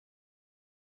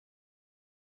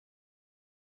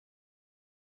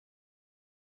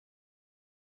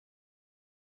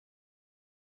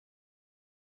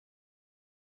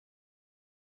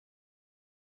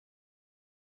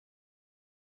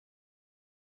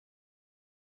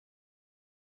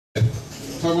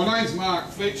So my name's Mark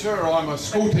Fletcher. I'm a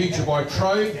school teacher by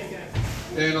trade,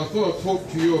 and I thought I'd talk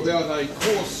to you about a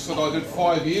course that I did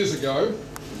 5 years ago.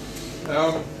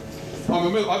 I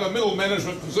have a middle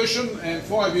management position, and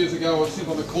 5 years ago I was sent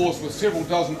on a course with several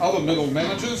dozen other middle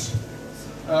managers,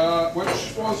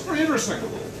 which was very interesting.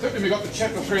 Particularly we got to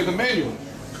chapter 3 of the manual.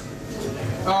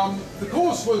 The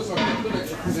course was, I did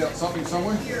actually print out something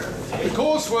somewhere. The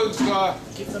course was,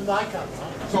 Keep the mic up,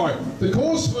 huh? sorry, the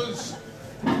course was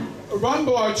run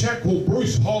by a chap called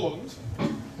Bruce Holland,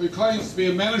 who claims to be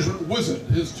a management wizard.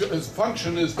 His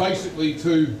function is basically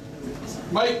to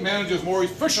make managers more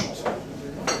efficient.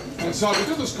 And so we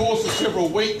did this course for several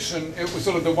weeks, and it was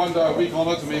sort of the 1 day a week on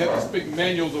it, and we had this big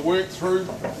manual to work through.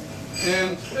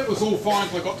 And it was all fine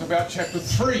until I got to about chapter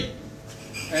 3.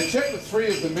 And chapter 3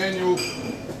 of the manual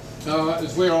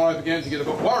is where I began to get a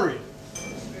bit worried.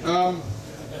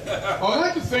 I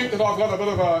like to think that I've got a bit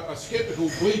of a skeptical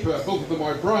bleeper built into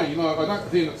my brain. I don't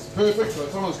pretend it's perfect, I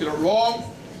sometimes get it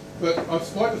wrong, but I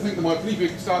like to think that my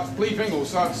bleeper starts bleeping or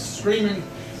starts screaming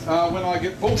when I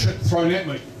get bullshit thrown at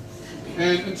me.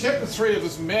 And in chapter 3 of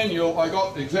this manual, I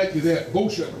got exactly that,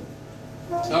 bullshit.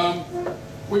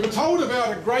 We were told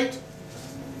about a great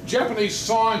Japanese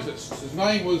scientist. His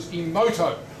name was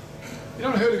Emoto. You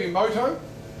ever heard of Emoto?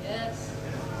 Yes.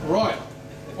 Right.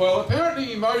 Well, apparently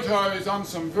Emoto has done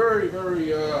some very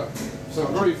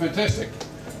fantastic,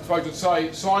 if I could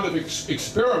say, scientific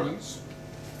experiments,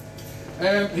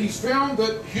 and he's found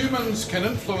that humans can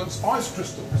influence ice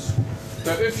crystals.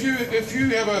 That if you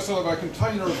have a sort of a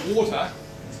container of water,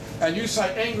 and you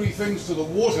say angry things to the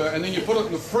water, and then you put it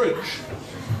in the fridge,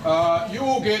 you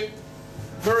will get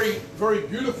very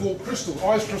beautiful crystals,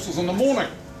 ice crystals in the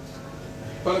morning.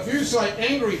 But if you say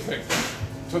angry things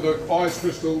to the ice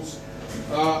crystals,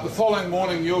 the following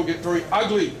morning you'll get very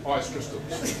ugly ice crystals.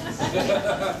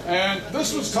 And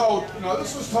this was told,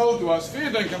 to us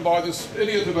fair dinkum by this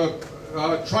idiot of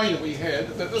a trainer we had,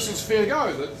 that this is fair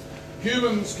go, that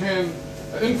humans can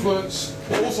influence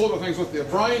all sorts of things with their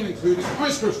brain, including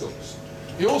ice crystals.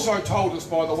 He also told us,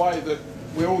 by the way, that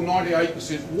we're all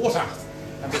 98% water,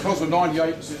 and because we're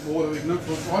 98% water, we can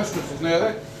influence ice crystals. Now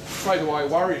that straight away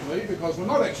worried me, because we're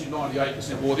not actually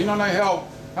 98% water. You don't know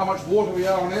how much water we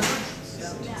are on average?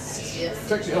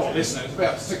 It's actually a lot less than that. It's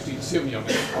about 60 to 70 on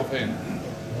that offhand.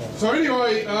 So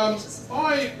anyway,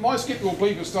 my skeptical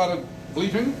bleeper started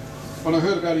bleeping when I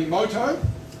heard about Emoto.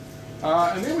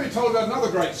 And then we were told about another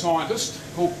great scientist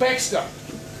called Baxter.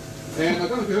 And I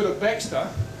don't know if you heard of Baxter,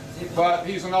 but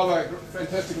he's another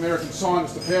fantastic American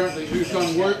scientist apparently who's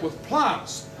done work with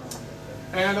plants.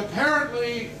 And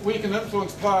apparently we can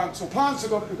influence plants, or plants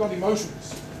have got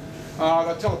emotions.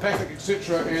 They're telepathic,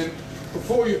 etc. And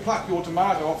before you pluck your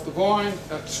tomato off the vine,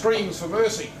 it screams for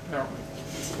mercy, apparently.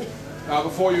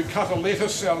 Before you cut a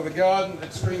lettuce out of the garden,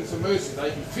 it screams for mercy.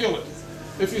 They can feel it.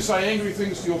 If you say angry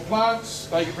things to your plants,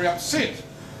 they get very upset.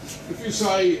 If you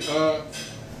say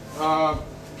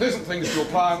pleasant things to your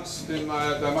plants, then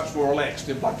they're much more relaxed.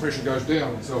 Their blood pressure goes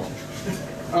down and so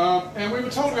on. And we were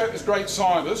told about this great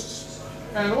scientist.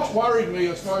 And what worried me,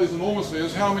 I suppose, enormously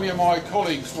is how many of my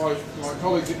colleagues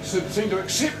seem to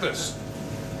accept this.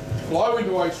 Well, I went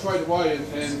away straight away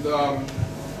and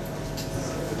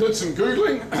did some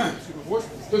Googling,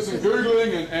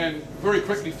 and very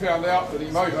quickly found out that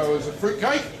Emoto is a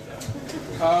fruitcake.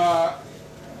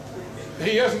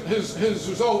 His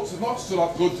results have not stood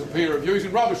up good to peer review. He's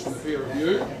been rubbish in the peer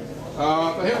review.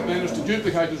 They haven't managed to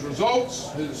duplicate his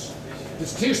results. His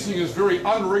testing is very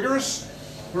unrigorous,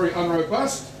 very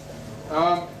unrobust.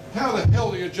 How the hell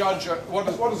do you judge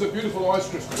what is a beautiful ice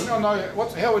crystal? You don't know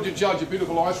how would you judge a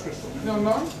beautiful ice crystal? You don't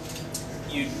know?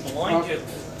 You'd blanket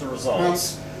the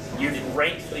results. You'd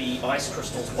rank the ice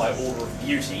crystals by order of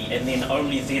beauty, and then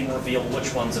only then reveal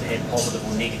which ones have had positive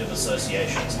or negative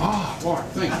associations. Ah, right,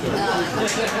 thanks, Joe.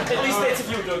 At least that's if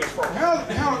you were doing it properly.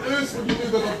 How on earth would you do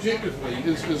that objectively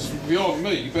is beyond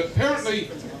me. But apparently,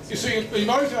 you see,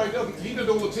 Emoto he did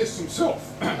all the tests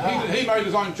himself. He made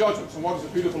his own judgments on what is a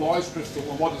beautiful ice crystal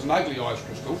and what is an ugly ice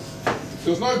crystal.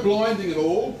 There was no blinding at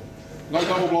all, no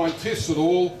double-blind tests at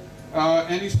all.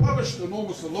 And he's published an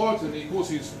enormous lot, and of course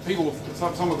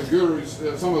some of the gurus,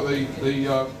 some of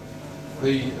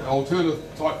the alternative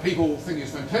type people think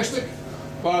he's fantastic.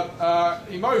 But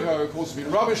Emoto, of course, has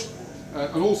been rubbished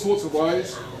in all sorts of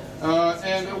ways,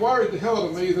 and it worried the hell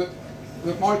out of me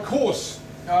that my course,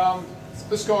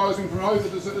 this guy has been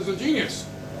promoted as a genius.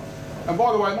 And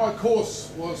by the way, my course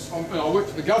was, I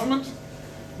worked for the government.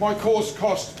 My course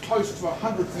cost close to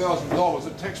 $100,000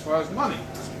 of taxpayers' money.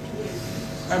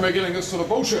 And we're getting this sort of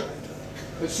bullshit.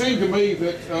 It seemed to me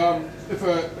that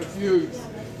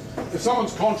if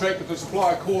someone's contracted to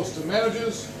supply a course to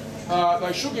managers,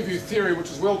 they should give you theory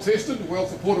which is well tested, well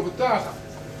supported with data.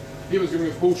 He was giving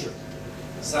us bullshit.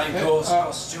 Same course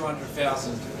costs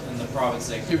 200,000 in the private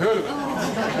sector. You've heard of it.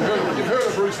 You've heard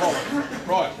of Bruce Holland.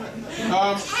 Right. Hang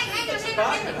on. For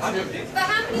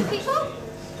how many people?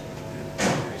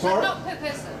 Sorry? Not per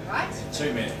person, right?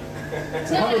 Too many.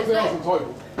 100,000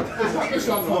 total. Just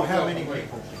under For how 100,000 many people?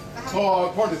 people?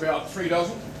 Oh, probably about 3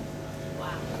 dozen.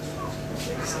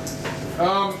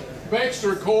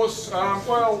 Baxter, of course,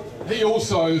 well, he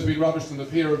also has been rubbished in the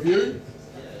peer review.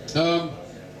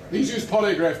 He's used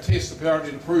polygraph tests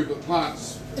apparently to prove that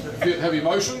plants have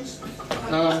emotions.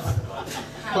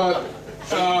 But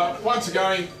once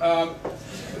again,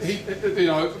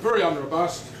 very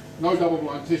unrobust, no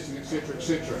double-blind testing, etc.,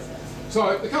 etc.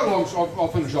 So the I'll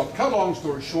finish up. Cut a long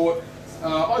story short,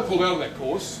 I pulled out of that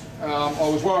course. I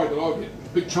was worried that I would get in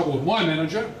big trouble with my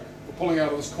manager for pulling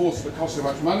out of this course that cost so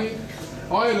much money.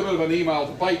 I had a bit of an email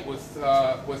debate with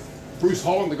Bruce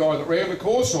Holland, the guy that ran the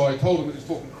course, so I told him that he's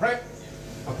talking crap.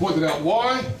 I pointed out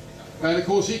why, and of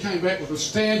course he came back with a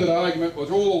standard argument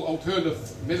which all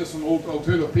alternative medicine,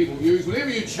 alternative people use. Whenever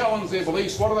you challenge their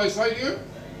beliefs, what do they say to you?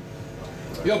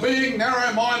 You're being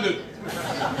narrow-minded.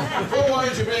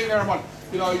 Always you're being narrow-minded.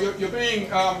 You know, you're being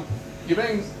you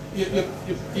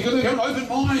got to have an open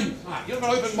mind. You have an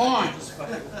open mind.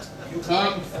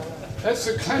 That's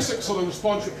the classic sort of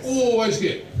response you always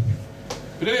get.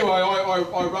 But anyway,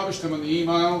 I rubbished him in the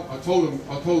email. I told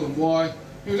him why.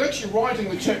 He was actually writing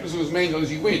the chapters of his manual as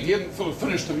he went. He hadn't sort of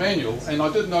finished the manual, and I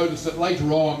did notice that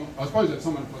later on, I suppose that's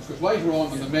some influence, because later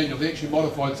on in the manual he actually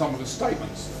modified some of his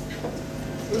statements.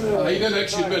 He did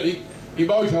actually admit,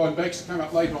 Emoto and Baxter came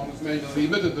up later on in his manual, he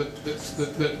admitted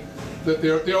that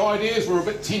their ideas were a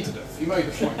bit tentative. He made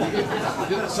the point.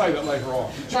 He didn't say that later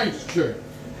on. He changed his tune.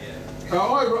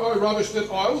 I rubbished it.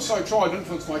 I also tried to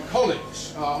influence my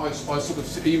colleagues. I sort of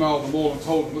emailed them all and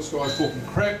told them this guy's talking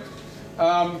crap.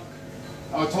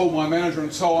 I told my manager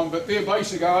and so on, but their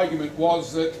basic argument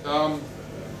was that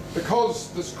because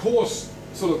this course,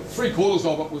 sort of 3/4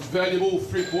 of it was valuable,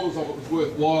 3/4 of it was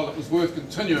worthwhile, it was worth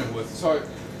continuing with. So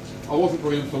I wasn't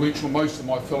very influential. Most of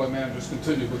my fellow managers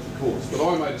continued with the course, but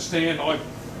I made a stand. I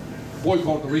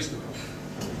boycotted the rest of it.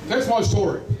 That's my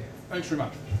story. Thanks very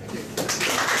much.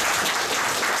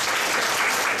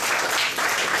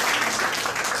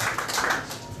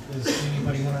 Does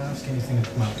anybody want to ask anything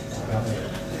about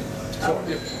that?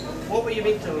 What were you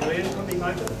meant to learn from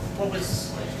Emoto? What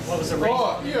was the reason?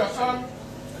 Oh, yeah.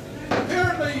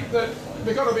 Apparently that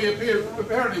we've got to be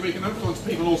apparently we can influence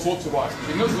people in all sorts of ways.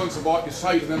 We can influence them by what you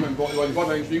say to them and by your body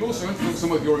language. You can also influence them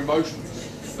with your emotions.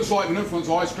 Just like we can influence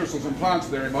ice crystals and plants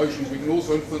with their emotions, we can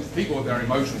also influence people with their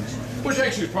emotions, which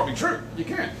actually is probably true. You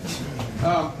can.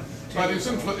 But it's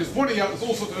pointing out there's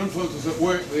all sorts of influences at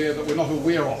work there that we're not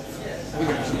aware of. I think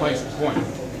that's the basic point.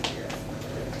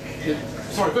 Yeah.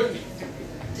 Sorry, Vicky.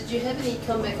 Did you have any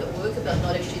comeback at work about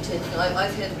not actually attending?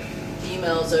 I've had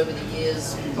emails over the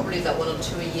years, probably about 1 or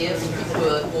 2 a year, from people who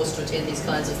are forced to attend these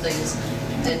kinds of things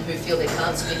and who feel they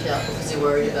can't speak out because they're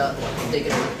worried about they're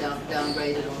going to get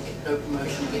downgraded or get no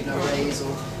promotion, get no raise,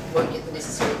 or won't get the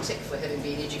necessary tick for having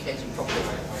been educated properly.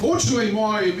 Fortunately,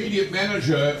 my immediate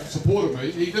manager supported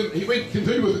me. He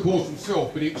continued with the course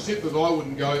himself, but he accepted that I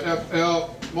wouldn't go.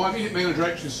 My immediate manager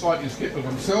actually is slightly sceptical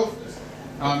himself.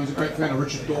 He's a great fan of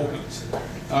Richard Dawkins.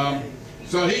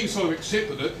 So he sort of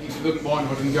accepted it. He didn't mind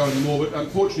if I didn't go anymore, but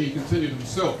unfortunately he continued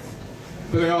himself.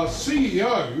 But our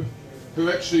CEO, who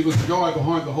actually was the guy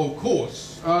behind the whole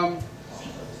course,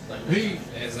 he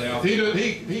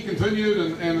continued,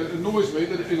 and it annoys me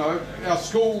that our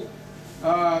school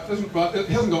hasn't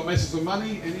got masses of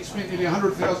money, and he spent nearly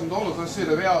 $100,000, I said,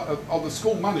 of the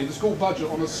school money, the school budget,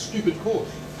 on a stupid course.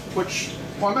 Which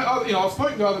I've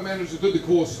spoken to other managers who did the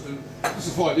course. This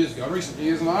is 5 years ago, in recent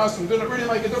years, and I asked them, did it really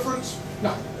make a difference?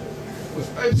 No, it was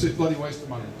an absolute bloody waste of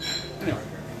money. Anyway,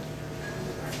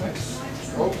 thanks.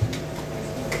 Oh.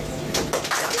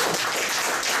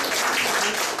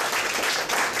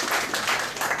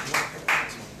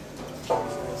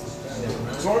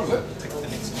 Sorry, was that?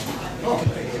 Oh.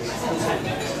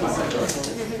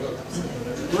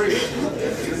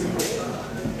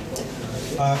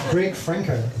 Greg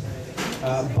Franco.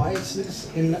 Biases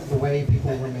in the way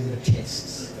people remember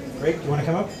tests. Greg, do you want to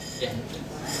come up? Yeah.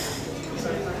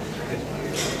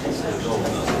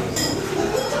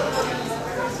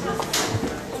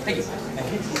 Thank you. Thank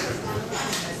you.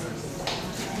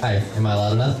 Hi, am I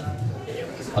loud enough?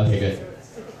 Okay, good.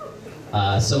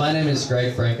 So my name is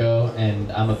Greg Franco,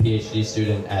 and I'm a PhD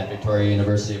student at Victoria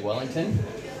University of Wellington,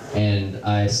 and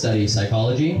I study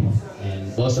psychology,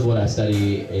 and most of what I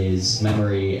study is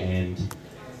memory and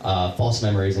false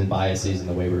memories and biases in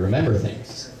the way we remember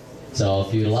things. So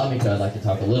if you'd allow me to, I'd like to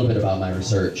talk a little bit about my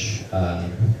research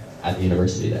at the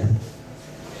university there.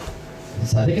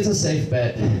 So I think it's a safe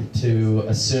bet to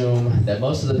assume that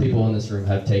most of the people in this room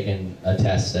have taken a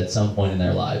test at some point in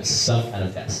their lives, some kind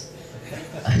of test.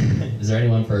 Is there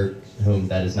anyone for whom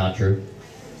that is not true?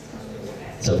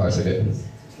 So far, so good.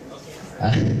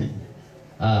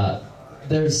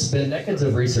 There's been decades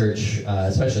of research,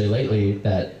 especially lately,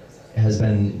 that has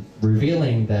been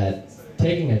revealing that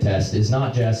taking a test is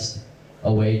not just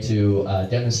a way to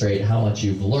demonstrate how much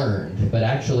you've learned, but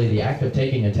actually the act of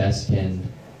taking a test can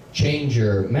change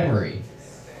your memory.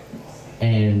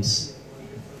 And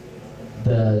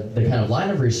the kind of line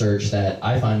of research that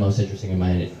I find most interesting in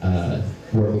my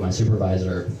work with my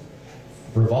supervisor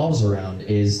revolves around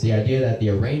is the idea that the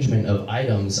arrangement of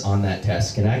items on that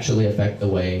test can actually affect the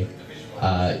way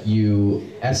you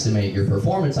estimate your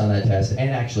performance on that test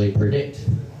and actually predict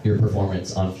your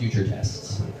performance on future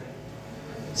tests.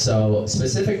 So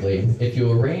specifically, if you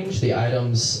arrange the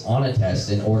items on a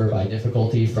test in order by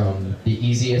difficulty from the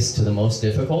easiest to the most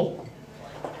difficult,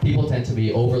 people tend to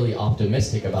be overly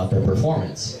optimistic about their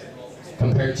performance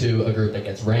compared to a group that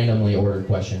gets randomly ordered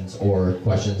questions or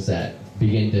questions that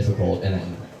begin difficult and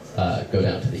then go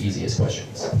down to the easiest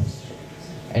questions.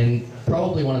 And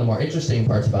probably one of the more interesting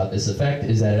parts about this effect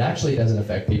is that it actually doesn't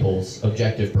affect people's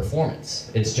objective performance.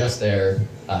 It's just their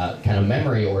kind of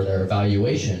memory or their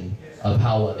evaluation of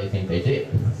how well they think they did.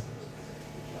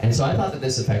 And so I thought that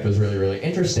this effect was really, really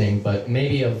interesting, but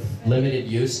maybe of limited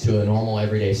use to a normal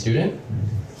everyday student.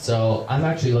 So I'm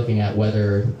actually looking at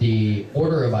whether the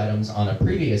order of items on a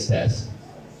previous test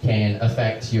can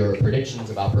affect your predictions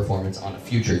about performance on a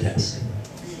future test.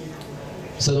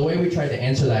 So the way we tried to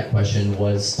answer that question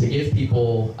was to give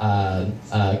people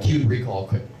cube recall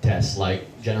tests, like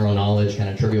general knowledge, kind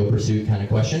of trivial pursuit kind of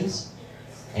questions.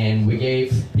 And we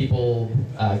gave people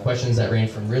questions that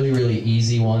range from really, really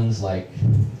easy ones, like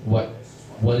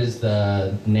what is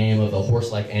the name of a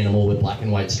horse-like animal with black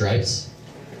and white stripes?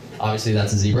 Obviously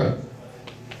that's a zebra.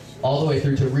 All the way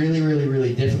through to really, really,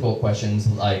 really difficult questions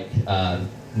like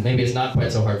maybe it's not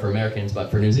quite so hard for Americans, but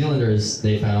for New Zealanders,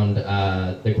 they found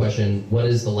the question, what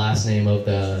is the last name of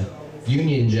the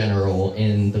Union general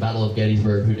in the Battle of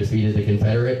Gettysburg who defeated the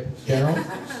Confederate general?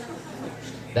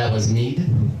 That was Meade.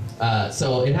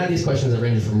 So it had these questions that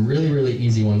ranged from really, really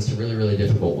easy ones to really, really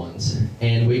difficult ones.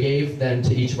 And we gave them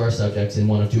to each of our subjects in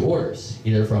one of two orders,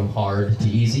 either from hard to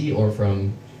easy or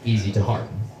from easy to hard.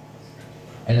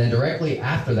 And then directly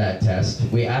after that test,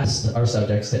 we asked our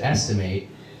subjects to estimate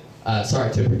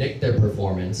to predict their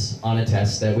performance on a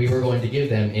test that we were going to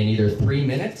give them in either 3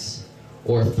 minutes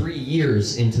or 3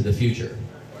 years into the future.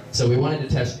 So we wanted to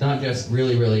test not just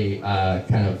really, really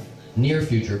kind of near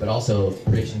future, but also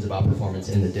predictions about performance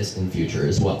in the distant future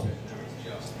as well.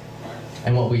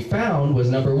 And what we found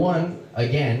was, number one,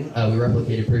 again, we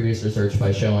replicated previous research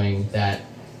by showing that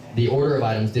the order of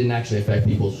items didn't actually affect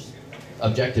people's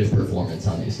objective performance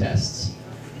on these tests.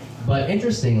 But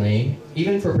interestingly,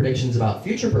 even for predictions about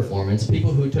future performance,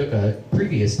 people who took a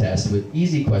previous test with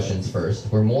easy questions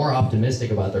first were more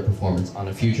optimistic about their performance on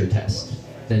a future test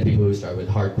than people who start with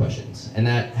hard questions. And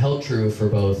that held true for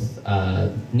both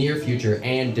near future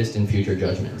and distant future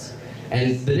judgments.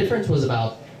 And the difference was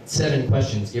about 7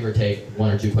 questions, give or take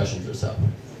 1 or 2 questions or so.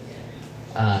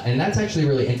 And that's actually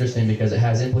really interesting because it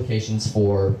has implications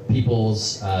for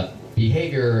people's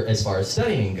behavior as far as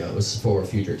studying goes for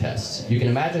future tests. You can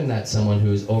imagine that someone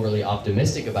who's overly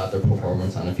optimistic about their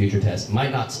performance on a future test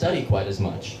might not study quite as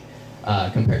much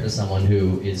compared to someone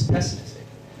who is pessimistic.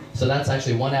 So that's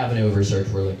actually one avenue of research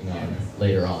we're looking on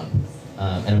later on.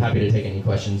 And I'm happy to take any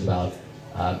questions about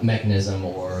mechanism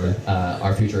or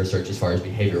our future research as far as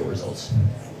behavioral results.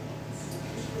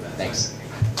 Thanks.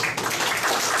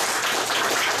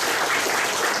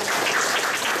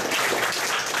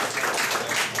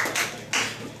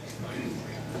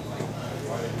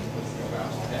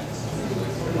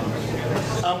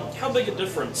 How big a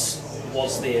difference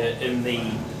was there in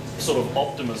the sort of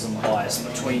optimism bias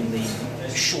between the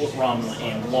short-run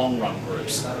and long-run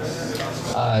groups?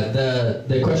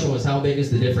 The question was, how big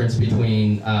is the difference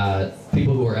between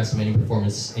people who are estimating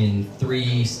performance in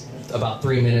about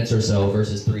 3 minutes or so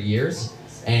versus 3 years?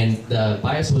 And the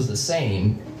bias was the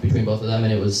same between both of them,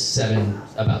 and it was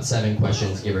about 7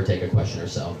 questions, give or take a question or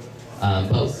so.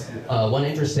 One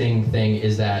interesting thing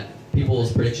is that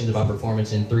people's predictions about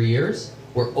performance in 3 years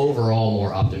were overall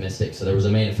more optimistic. So there was a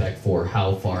main effect for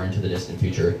how far into the distant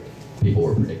future people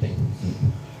were predicting.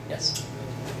 Yes?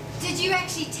 Did you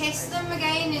actually test them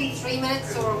again in 3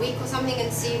 minutes or a week or something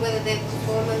and see whether their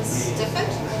performance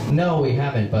differed? No, we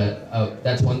haven't, but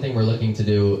that's one thing we're looking to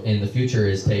do in the future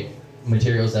is take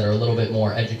materials that are a little bit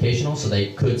more educational, so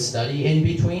they could study in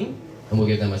between, and we'll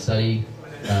give them a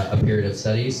period of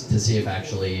studies to see if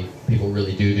actually people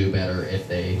really do better if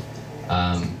they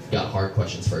got hard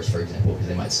questions first, for example, because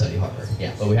they might study harder.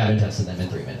 Yeah, but we haven't tested them in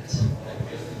 3 minutes.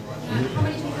 How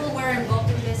many people were involved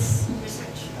in this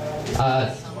research?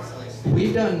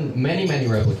 We've done many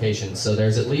replications, so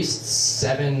there's at least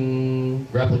 7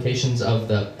 replications of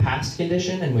the past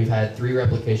condition, and we've had 3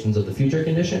 replications of the future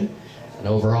condition. And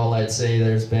overall, I'd say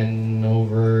there's been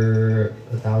over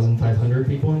 1,500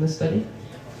 people in this study.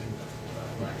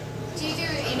 Do you do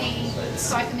any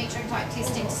psychometric type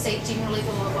testing to see general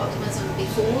level of optimism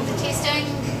before the testing,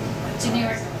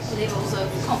 generic levels of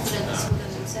confidence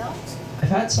within themselves? I've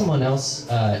had someone else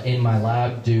in my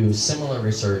lab do similar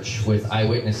research with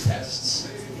eyewitness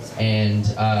tests, and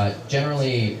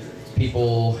generally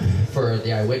people for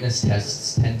the eyewitness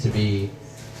tests tend to be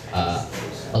a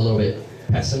little bit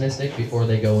pessimistic before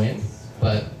they go in,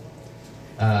 but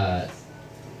I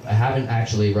haven't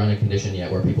actually run a condition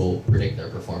yet where people predict their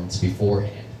performance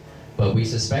beforehand, but we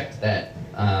suspect that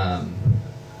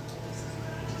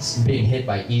being hit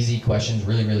by easy questions,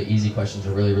 really easy questions,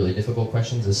 or really difficult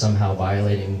questions is somehow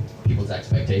violating people's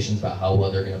expectations about how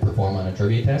well they're going to perform on a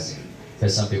trivia test.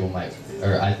 Because some people might,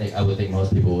 or I would think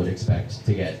most people would expect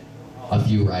to get a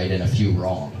few right and a few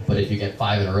wrong. But if you get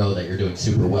 5 in a row that you're doing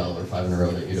super well, or 5 in a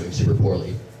row that you're doing super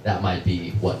poorly, that might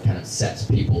be what kind of sets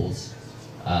people's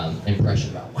impression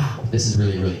about, wow, this is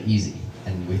really easy.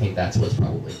 And we think that's what's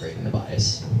probably creating the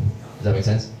bias. Does that make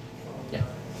sense? Yeah.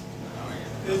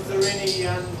 Is there any,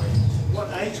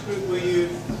 what age group were you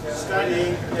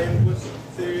studying, and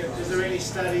is there any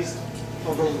studies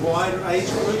of a wider age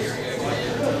group, like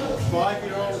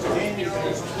 5-year-olds,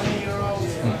 10-year-olds,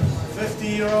 20-year-olds,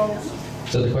 50-year-olds?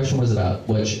 So the question was about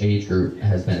which age group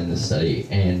has been in this study,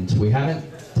 and we haven't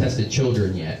tested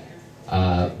children yet,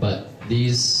 but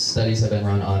these studies have been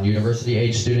run on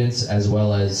university-age students as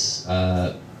well as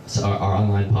our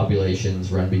online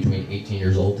populations run between 18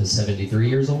 years old to 73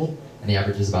 years old. And the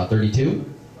average is about 32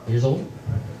 years old.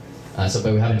 But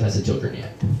we haven't tested children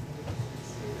yet.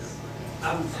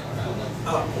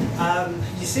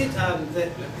 You said that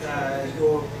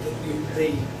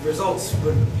the results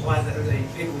would imply that the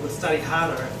people would study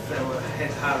harder if they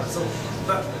had harder results.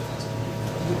 But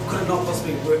could it not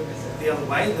possibly work the other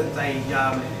way, that they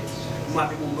might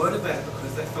be more motivated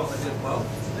because they felt they did well?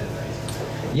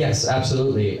 Yes,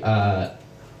 absolutely.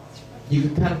 You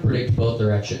can kind of predict both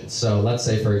directions. So let's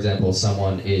say, for example,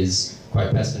 someone is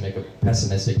quite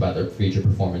pessimistic about their future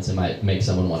performance. It might make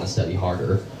someone want to study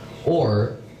harder.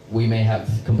 Or we may have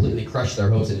completely crushed their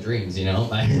hopes and dreams, you know,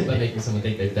 by making someone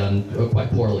think they've done quite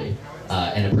poorly.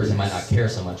 And a person might not care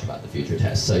so much about the future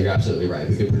test. So you're absolutely right.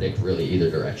 We could predict really either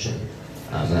direction.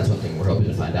 And that's one thing we're hoping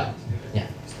to find out. Yeah.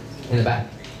 In the back.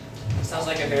 Sounds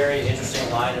like a very interesting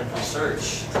line of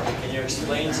research. Can you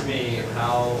explain to me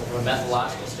how, from a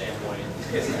methodological standpoint,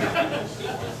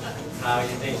 how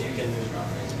you think you can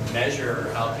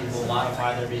measure how people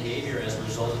modify their behavior as a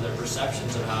result of their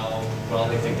perceptions of how well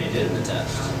they think they did in the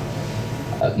test?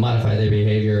 Modify their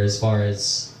behavior as far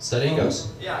as studying goes?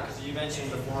 Yeah, because you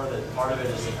mentioned before that part of it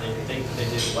is if they think that they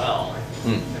did well,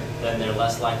 then they're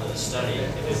less likely to study.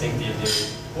 If they think they did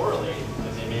poorly,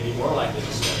 then they may be more likely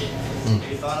to study.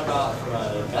 Have you thought about, from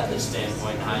a method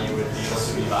standpoint, how you would be able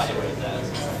to evaluate that?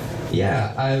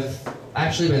 Yeah, I've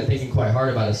actually been thinking quite hard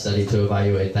about a study to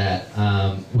evaluate that.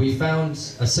 We found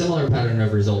a similar pattern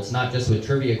of results, not just with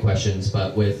trivia questions,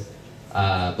 but with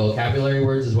vocabulary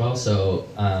words as well, so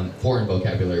foreign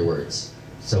vocabulary words.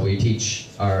 So we teach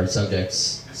our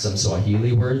subjects some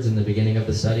Swahili words in the beginning of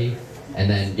the study, and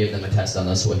then give them a test on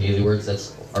those Swahili words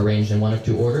that's arranged in one of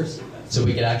 2 orders. So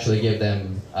we could actually give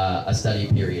them a study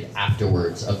period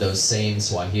afterwards of those same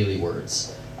Swahili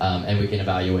words. And we can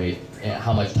evaluate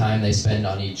how much time they spend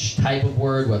on each type of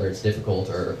word, whether it's difficult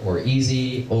or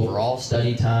easy, overall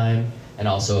study time, and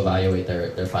also evaluate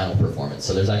their final performance.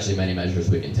 So there's actually many measures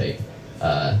we can take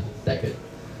that could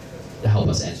help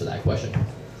us answer that question.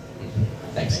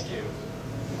 Thanks. Thank you.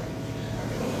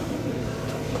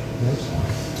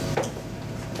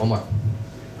 One more.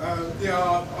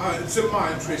 It's in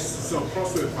my interest, so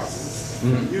crossword puzzles.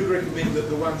 You'd recommend that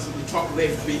the ones at the top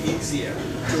left be easier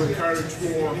to encourage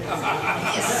more.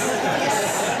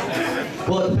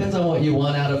 Well, it depends on what you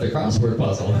want out of the crossword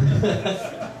puzzle.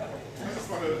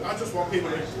 I just want people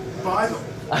to buy them.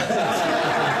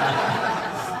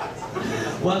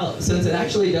 Well, since it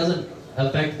actually doesn't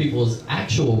affect people's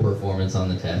actual performance on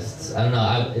the tests, I don't know.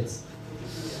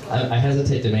 I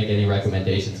hesitate to make any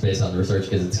recommendations based on the research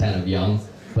because it's kind of young.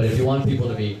 But if you want people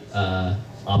to be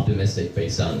optimistic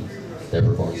based on their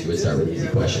performance, you would start with easy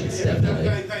questions, definitely.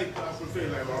 feel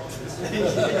they were optimistic.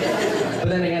 But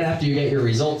then again, after you get your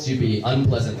results, you'd be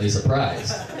unpleasantly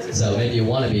surprised. So maybe you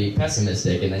want to be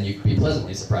pessimistic, and then you can be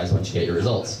pleasantly surprised once you get your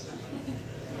results.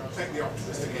 I'll take the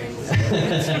optimistic angle.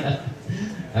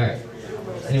 All right.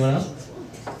 Anyone else?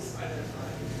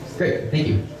 Great. Thank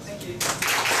you.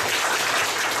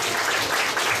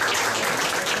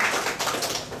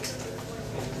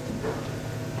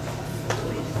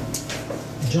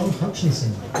 John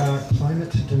Hutchinson, climate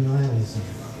denialism.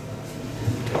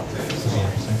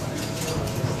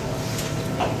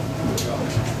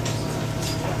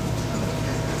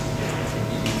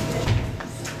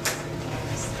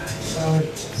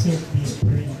 It seems to be a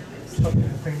pretty topical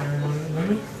thing going on at the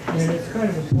moment, and it's kind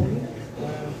of important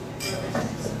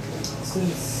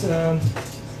since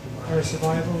our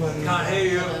survival and... Can't hear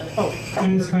you. Oh,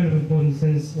 and it's kind of important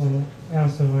since our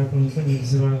survival and certainly the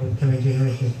survival of coming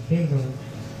generations depends on it.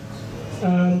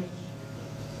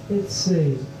 Let's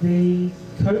see, the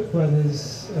Koch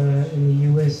brothers in the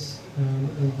US are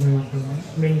known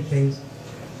for many things.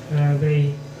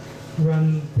 They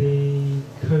run the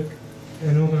Koch,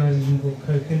 an organisation called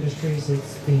Koch Industries.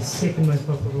 It's the second most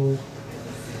profitable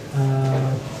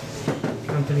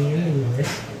company in the US,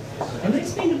 and they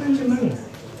spend a bunch of money.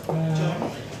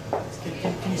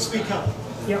 Can you speak up?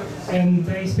 Yeah, and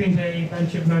they spend a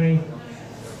bunch of money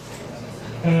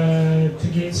to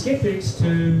get skeptics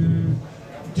to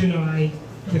deny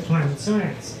the climate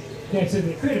science. Now, to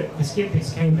their credit, the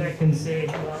skeptics came back and said,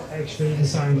 well, actually, the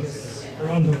scientists are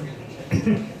onto it,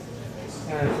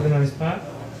 for the most part.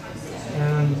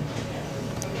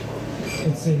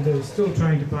 They're still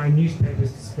trying to buy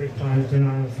newspapers to spread climate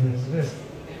denial and things like this.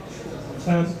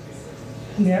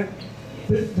 Now,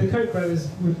 the Koch brothers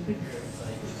would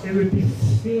be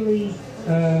fairly a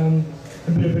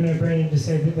bit of a no-brainer to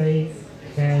say that they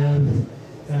have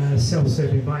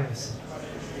self-serving bias.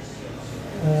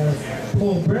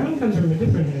 Paul Brown comes from a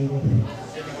different angle.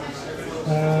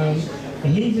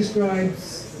 He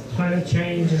describes climate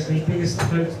change as the biggest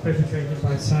hoax perpetrated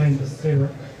by scientists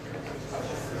ever,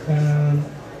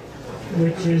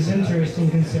 which is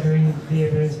interesting considering the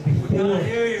evidence before. Can't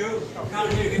hear you.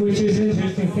 Can't hear you. Which is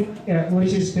interesting.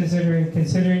 Which is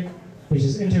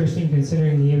interesting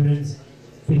considering the evidence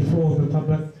before the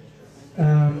public.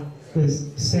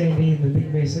 There's Sandy and the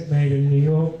big mess it made in New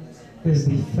York. There's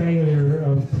the failure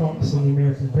of crops in the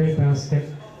American breadbasket.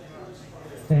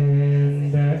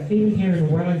 And even here in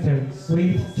Wellington,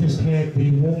 we've just had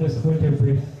the warmest winter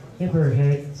we've ever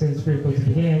had since records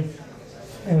began.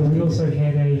 And we also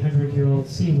had a 100-year-old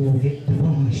seawall get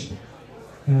demolished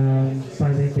by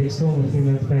that big storm a few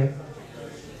months back.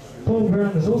 Paul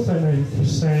Brown is also known for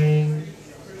saying,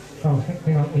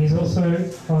 he's also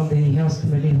on the House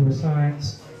Committee for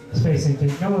Science, Space and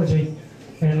Technology,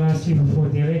 and last year before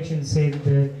the election said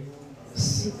that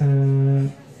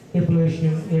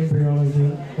evolution,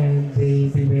 embryology, and the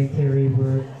Big Bang Theory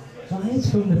were lies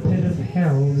from the pit of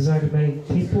hell designed to make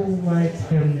people like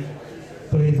him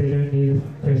believe they don't need a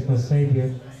personal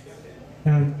savior.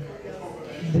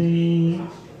 The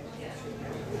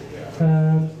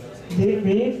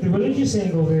religious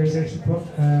angle there is actually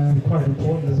quite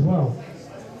important as well.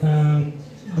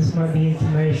 This might be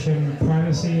information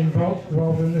primacy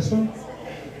involved in this one.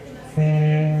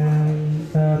 And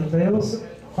they also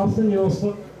often you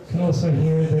also can also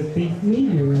hear that the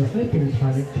media are affecting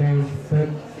climate change, but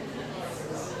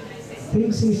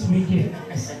things seems to be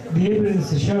the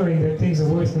evidence is showing that things are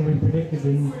worse than we predicted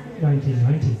in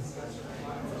 1990.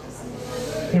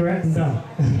 They're out and done.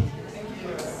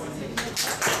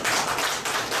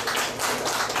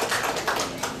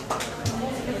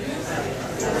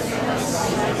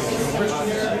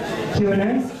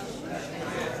 Q&A?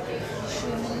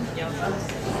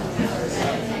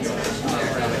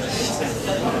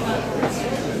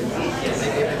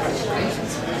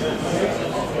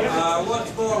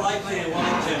 What's more likely in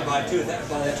Wellington by the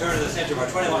turn of the century, by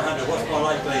 2100, what's more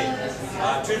likely?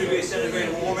 2 degrees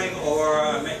centigrade warming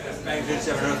or magnitude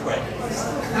 7 earthquake?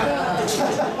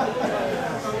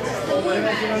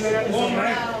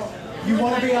 You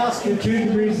want to be asking 2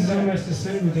 degrees is almost a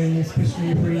certainty, especially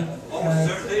if we... Almost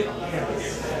certainty?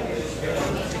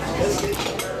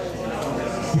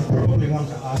 You probably want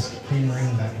to ask King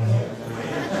Ring that one.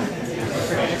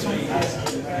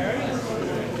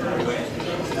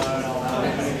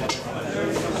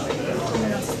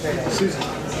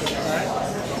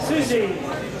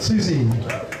 Susie,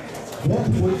 what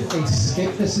would a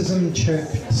skeptical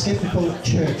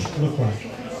church look like?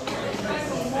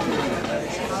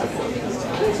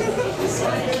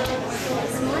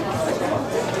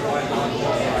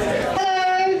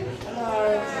 Hello.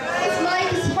 This mic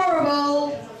is horrible,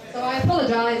 so I apologise.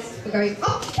 apologise for going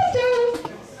up and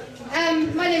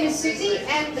down. My name is Susie,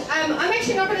 and I'm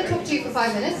actually not going to talk to you for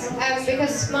 5 minutes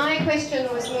because my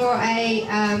question was more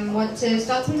want to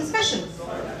start some discussion.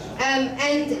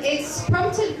 And it's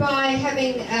prompted by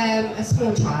having a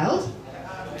small child,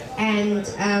 and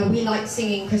we like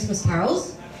singing Christmas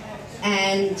carols.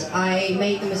 And I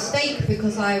made the mistake,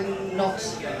 because I'm not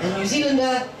a New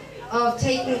Zealander, of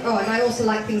taking, and I also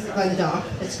like things that glow in the dark.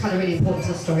 It's kind of really important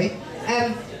to the story.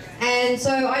 And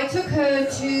so I took her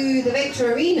to the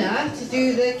Vector Arena to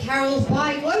do the carols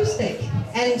by glow stick.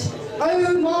 And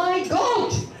oh my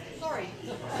God! Sorry.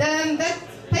 That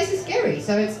place is scary,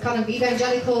 so it's kind of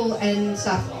evangelical and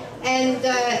stuff. And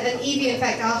Evie in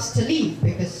fact asked to leave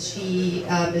because she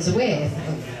is aware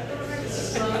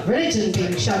of religion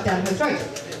being shoved down her throat.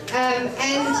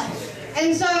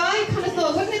 And so I kind of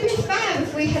thought, wouldn't it be fab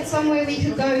if we had somewhere we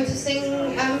could go to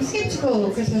sing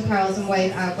skeptical Christmas carols and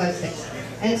wave our glow sticks?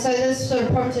 And so this sort of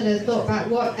prompted a thought about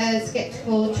what a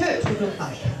skeptical church would look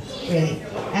like, really,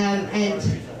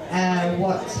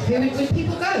 who would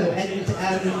people go, and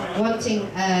wanting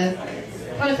a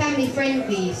kind of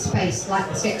family-friendly space like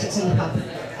the Skeptics in the Pub.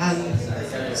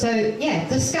 So yeah,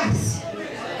 discuss,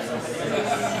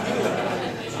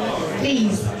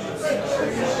 please.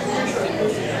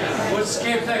 Would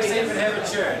skeptics even have a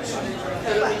church?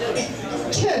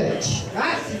 Church,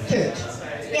 right? Church.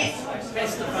 Yes.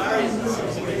 Pastafarians.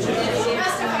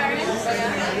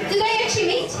 Do they actually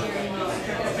meet?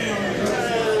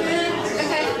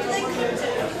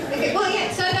 Okay. Well, yeah.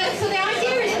 So the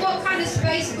idea is, what kind of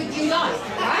space would you like,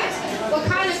 right? What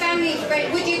kind of family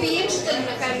would you be interested in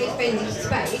a family-friendly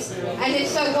space? And if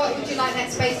so, what would you like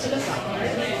that space to look like?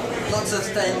 Lots of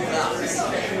stained glass.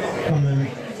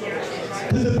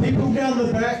 To the people down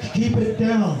the back, keep it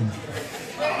down.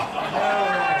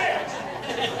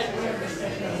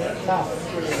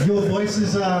 Your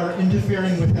voices are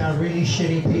interfering with our really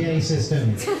shitty PA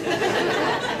system.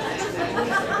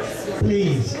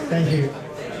 Please, thank you.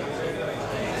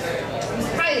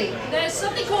 Kylie. There's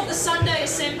something called the Sunday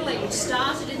Assembly, which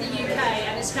started in the UK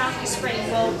and is currently spreading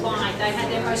worldwide. They had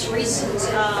their most recent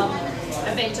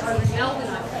event over in Melbourne,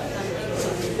 I think.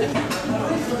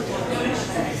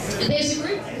 There's a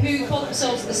group who call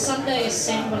themselves the Sunday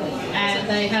Assembly, and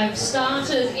they have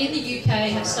started in the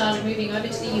UK, have started moving over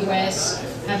to the US,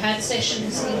 have had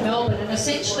sessions in Melbourne, and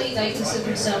essentially they consider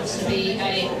themselves to be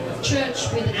a church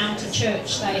without a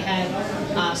church. They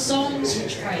have songs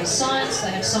which praise science, they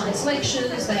have science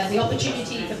lectures, they have the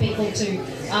opportunity for people to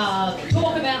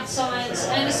talk about science,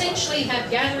 and essentially have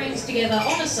gatherings together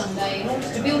on a Sunday in order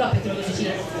to build up a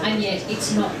community, and yet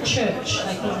it's not church.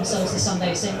 They call themselves the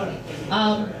Sunday Assembly.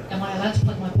 Am I allowed to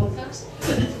plug my podcast?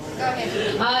 Go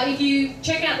ahead. If you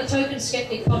check out the Token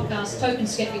Skeptic podcast,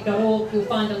 tokenskeptic.org, you'll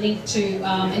find a link to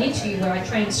an interview where I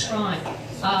transcribe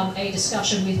a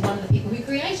discussion with one of the people who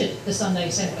created the Sunday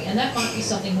Assembly, and that might be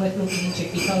something worth looking into,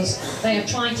 because they are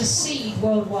trying to seed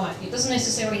worldwide. It doesn't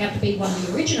necessarily have to be one of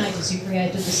the originators who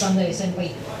created the Sunday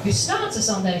Assembly who starts a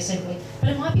Sunday Assembly, but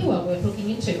it might be well worth looking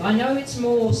into. I know it's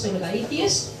more sort of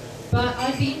atheist, but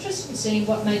I'd be interested in seeing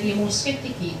what maybe a more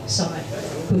skeptic-y side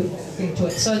could bring to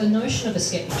it. So the notion of a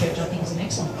skeptic church, I think, is an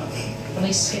excellent one. At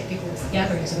least skeptical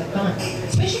gatherings of that kind.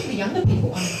 Especially for the younger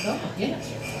people. I mean, God, yeah.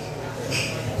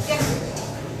 Yeah.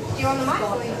 You on the mic?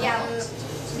 Yell.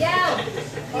 Yell!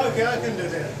 Okay, I can do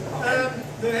that.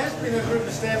 There has been a group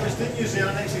established in New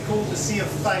Zealand actually called the Sea of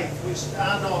Faith, which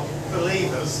are not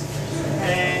believers,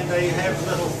 and they have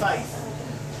little faith.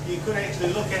 You could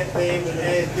actually look at them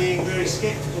as being very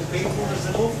sceptical people. There's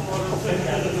an awful lot of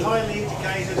highly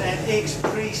educated and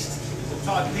ex-priest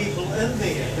type people in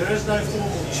there. There is no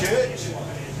formal church,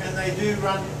 and they do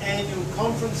run annual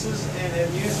conferences and have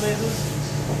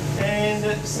newsletters, and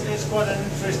it's quite an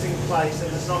interesting place,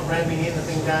 and it's not ramming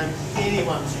anything down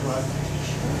anyone's throat,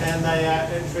 and they are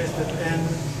interested in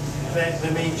that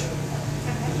dimension.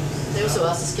 They also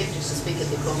asked the skeptics to speak at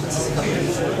their conferences a couple of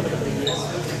years ago.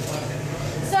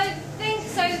 So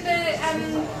the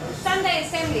Sunday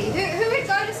Assembly, who would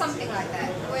go to something like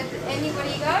that? Would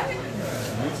anybody go?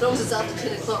 As long as it's after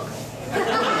 10 o'clock.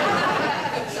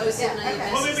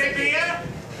 Will we be beer?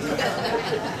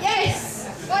 Yes!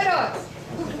 Why not?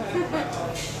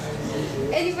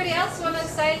 Anybody else want to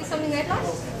say something they'd like?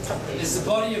 Is the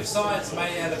body of science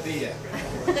made out of beer?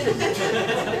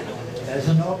 There's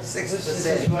an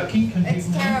working. Can It's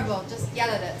people terrible, just yell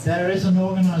at it. There is an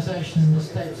organisation in the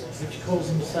States which calls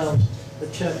themselves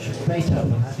the Church of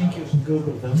Beethoven. I think you can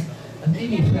Google them. And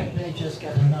in effect, they just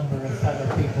get a number of fellow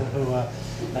people who are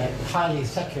highly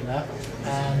secular,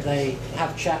 and they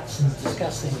have chats and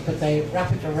discuss things, but they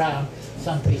wrap it around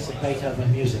some piece of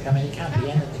Beethoven music. I mean, it can be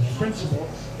anything in principle,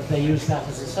 but they use that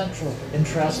as a central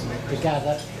interest to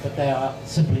gather, but they are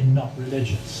simply not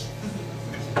religious.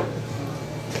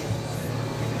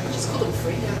 Just call them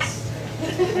freakouts.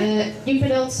 You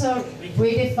could also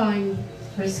redefine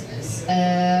Christmas.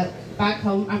 Back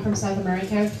home, I'm from South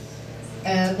America.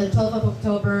 The 12th of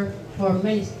October,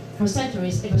 for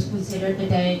centuries, it was considered the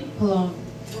day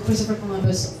Christopher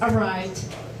Columbus arrived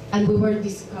and we were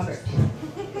discovered.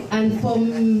 And for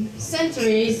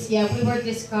centuries, yeah, we were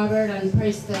discovered and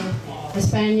praised the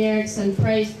Spaniards and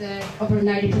praised the over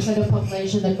 90% of the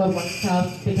population that got wiped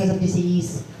out because of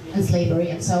disease and slavery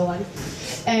and so on.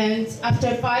 And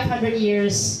after 500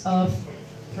 years of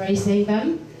praising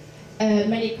them,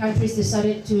 many countries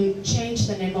decided to change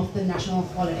the name of the national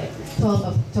holiday, 12th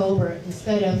of October.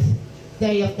 Instead of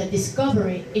Day of the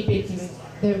Discovery, it became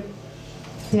the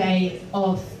Day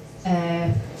of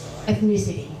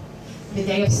Ethnicity, the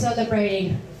day of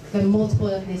celebrating the multiple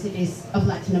ethnicities of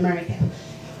Latin America.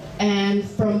 And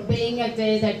from being a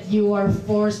day that you are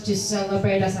forced to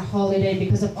celebrate as a holiday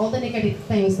because of all the negative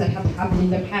things that have happened in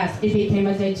the past, it became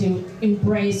a day to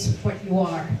embrace what you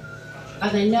are.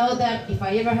 And I know that if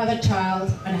I ever have a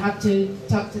child and I have to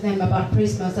talk to them about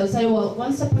Christmas, I'll say, well,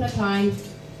 once upon a time,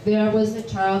 there was a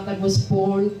child that was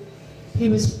born. He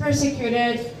was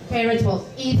persecuted. Parents, well,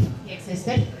 if he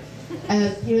existed,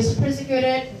 he was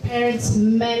persecuted. Parents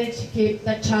managed to keep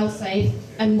that child safe.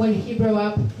 And when he grew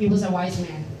up, he was a wise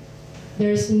man.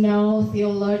 There's no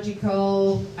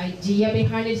theological idea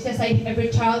behind it. It's just like every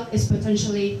child is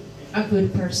potentially a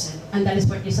good person, and that is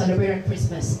what you celebrate on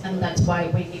Christmas, and that's why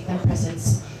we give them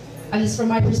presents. At least from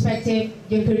my perspective,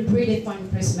 you could redefine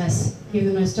Christmas, give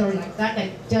them a story like that,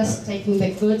 like just taking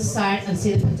the good side and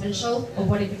see the potential of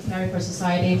what it could carry for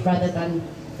society rather than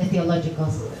the theological.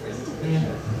 Yeah.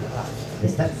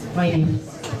 That's my view.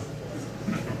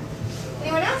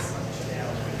 Anyone else?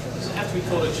 Does it have to be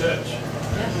called a church?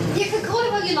 You can call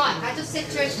it what you like. I just said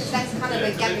church because that's kind of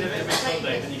a gathering. Every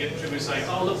Sunday, then you get the tribute saying,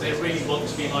 oh look, they really want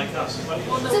to be like us. So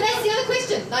that's the other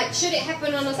question. Like, should it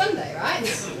happen on a Sunday, right?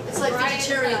 It's like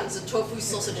vegetarians and tofu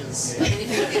sausages. I mean, if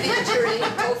you're vegetarian,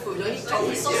 eat tofu, don't eat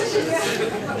tofu sausages.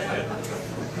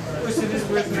 So this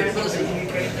was the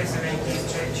UK SNAP's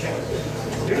church.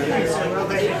 So well,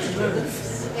 they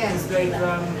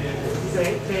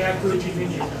have good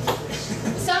opinion.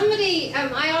 Somebody,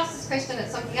 I asked this question at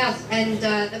something else, and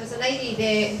there was a lady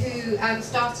there who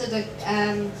started a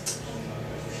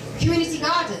community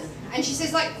garden, and she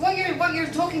says, like, what you're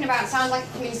talking about sounds like a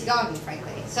community garden,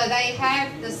 frankly. So they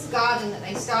have this garden that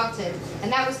they started,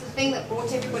 and that was the thing that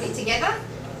brought everybody together.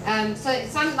 So it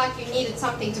sounded like you needed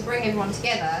something to bring everyone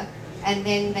together, and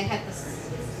then they had this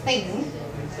thing,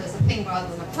 so it's a thing rather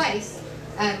than a place,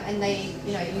 and they,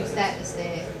 used that as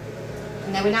their.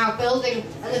 And they were now building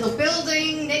a little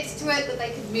building next to it that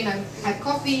they could, have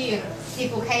coffee, and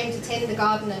people came to tend the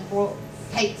garden and brought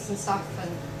cakes and stuff.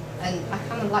 And I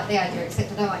kind of like the idea,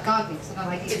 except I don't like gardening, so I don't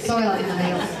like getting soil in the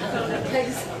nails.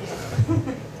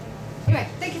 Anyway,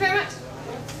 thank you very much.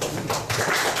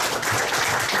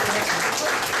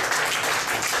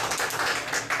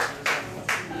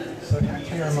 So how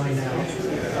clear am I now?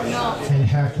 No. And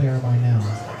how clear am I now?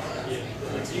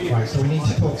 Right, so we need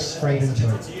to talk straight into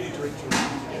it.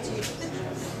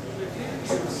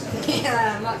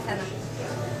 Yeah, Mark Hanna.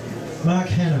 Mark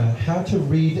Hanna, how to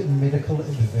read medical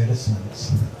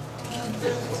advertisements.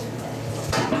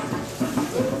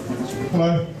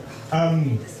 Hello,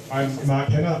 I'm Mark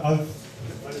Hanna.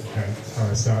 Okay, how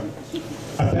do I start?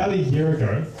 About a year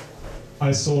ago,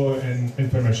 I saw an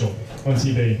infomercial on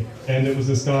TV, and it was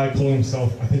this guy calling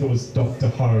himself, I think it was Dr.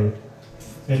 Ho,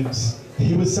 and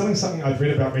he was selling something I'd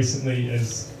read about recently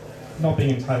as not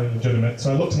being entirely legitimate,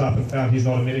 so I looked him up and found he's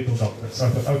not a medical doctor. So I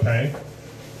thought, okay,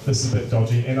 this is a bit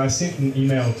dodgy. And I sent an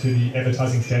email to the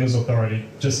Advertising Standards Authority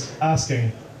just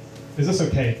asking, is this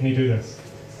okay? Can you do this?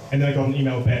 And then I got an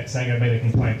email back saying I made a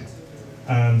complaint.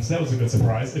 So that was a good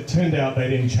surprise. It turned out they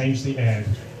then changed the ad,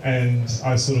 and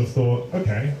I sort of thought,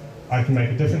 okay, I can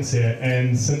make a difference here.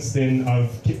 And since then,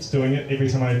 I've kept doing it. Every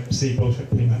time I see bullshit,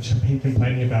 pretty much I've been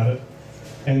complaining about it.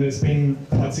 And it's been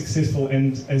quite successful,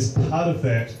 and as part of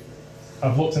that,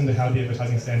 I've looked into how the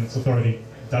Advertising Standards Authority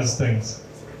does things.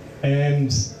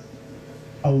 And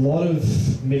a lot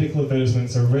of medical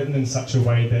advertisements are written in such a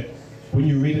way that when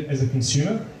you read it as a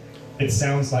consumer, it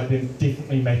sounds like they're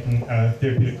definitely making a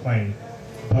therapeutic claim.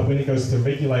 But when it goes to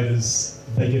regulators,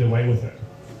 they get away with it.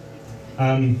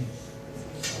 How do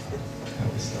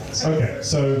we start? Okay,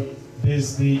 so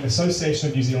there's the Association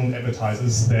of New Zealand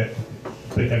Advertisers that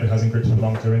big advertising groups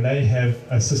belong to, and they have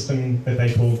a system that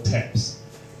they call TAPS,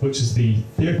 which is the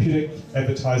Therapeutic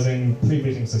Advertising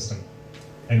Pre-Vetting System.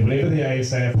 And whenever the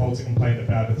ASA upholds a complaint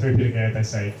about a therapeutic ad, they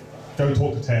say, go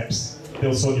talk to TAPS,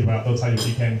 they'll sort you out, they'll tell you what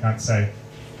you can and can't say.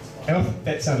 And I thought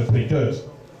that sounded pretty good,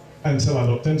 until I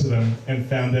looked into them and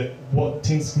found that what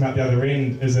tends to come out the other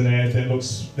end is an ad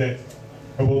that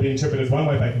will be interpreted one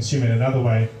way by consumer and another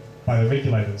way by the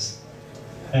regulators.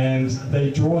 And they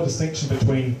draw a distinction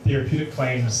between therapeutic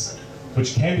claims,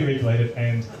 which can be regulated,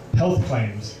 and health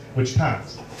claims, which can't,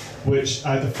 which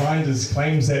are defined as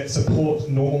claims that support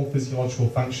normal physiological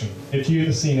function. If you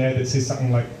ever see an ad that says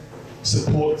something like,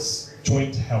 supports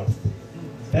joint health,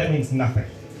 that means nothing.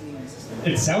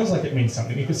 It sounds like it means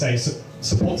something. You could say,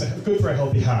 supports good for a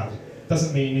healthy heart.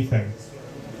 Doesn't mean anything.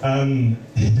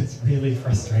 It's really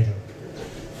frustrating.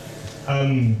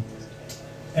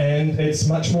 And it's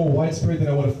much more widespread than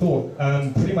I would have thought.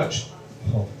 Pretty much,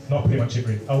 well, not pretty much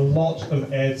every, a lot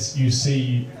of ads you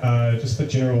see just for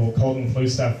general cold and flu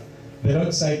stuff, they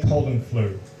don't say cold and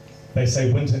flu. They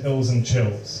say winter ills and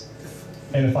chills.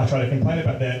 And if I try to complain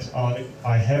about that,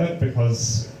 I haven't,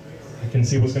 because I can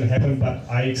see what's going to happen, but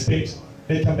I expect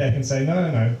they'd come back and say,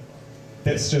 no,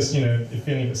 that's just, you know, you're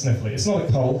feeling a bit sniffly. It's not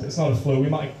a cold, it's not a flu, we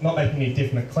might not make any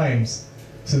definite claims,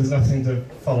 so there's nothing to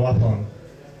follow up on.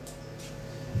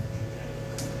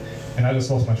 And I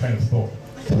just lost my train of thought.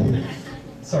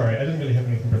 Sorry, I didn't really have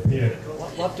anything prepared.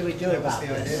 What do we do about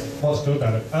this? What to do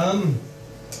about it?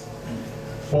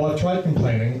 Well, I've tried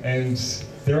complaining, and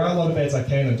there are a lot of ads I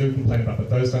can and do complain about, but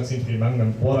those don't seem to be among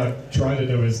them. What I'm trying to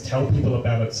do is tell people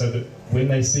about it so that when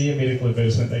they see a medical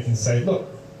advertisement, they can say, look,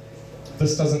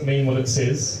 this doesn't mean what it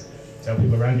says. Tell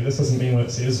people around you, this doesn't mean what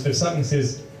it says. If something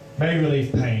says, may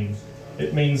relieve pain,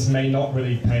 it means may not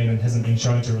relieve pain and hasn't been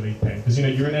shown to relieve pain. Because, you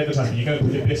know, you're an advertiser, you're going to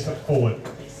put your best foot forward.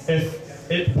 If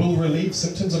it will relieve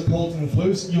symptoms of colds and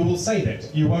flus, you will say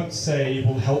that. You won't say it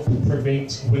will help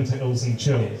prevent winter ills and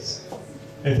chills.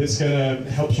 If it's going to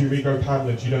help you regrow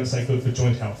cartilage, you don't say good for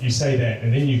joint health. You say that,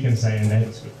 and then you can say, and that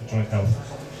is good for joint health.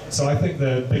 So I think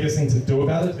the biggest thing to do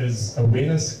about it is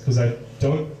awareness, because I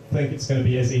don't think it's going to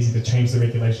be as easy to change the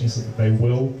regulations so that they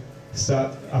will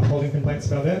start upholding complaints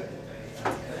about that.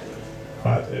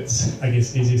 But it's, I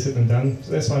guess, easier said than done.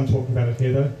 So that's why I'm talking about it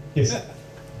here, though. Yes?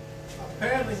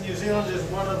 Apparently New Zealand is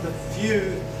one of the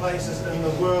few places in the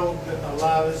world that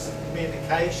allows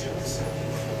medications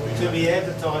to be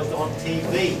advertised on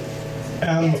TV.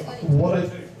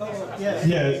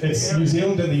 It's New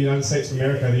Zealand and the United States of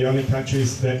America are the only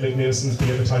countries that let medicines be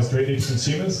advertised directly to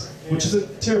consumers, which is a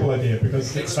terrible idea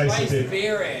because let's face it,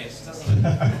 beer ads, doesn't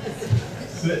it?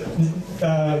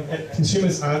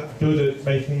 Consumers aren't good at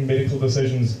making medical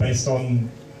decisions based on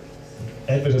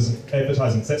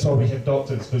advertisements. That's why we have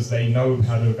doctors, because they know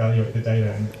how to evaluate the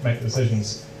data and make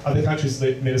decisions. Other countries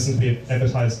let medicines be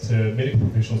advertised to medical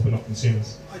professionals but not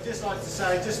consumers. I'd just like to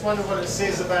say, I just wonder what it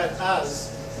says about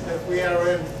us if we are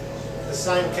in the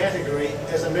same category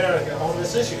as America on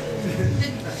this issue.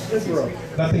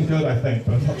 Nothing good, I think,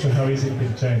 but I'm not sure how easy it would be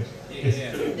to change. Yes.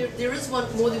 There is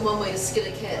more than one way to skin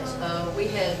a cat. We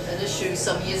had an issue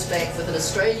some years back with an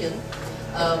Australian,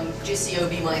 Jesse O.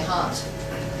 Be My Heart,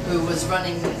 who was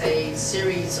running a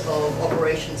series of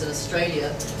operations in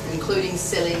Australia, including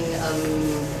selling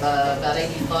about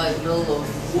 85 ml of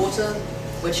water,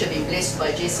 which had been blessed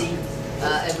by Jesse,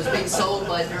 and was being sold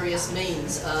by various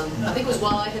means. I think it was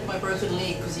while I had my broken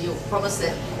leg, because he promised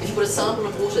that if you put a sample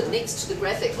of water next to the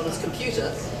graphic on his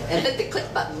computer and hit the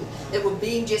click button, it would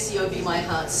beam Jesse O. Be My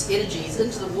Heart's energies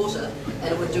into the water,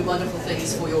 and it would do wonderful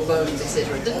things for your bones,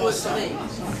 etc. It didn't work for me.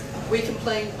 We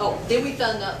complained, then we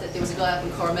found out that there was a guy up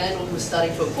in Coromandel who was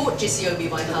starting to import Jesse O. Be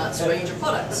My Heart's range of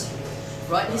products.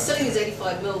 Right? He's selling his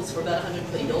 85 mils for about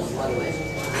 $150, by the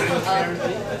way.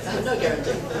 No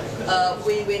guarantee.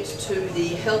 We went to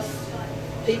the health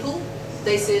people.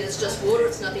 They said it's just water,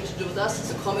 it's nothing to do with us,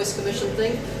 it's a Commerce Commission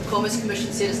thing. Commerce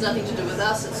Commission said it's nothing to do with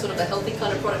us, it's sort of a healthy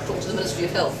kind of product, talk to the Ministry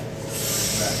of Health.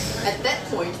 At that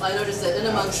point, I noticed that in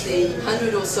amongst the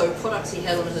 100 or so products he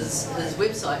had on his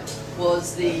website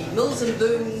was the Mills and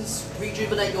Boons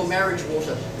Rejuvenate Your Marriage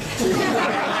Water.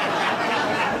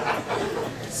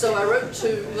 So I wrote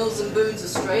to Mills and Boons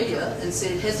Australia and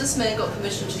said, has this man got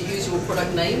permission to use your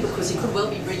product name? Because he could well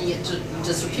be bringing it to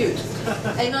disrepute.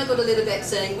 And I got a letter back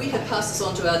saying, we have passed this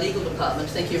on to our legal department.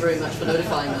 Thank you very much for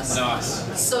notifying us.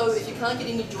 Nice. So if you can't get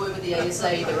any joy with the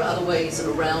ASA, there are other ways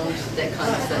around that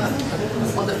kind of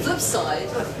thing. On the flip side,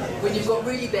 when you've got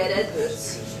really bad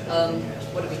adverts,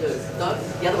 what do we do? No,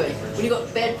 the other way. When you've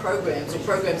got bad programs or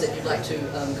programs that you'd like to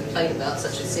complain about,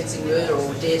 such as Sensing Murder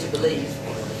or Dare to Believe,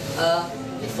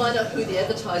 You find out who the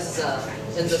advertisers are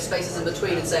in the spaces in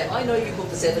between and say, I know you booked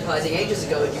this advertising ages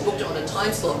ago and you booked it on a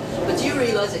time slot, but do you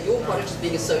realize that your product is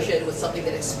being associated with something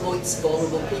that exploits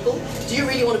vulnerable people? Do you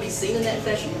really want to be seen in that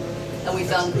fashion? And we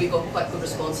found we got quite good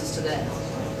responses to that.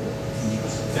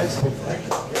 That's cool.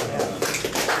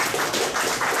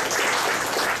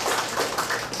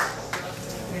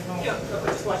 Yeah, I'd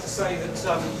just like to say that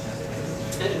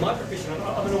in my profession,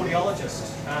 I'm an audiologist.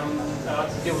 I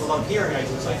deal with a lot of hearing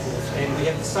aids and so forth, and we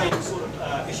have the same sort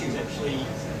of issues actually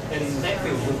in that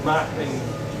field with marketing,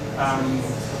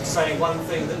 saying one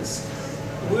thing that's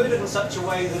worded in such a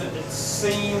way that it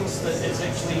seems that it's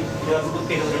actually a little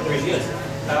better than it really is.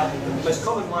 The most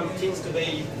common one tends to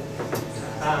be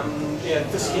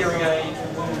this hearing aid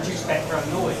will reduce background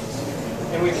noise.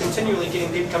 And we're continually getting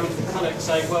people coming to the clinic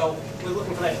saying, well, we're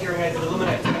looking for that hearing aid that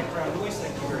eliminates background noise,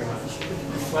 thank you very much.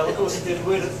 Well, of course, the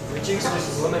word reduce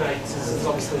versus eliminates is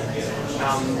obviously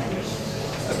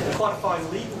quite a fine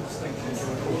legal distinction, if you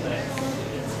would call that.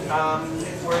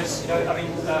 Whereas,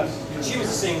 consumers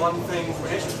are seeing one thing,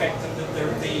 when in actual fact the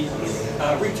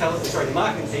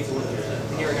marketing people with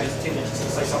the hearing aids tend to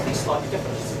say something slightly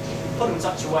different. It's put in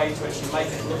such a way to actually make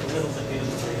it look a little bit better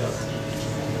than it does.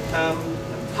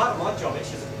 Part of my job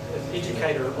actually as an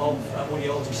educator of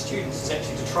audiology students is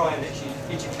actually to try and actually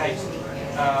educate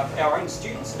our own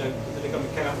students that are going to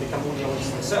become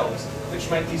audiologists themselves, which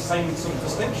make these same sort of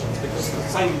distinctions, because the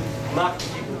same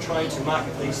marketing people are trying to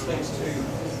market these things to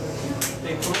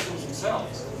their clinicians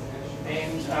themselves.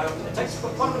 And it takes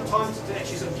quite a bit of time to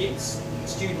actually sort of get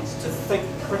students to think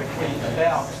critically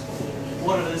about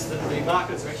what it is that the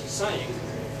marketers are actually saying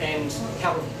and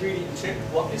how to really interpret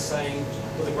what they're saying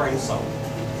with a grain of salt.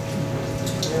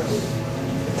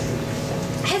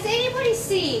 Has anybody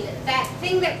seen that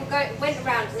thing that went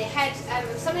around and they had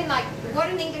something like what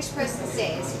an English person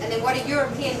says and then what a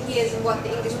European hears and what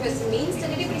the English person means? Did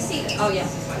anybody see that? Oh yeah.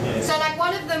 So like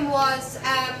one of them was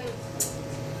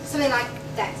something like,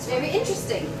 that's very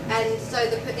interesting. And so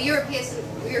the European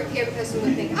person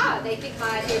would think, they think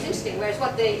my idea is interesting, whereas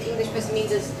what the English person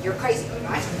means is, you're crazy,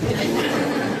 right?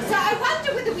 So I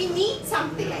wonder whether we need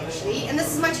something actually, and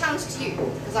this is my challenge to you,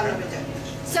 because I'm not going to do it.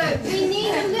 So we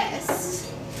need a list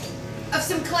of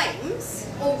some claims,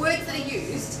 or words that are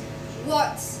used,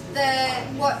 what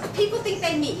people think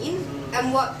they mean,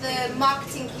 and what the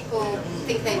marketing people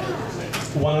think they mean.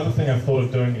 One other thing I've thought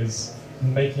of doing is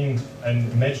making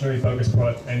an imaginary bogus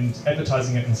product and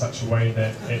advertising it in such a way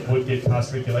that it would get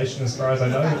past regulation as far as I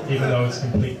know, even though it's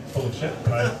complete full of shit,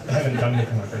 but I haven't done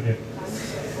anything like that yet.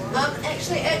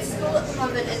 Actually, at school at the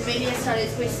moment in media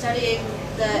studies, we're studying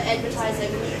the Advertising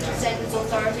Standards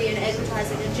Authority and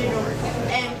advertising in general.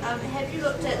 And have you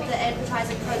looked at the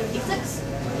Advertising Code of Ethics?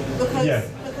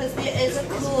 Because there is a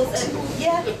clause in,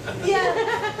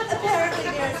 apparently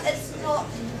there is. It's not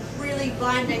really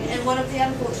binding, and one of the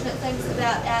unfortunate things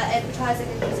about our advertising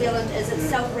in New Zealand is it's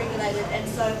self-regulated, and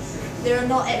so there are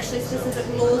not actually specific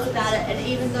laws about it, and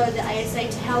even though the ASA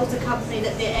tells a company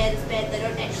that their ad is bad, they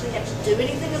don't actually have to do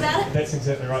anything about it. That's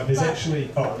exactly right. There's actually...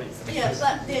 Yeah,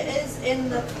 but there is in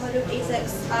the Code of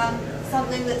Ethics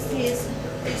something that says,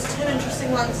 there's two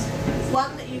interesting ones.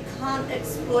 One, that you can't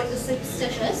exploit the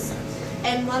superstitious,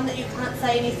 and one that you can't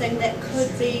say anything that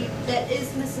that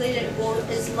is misleading or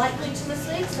is likely to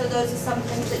mislead. So those are some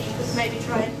things that you could maybe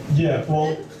try and... Yeah,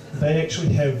 well, they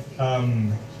actually have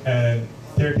a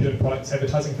therapeutic products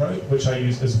advertising code, which I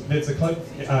use as, there's a code,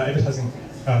 advertising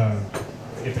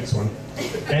ethics one,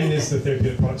 and there's the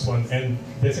therapeutic products one, and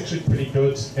that's actually pretty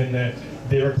good in that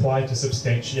they're required to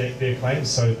substantiate their claims,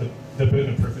 so the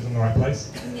burden of proof is in the right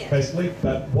place, basically.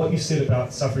 But what you said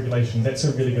about self-regulation, that's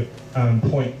a really good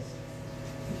point.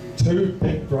 Two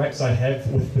big gripes I have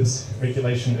with this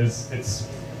regulation is it's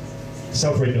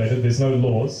self-regulated, there's no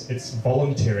laws, it's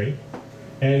voluntary,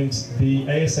 and the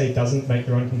ASA doesn't make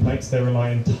their own complaints, they rely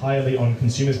entirely on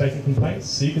consumers making complaints.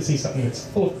 So you can see something that's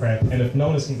full of crap, and if no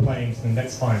one has complained, then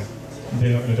that's fine.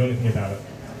 They're not going to do anything about it.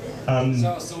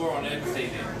 So we're on empathy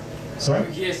then? Sorry?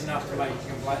 Who cares enough to make a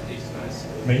complaint these days?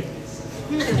 Me?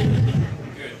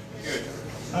 Good.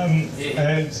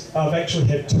 And I've actually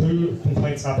had 2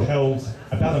 complaints upheld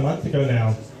about a month ago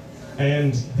now,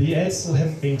 and the ads still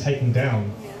haven't been taken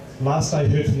down. Last I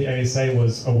heard from the ASA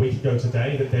was a week ago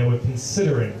today that they were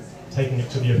considering taking it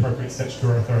to the appropriate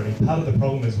statutory authority. Part of the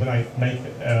problem is when I make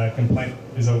a complaint,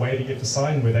 there's a way to get to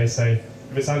sign where they say,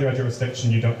 if it's under our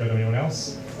jurisdiction, you don't go to anyone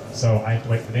else. So I have to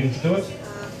wait for them to do it.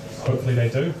 Hopefully they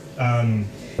do.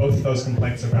 Both of those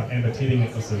complaints are about amber teething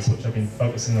necklaces, which I've been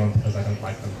focusing on because I don't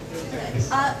like them. Yes.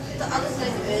 The other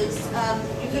thing is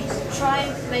you could try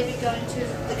maybe going to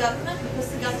the government, because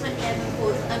the government can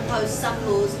impose some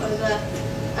laws over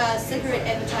cigarette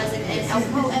advertising and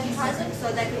alcohol advertising,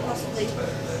 so they could possibly,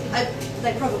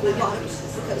 they probably won't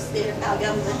because they're our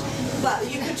government, but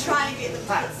you could try and get them to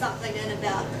put something in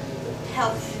about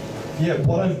health. Yeah,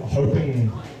 what I'm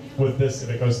hoping with this, if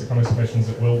it goes to the Commerce Commission, is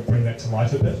it will bring that to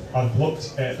light a bit. I've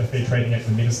looked at the Fair Trading Act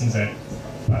and the Medicines Act,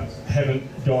 but haven't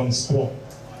gone, well,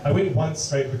 I went once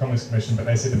straight to the Commerce Commission, but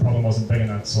they said the problem wasn't big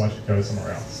enough, so I should go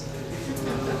somewhere else.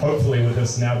 Hopefully with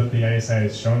this, now that the ASA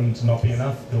has shown to not be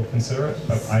enough, they'll consider it,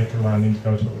 but I rely on them to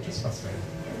go to it, which is frustrating.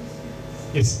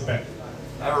 Yes, the back.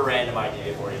 I have a random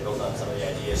idea for you, build on some of the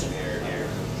ideas from here.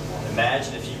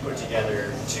 Imagine if you put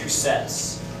together two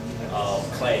sets of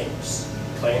claims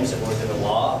that were within the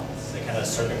law, that kind of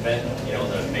circumvent, you know,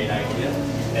 the main idea,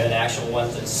 and then actual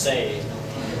ones that say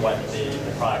what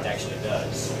the product actually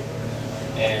does.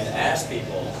 And ask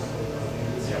people,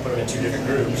 you know, put them in two different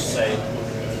groups, say,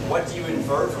 what do you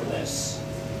infer from this?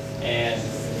 And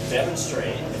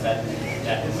demonstrate, if that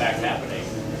in fact happening,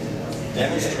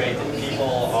 demonstrate that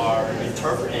people are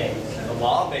interpreting the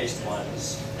law-based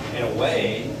ones in a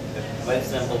way that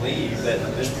lets them believe that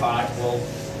this product will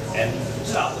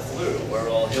stop the flu, or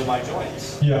it'll heal my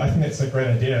joints. Yeah, I think that's a great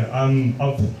idea.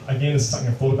 Again, this is something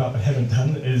I've thought about but haven't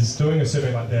done, is doing a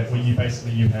survey like that where you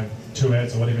have 2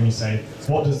 ads or whatever and you say,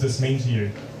 what does this mean to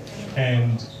you?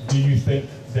 And do you think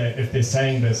that if they're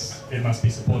saying this, it must be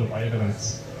supported by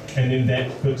evidence? And then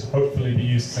that could hopefully be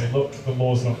used to say, look, the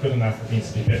law's not good enough, it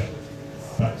needs to be better.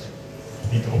 But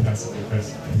you need to organise it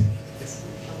first.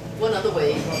 One other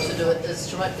way to do it is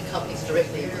to write the companies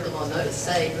directly and put them on notice.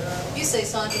 Say, you say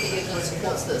scientific evidence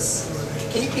supports this.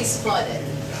 Can you please supply that?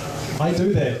 I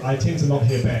do that. I tend to not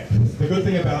hear back. The good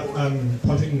thing about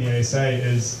contacting the ASA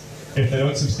is if they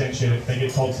don't substantiate it, they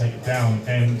get told to take it down.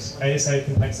 And ASA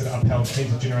complaints that are upheld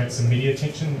tend to generate some media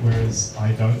attention, whereas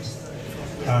I don't.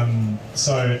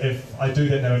 So if I do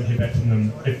that and I don't hear back from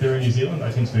them, if they're in New Zealand,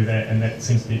 I tend to do that, and that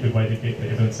seems to be a good way to get the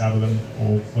evidence out of them,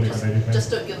 or whatever they do.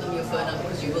 Just don't give them your phone number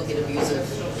because you will get abusive.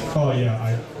 Oh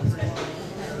yeah,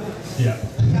 yeah.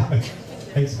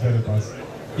 Thanks for that advice.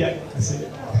 Yeah, that's it.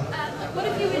 What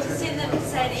if you were to send them,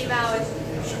 say, an email with,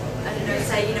 I don't know,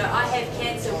 say, you know, I have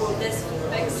cancer, will this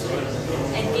fix me?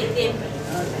 And get them,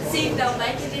 see if they'll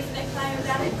make a definite claim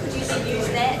about it? Could you then use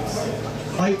that?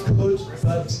 I could,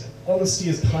 but honesty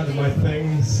is kind of my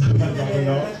thing, so I'd rather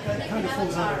not.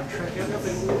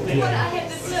 What, I have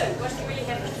the flu, what do you really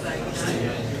have the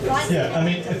flu? Yeah, I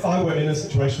mean, if I were in a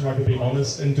situation where I could be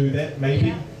honest and do that,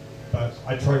 maybe. But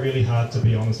I try really hard to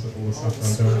be honest with all the stuff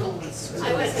that I'm doing.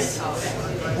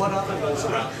 What other laws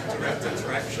around direct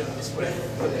interactions with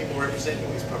the people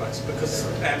representing these products? Because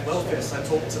at Wellfest, I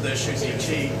talked to the Shuzi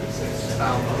Chi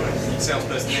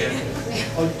salesperson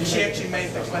there. She actually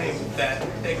made the claim that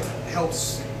it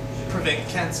helps prevent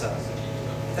cancer.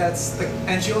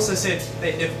 And she also said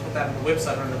they never put that on the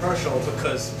website or in the brochure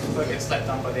because it gets slapped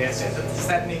down by the asset. Is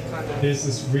that any kind of... There's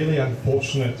this really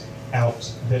unfortunate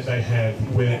out that they have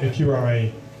where if you are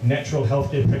a natural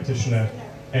healthcare practitioner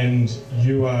and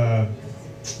you are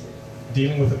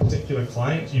dealing with a particular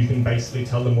client, you can basically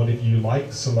tell them whatever you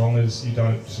like so long as you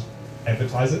don't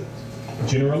advertise it,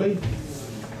 generally.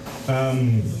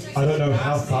 I don't know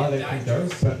how far that can go,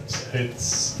 but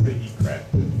it's pretty crap.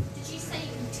 Did you say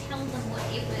you can tell them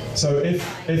whatever? So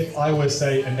if I were,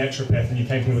 say, a naturopath and you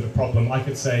came to me with a problem, I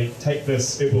could say, take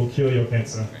this, it will cure your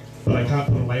cancer. But I can't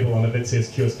put a label on it that says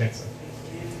cures cancer.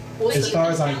 As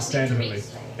far as I understand it, at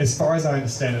least. As far as I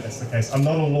understand it, that's the case. I'm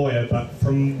not a lawyer, but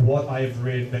from what I've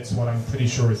read, that's what I'm pretty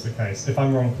sure is the case. If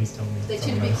I'm wrong, please tell me. They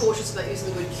tend to be cautious about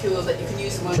using the word cure, but you can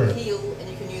use the word True. heal and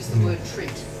you can use the word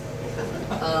treat.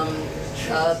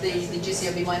 The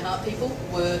GCO Be My Heart people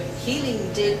were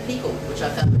healing dead people, which I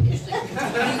found really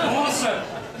interesting. Awesome!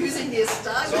 Using their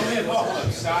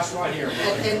Stargate. Starts right here.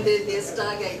 And their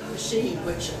Stargate machine,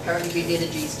 which apparently read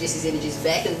energies, Jesse's energies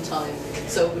back in time,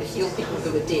 so it would heal people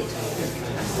who were dead.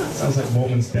 Sounds like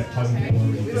Mormons baptizing people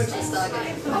already We wrote dead. to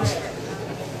Stargate.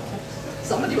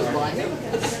 Somebody was buying them.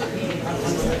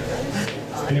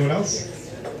 Anyone else?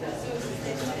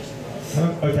 No?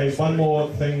 Okay, one more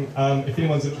thing. If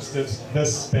anyone's interested,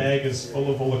 this bag is full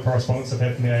of all the correspondence I've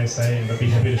had from the ASA, and I'd be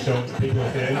happy to show it to people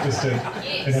if they're interested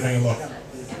in having a look.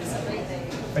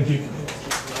 Thank you.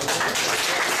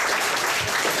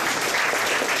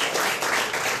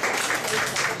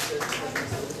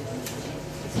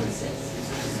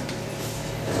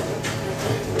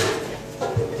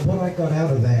 What I got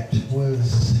out of that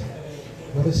was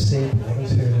what is said, what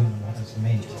is heard, and what is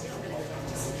meant.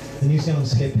 The New Zealand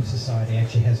Skeptics Society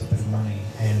actually has a bit of money,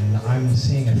 and I'm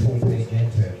seeing a full-page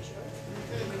advert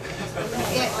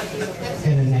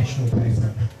in a national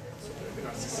paper.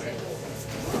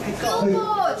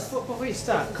 Before you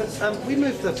start, could we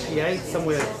move the PA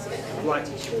somewhere like a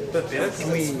bit better? Because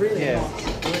it's really not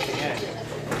working out.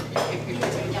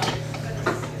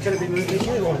 Can it be moved this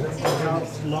way, or is it how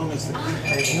long is the PA?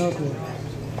 No good.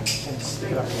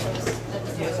 Stick it up.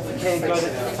 Yes, if we can go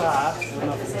that far, we're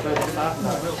not going to go that far.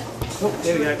 Oh,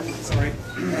 there we go. Sorry.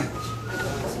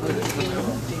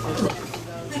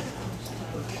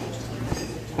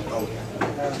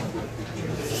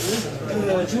 Do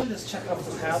you want to just check off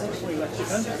the powder before we let you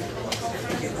go?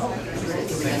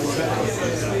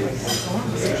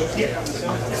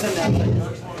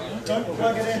 Don't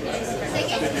plug it in.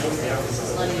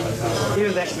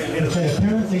 Even that can be better. Okay,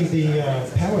 apparently the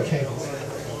power cable.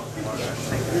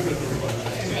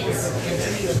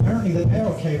 Apparently the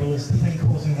power cable is the thing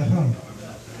causing the hum,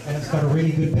 and it's got a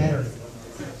really good battery.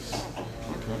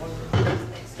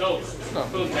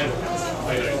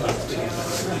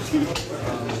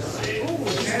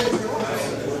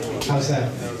 How's that?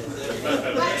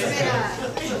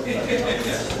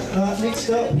 Next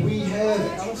up, we have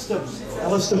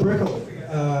Alistair Brickle,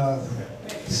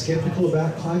 skeptical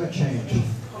about climate change.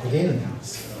 Again.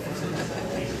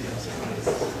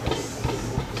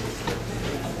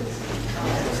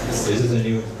 This is a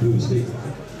new improved speaker.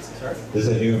 Sorry? This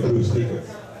is a new improved speaker.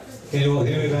 Can you all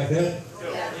hear me back there?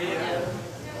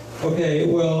 Okay,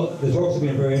 well, the talks have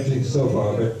been very interesting so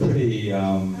far, but pretty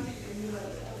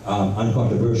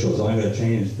uncontroversial, so I'm going to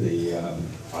change the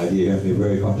idea to be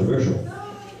very controversial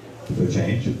for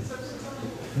change.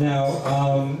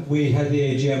 Now, we had the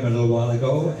AGM a little while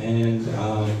ago, and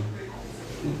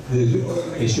the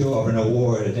issue of an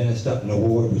award, a Dennis Dutton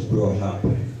award, was brought up.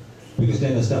 Because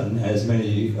Dennis Dutton, as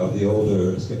many of the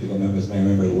older skeptical members may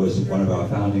remember, was one of our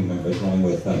founding members, along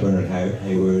with Bernard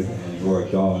Hayward and Warwick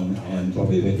Dawn, and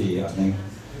probably Vicky, I think.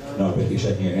 Not Vicky,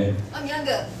 shaking your head. I'm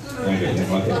younger. Okay.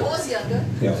 I was younger.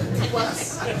 Yeah.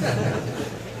 Once.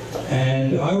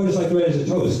 And I would just like to raise a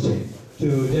toast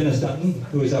to Dennis Dutton,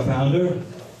 who is our founder,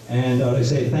 and I'd like to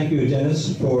say thank you,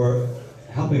 Dennis, for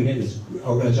helping get this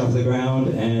organization off the ground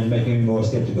and making me more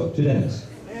skeptical. To Dennis.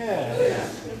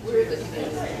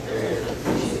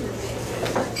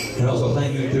 And also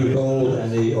thank you to Gold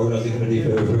and the organizing committee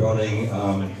for providing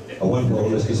a wonderful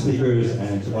list of speakers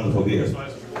and wonderful beer.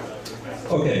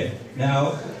 Okay,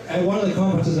 now at one of the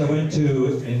conferences I went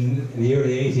to in the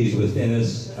early 80s with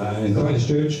Dennis in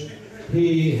Christchurch,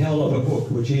 he held up a book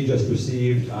which he just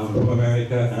received from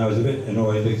America, and I was a bit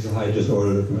annoyed because I had just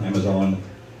ordered it from Amazon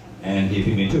and he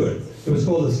beat me to it. It was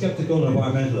called The Skeptical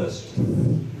Environmentalist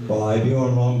by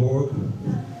Bjorn Lomborg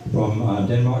from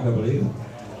Denmark, I believe.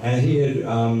 And he had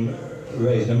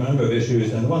raised a number of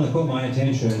issues, and the one that caught my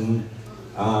attention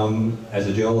as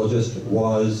a geologist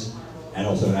was, and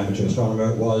also an amateur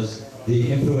astronomer, was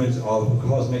the influence of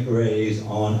cosmic rays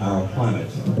on our climate,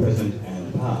 present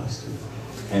and past,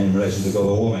 and in relation to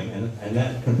global warming. And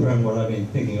that confirmed what I've been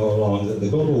thinking all along, that the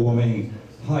global warming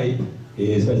hype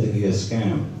is basically a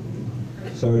scam.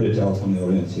 Sorry to tell some of the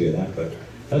audience here that, but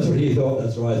that's what he thought,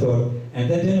 that's what I thought. And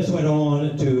then Dennis went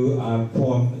on to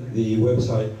form the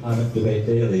website Climate Debate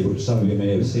Daily, which some of you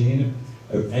may have seen.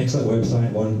 An excellent website,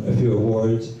 won a few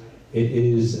awards. It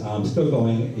is still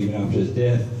going even after his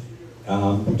death.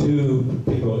 Two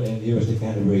people in the University of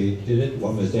Canterbury did it.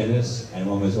 One was Dennis, and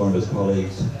one was one of his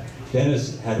colleagues.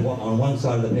 Dennis had on one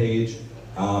side of the page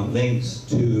links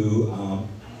to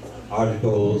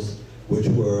articles which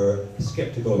were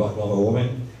skeptical about global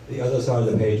warming. The other side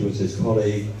of the page was his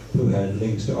colleague, who had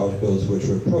links to articles which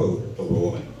were pro-global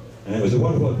warming. And it was a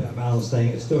wonderful balanced thing.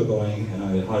 It's still going, and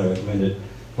I would highly recommend it.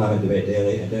 Climate Debate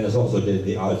Daily, and Dennis also did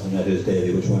the Arts and Letters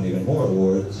Daily, which won even more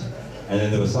awards. And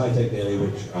then there was SciTech Daily,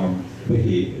 which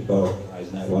Vicky got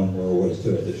organized, and that won more awards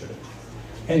too, I did.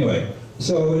 Anyway,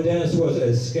 so Dennis was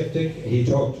a skeptic. He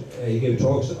gave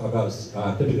talks about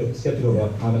skeptical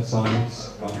about climate science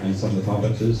in some of the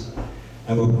conferences.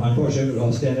 And unfortunately, we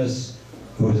lost Dennis,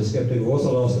 who was a skeptic. We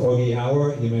also lost Augie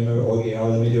Hour. You may remember Augie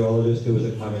Hour, the meteorologist, who was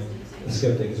a climate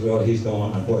skeptic as well. He's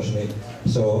gone, unfortunately.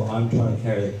 So I'm trying to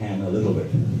carry the can a little bit.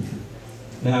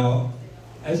 Now,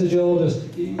 as a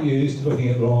geologist, you're used to looking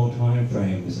at long time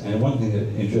frames, and one thing that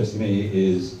interests me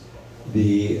is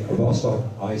the Vostok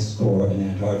ice core in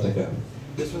Antarctica.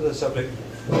 This was a subject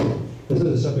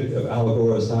of Al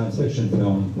Gore's science fiction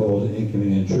film called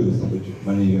Inconvenient Truth, which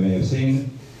many of you may have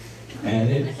seen. And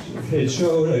it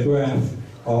showed a graph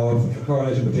of a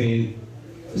correlation between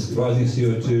rising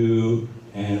CO2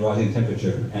 and rising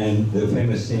temperature. And the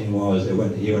famous scene was he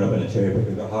went up in a cherry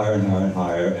picker, got higher and higher and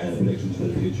higher, and the predictions for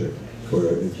the future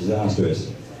were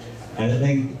disastrous. And I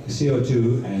think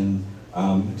CO2 and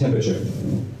temperature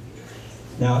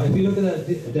Now, if you look at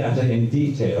that data in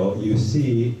detail, you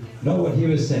see not what he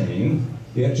was saying,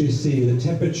 you actually see the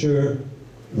temperature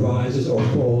rises or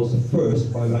falls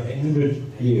first by about 800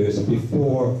 years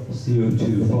before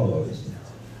CO2 follows,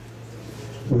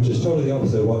 which is totally the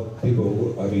opposite of what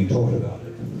people are being taught about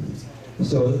it.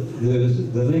 So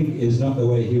the link is not the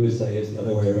way he would say, it's the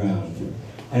other way around.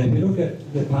 And if you look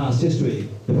at the past history,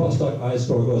 the Vostok ice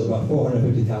core goes about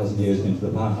 450,000 years into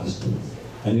the past.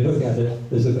 And you look at it,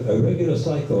 there's a regular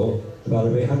cycle, about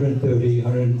 130,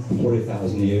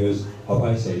 140,000 years of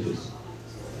ice ages.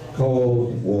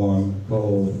 Cold, warm,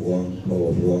 cold, warm,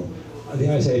 cold, warm.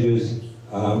 The ice ages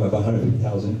about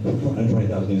 150,000,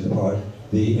 120,000 years apart.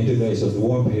 The interglacial, the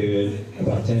warm period,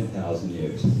 about 10,000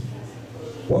 years.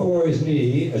 What worries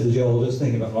me, as a geologist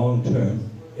thinking about long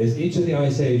term, is each of the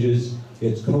ice ages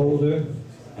gets colder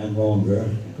and longer,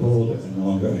 and colder and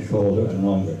longer, and colder and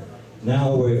longer.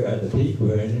 Now we're at the peak,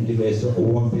 we're in interglacial, a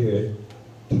warm period.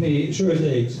 To me, sure as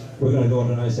eggs, we're going to go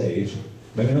into an ice age.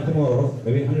 Maybe not tomorrow,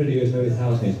 maybe 100 years, maybe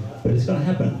 1,000 years, but it's going to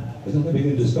happen. There's nothing we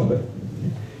can do to stop it.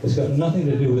 It's got nothing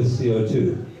to do with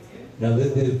CO2. Now,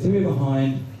 the theory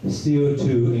behind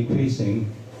CO2 increasing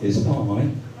is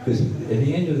fine, because at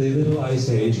the end of the Little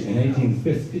Ice Age in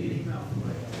 1850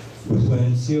 was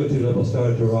when CO2 levels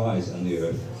started to rise on the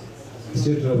Earth. The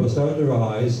CO2 levels started to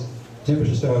rise,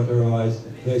 temperature started to rise,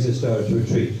 glaciers started to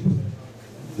retreat.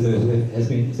 There has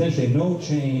been essentially no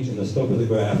change in the slope of the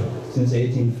graph since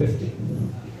 1850.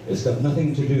 It's got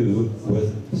nothing to do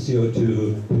with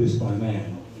CO2 produced by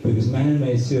man, because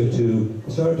man-made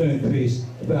CO2 started to increase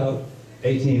about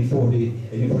 1840,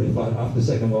 1845, after the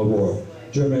Second World War.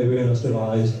 Germany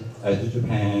reindustrialized, as did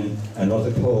Japan, and lots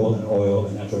of coal and oil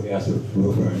and natural gas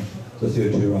were burned, so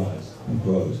CO2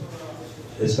 grows.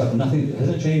 It's got nothing, it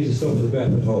hasn't changed the slope of the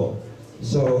graph at all.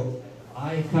 So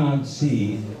I can't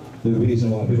see the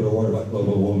reason why people are worried about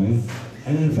global warming.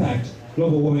 And in fact,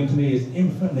 global warming to me is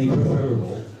infinitely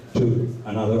preferable to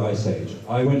another ice age.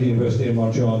 I went to the University of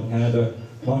Montreal in Canada.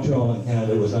 Montreal in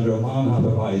Canada was under 1.5 miles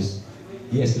of ice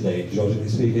yesterday, geologically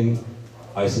speaking.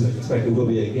 I suspect it will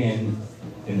be again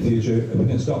in the future. If we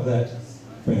can stop that,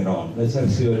 bring it on. Let's have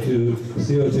CO2.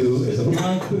 CO2 is a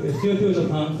plant food. CO2 is a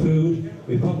plant food.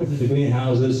 We pump it into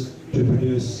greenhouses to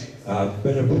produce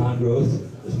better plant growth.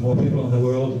 There's more people in the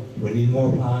world. We need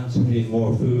more plants. We need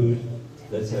more food.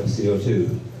 Let's have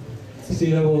CO2.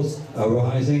 Sea levels are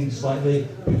rising slightly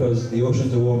because the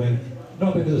oceans are warming,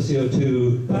 not because of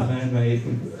CO2, man-made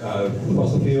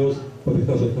fossil fuels, but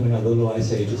because we're coming out of the Little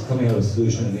Ice Age. It's coming out of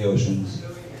solution in the oceans.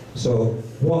 So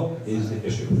what is the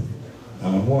issue?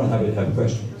 I'm more than happy to have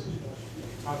questions.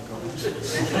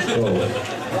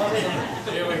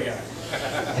 Here we go.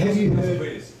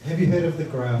 Have you heard of the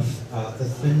graph, the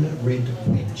thin red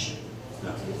wedge?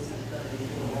 No.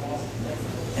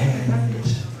 And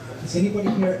is anybody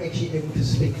here actually able to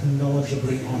speak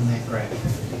knowledgeably on that graph?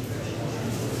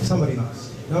 Somebody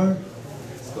must. No?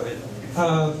 Go ahead.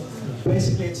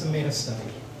 Basically, it's a meta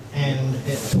study, and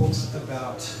it talks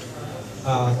about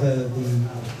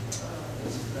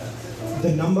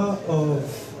the number of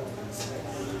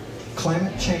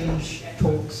climate change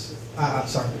talks.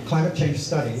 Climate change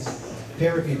studies,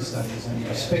 peer-reviewed studies, in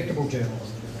respectable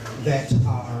journals that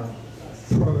are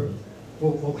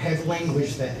will have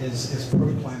language that is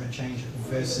pro-climate change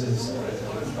versus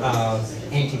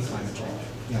anti-climate change.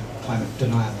 You know, climate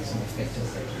denialism,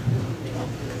 effectively.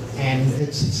 And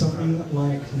it's something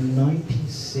like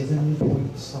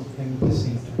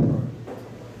 97% pro.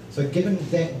 So given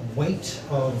that weight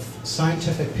of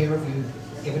scientific peer-reviewed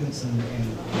evidence and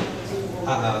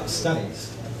studies,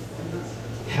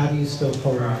 how do you still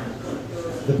hold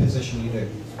the position you do?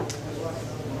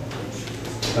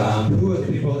 Who are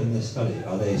the people in this study?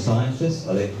 Are they scientists?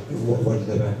 Are they, what is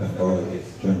their background? Or are they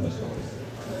journalists?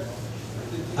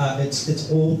 It's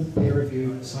all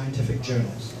peer-reviewed scientific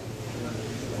journals.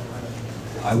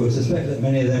 I would suspect that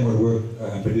many of them would work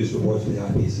and produce reports for the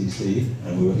IPCC,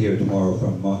 and we will hear tomorrow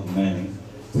from Martin Manning,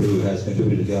 who has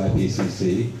contributed to the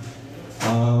IPCC.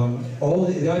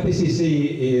 The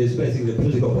IPCC is basically a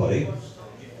political body.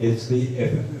 It's in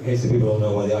case the people don't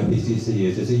know what the IPCC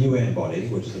is, it's a UN body,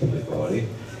 which is a political body.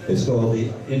 It's called the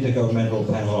Intergovernmental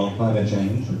Panel on Climate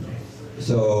Change.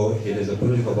 So it is a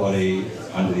political body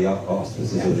under the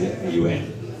auspices of the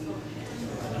UN.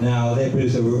 Now, they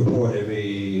produce a report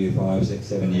every 5, 6,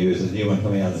 7 years. There's a new one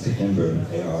coming out in September,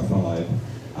 AR5,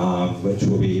 which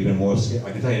will be even more scary.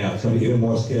 I can tell you now, it's going to be even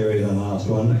more scary than the last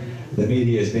one. The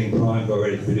media is being primed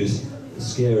already to produce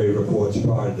scary reports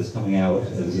prior to this coming out.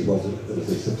 This is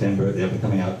September. They'll be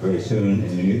coming out very soon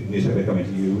in the newspaper coming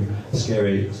to you.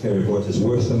 Scary reports. It's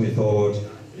worse than we thought.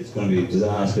 It's going to be a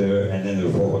disaster, and then the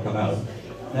report will come out.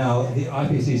 Now, the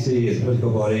IPCC is a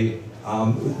political body.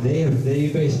 They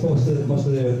base most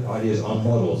of their ideas on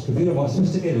models,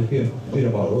 sophisticated computer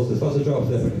models. There's lots of jobs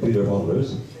there for computer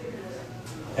modelers,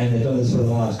 and they've done this for the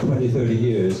last 20, 30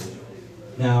 years.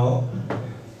 Now,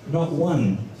 not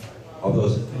one of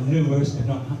those numerous, if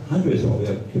not hundreds of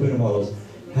computer models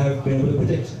have been able to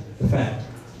predict the fact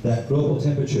that global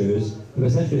temperatures have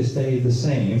essentially stayed the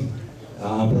same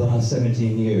for the last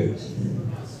 17 years.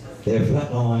 They have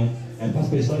flatlined and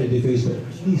possibly slightly decreased for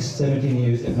at least 17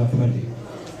 years, if not 20.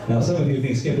 Now, some of you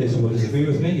being skeptics will disagree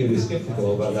with me. You'll be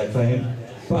skeptical about that claim.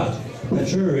 But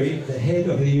Pachuri, the head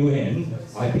of the UN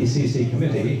IPCC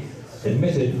committee,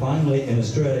 admitted finally in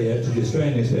Australia to the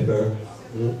Australian newspaper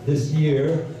this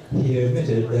year, he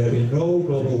admitted there had been no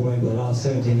global warming for the last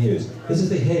 17 years. This is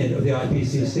the head of the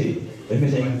IPCC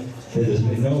admitting that there's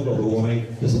been no global warming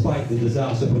despite the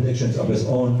disaster predictions of his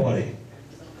own body.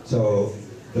 So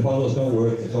the models don't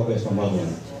work, it's all based on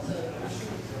modeling.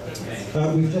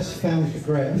 We've just found the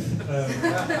graph.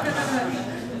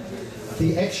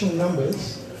 The actual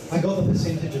numbers, I got the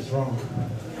percentages wrong.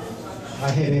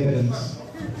 I have evidence.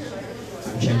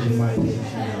 I'm changing my position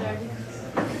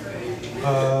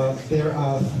now. There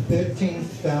are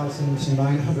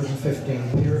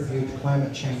 13,915 peer-reviewed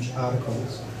climate change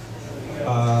articles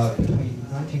between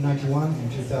 1991 and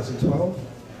 2012.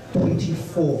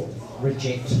 24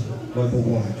 reject global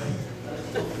warming.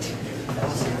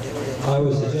 I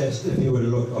would suggest if you were to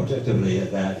look objectively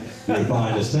at that, you would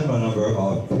find a similar number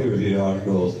of peer-reviewed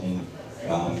articles in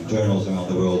journals around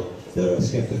the world that are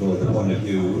skeptical of the point of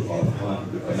view of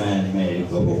man-made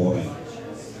global warming.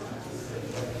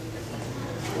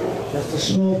 Just a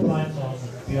small point on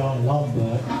Bjorn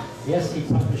Lomborg. Yes, he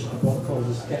published a book called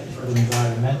The Skeptical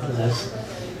Environmentalist,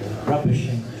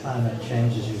 rubbishing climate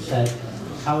change, as you said.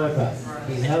 However,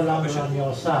 he's no longer on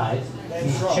your side.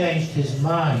 He's changed his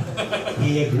mind.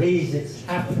 He agrees it's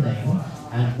happening,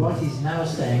 and what he's now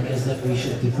saying is that we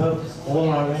should devote all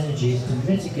our energies to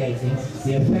mitigating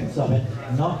the effects of it,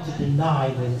 not to deny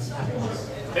that it's happening.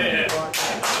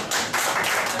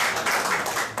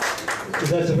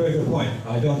 That's a very good point.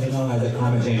 I don't deny that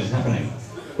climate change is happening,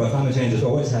 but climate change has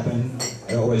always happened,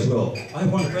 it always will. I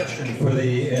have one question for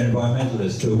the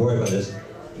environmentalists who worry about this.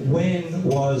 When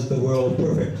was the world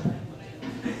perfect?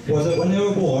 Was it when they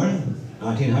were born?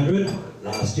 1900?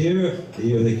 Last year? The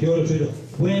year of the Kyoto Treaty?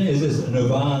 When is this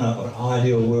nirvana of an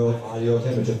ideal world, ideal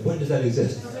temperature? When does that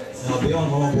exist? Now, Bjorn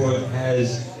Lomborg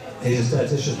he's a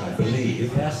statistician, I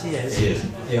believe. Yes, he is. He is,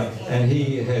 yeah. And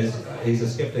he's a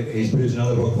skeptic. He's produced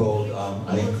another book called,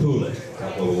 I think, Cool It,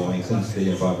 about global warming, since the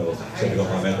skeptical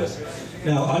environmentalists.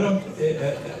 Now, I don't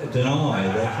deny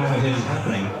that climate change is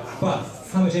happening, but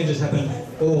climate change has happened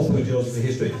all through geological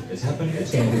history. It's happened,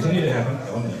 it's going to continue to happen.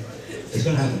 It's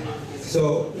going to happen.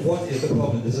 So what is the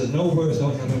problem? This is no worse than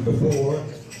what's happened before,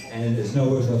 and it's no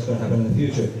worse than what's going to happen in the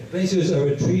future. Glaciers are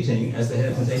retreating, as they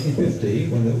have since 1850,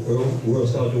 when the world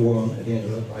started to warm at the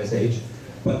end of the Ice Age.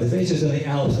 But the glaciers in the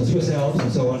Alps and Swiss Alps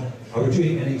and so on are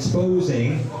retreating and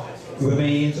exposing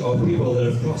remains of people that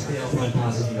have crossed the Alpine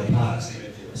passes in the past.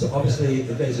 So obviously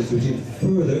the glaciers retreated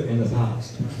further in the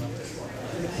past.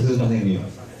 This is nothing new.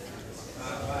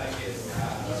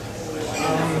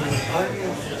 I'm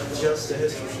just a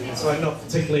history student, so I'm not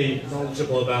particularly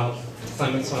knowledgeable about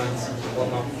climate science and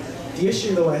whatnot. The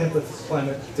issue that I have with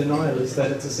climate denial is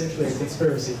that it's essentially a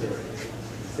conspiracy theory.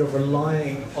 You're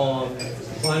relying on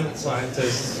climate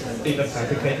scientists either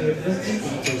fabricating evidence,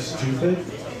 being too stupid,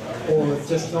 or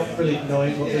just not really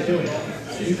knowing what they're doing.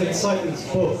 You can cite these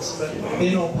books, but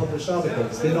they're not published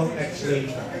articles. They're not actually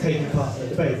taking part in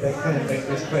the debate. They can make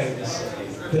these claims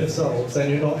themselves, and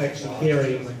you're not actually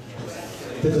hearing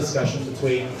the discussion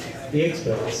between the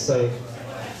experts. So,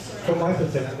 from my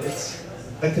perspective, it's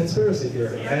a conspiracy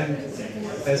theory, and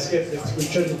as skeptics, we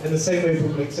shouldn't, in the same way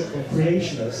we accept from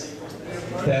creationists,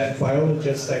 that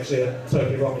biologists actually are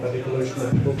totally wrong about evolution,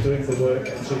 and people doing the work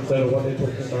actually don't know what they're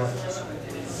talking about.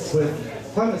 With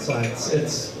climate science,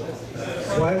 it's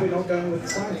why are we not going with the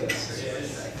scientists?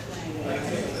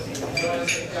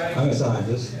 I'm a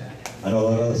scientist. I know a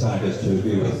lot of other scientists who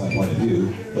agree with my point of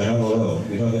view. We're not alone.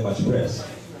 We don't get much press.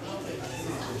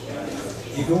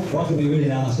 You don't want to be really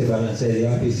nasty about it and say the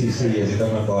IPCC is a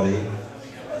government body.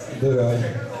 There are,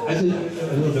 as a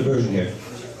little diversion here.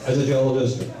 As a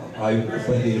geologist, I went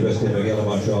to the University of McGill in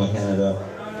Montreal in Canada.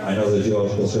 I know the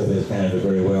Geological Survey of Canada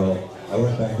very well. I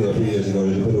went back there a few years ago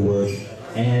to do a bit of work,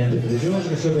 and the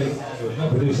Geological Survey was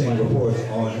not producing reports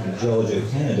on the geology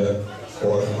of Canada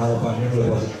or how to find mineral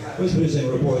deposits. It was producing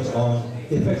reports on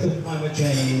the effects of climate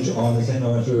change on the St.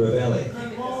 Lawrence River Valley.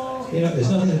 You know, it's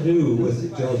nothing to do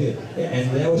with geology.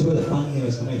 And that was where the funding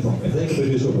was coming from. If they could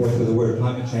produce reports with the word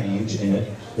climate change in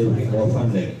it, they would get more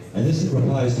funding. And this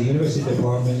applies to university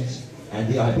departments and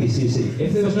the IPCC.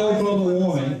 If there was no global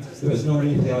warming, there was no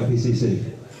need for the IPCC.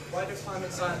 Why do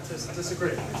climate scientists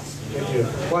disagree?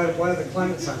 Why are the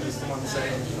climate scientists the ones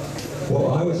saying?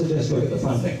 Well, I would suggest look at the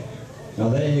funding. Now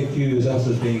they accuse us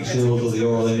as being shills of the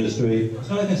oil industry. It's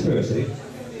not a conspiracy.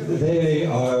 They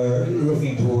are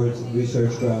looking towards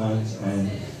research grants and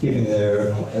keeping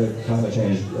their climate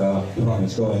change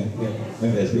departments going. Yeah,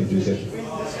 maybe that's being too simple.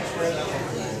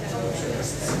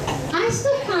 I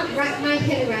still can't wrap my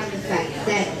head around the fact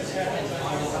that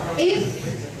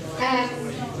if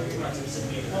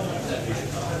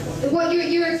well,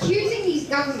 you're accusing these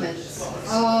governments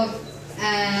of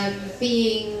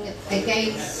being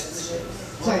against,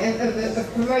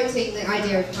 of promoting the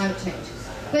idea of climate change.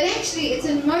 But actually, it's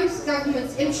in most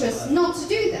governments' interests not to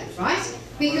do that, right?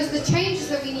 Because the changes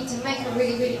that we need to make are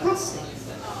really, really costly,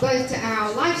 both to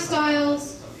our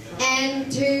lifestyles and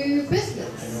to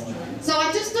business. So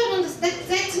I just don't understand.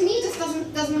 That to me just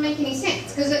doesn't make any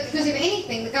sense. Because if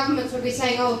anything, the governments would be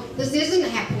saying, "Oh, this isn't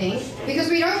happening because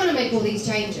we don't want to make all these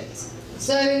changes."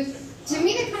 So to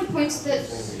me, that kind of points that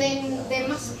then there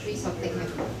must be something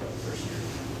happening.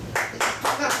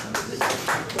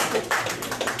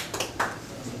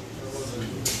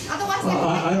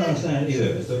 I don't understand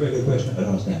either. It's a very good question. I don't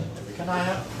understand. Can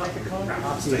I make a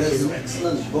comment? There's an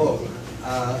excellent book.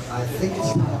 I think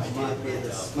its title might be The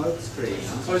Smokescreen.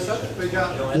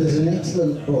 There's an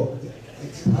excellent book.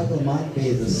 Its title might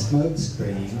be The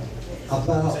Smokescreen,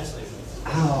 about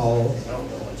how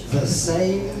the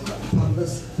same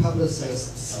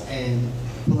publicists and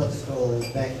political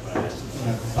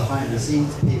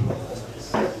behind-the-scenes people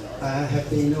have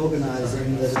been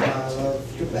organising the denial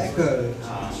of tobacco.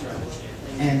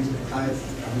 And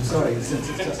I'm sorry, since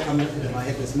it's just come into my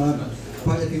head this moment,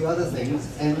 quite a few other things,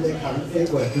 and they're currently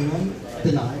working on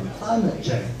denying climate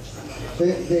change.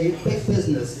 The big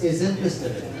business is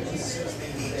interested in this,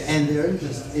 and their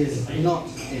interest is not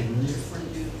in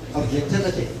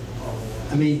objectivity.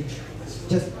 I mean,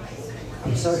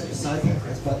 I'm sorry to sidetrack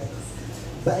this, but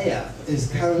Bayer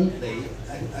is currently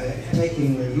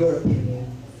taking the European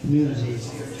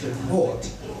communities to court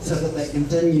so that they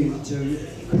continue to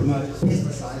promote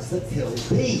pesticides that kill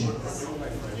bees.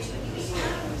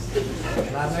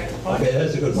 Okay,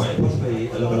 that's a good point. Possibly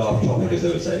a little bit off topic, as they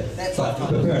would say. But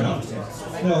fair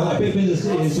enough. No, a big business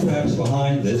is perhaps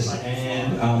behind this,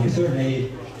 and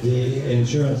certainly the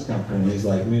insurance companies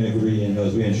like Munich Re and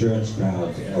those reinsurance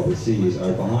crowds overseas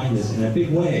are behind this in a big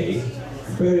way,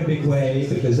 very big way,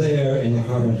 because they are in the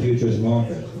carbon futures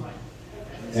market.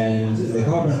 And the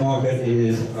carbon market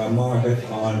is a market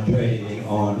on trading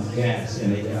on gas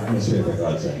in the atmosphere, for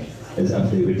God's sake. It's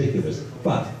absolutely ridiculous.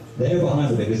 But they're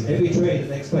behind it because every trade that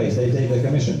takes place, they take their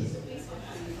commission.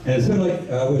 And it's a bit like,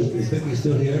 is Vicky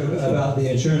still here, about the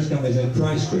insurance companies in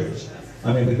Christchurch.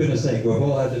 I mean, for goodness sake, we've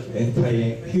all had to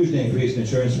pay hugely increased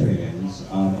insurance premiums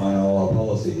on all our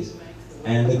policies.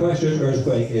 And the Christchurch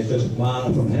earthquake is just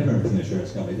manna from heaven for the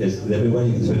insurance companies. They've been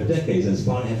waiting for decades, and it's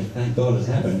finally happened. Thank God it's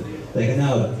happened. They can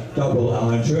now double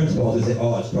our insurance policy and say,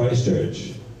 oh, it's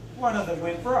Christchurch. One of them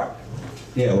went broke.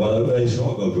 Yeah, well, they should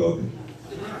not go broke.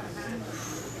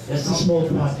 Just a small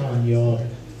point on your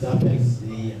dubbing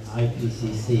the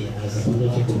IPCC as a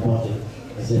political body,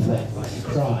 as if that was a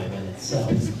crime in itself.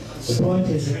 The point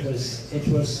is, it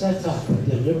was set up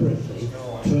deliberately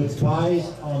to advise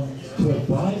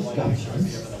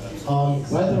governments on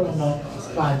whether or not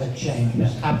climate change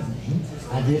was happening,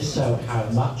 and if so, how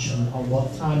much and on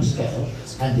what time scale,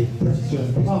 and to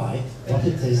imply what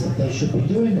it is that they should be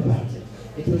doing about it.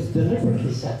 It was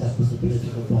deliberately set up as a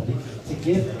political body to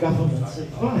give governments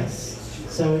advice.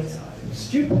 So it's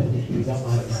stupid, if you don't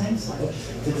like saying so,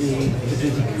 to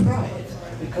decry it,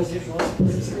 because it was a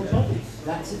political body.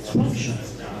 That's its function.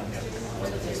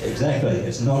 Exactly.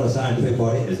 It's not a scientific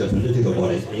body, it's a political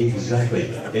body. Exactly.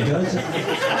 It does have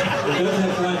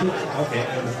scientists, okay.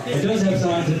 It does have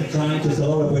scientists, a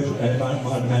lot of which, and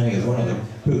Martin Manning is one of them,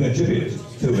 who contribute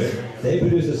to it. They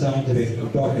produce the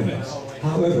scientific documents.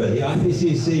 However, the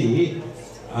IPCC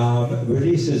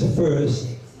releases first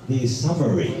the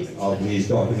summary of these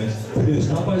documents, produced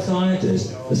not by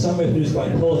scientists, the summary produced by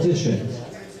politicians,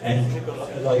 and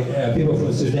like people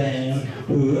from Sudan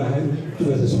who,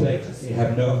 with respect,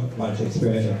 have no much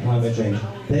experience in climate change.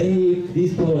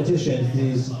 These politicians,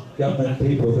 these government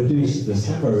people produce the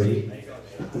summary,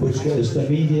 which goes to the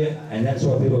media, and that's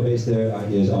what people base their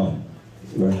ideas on.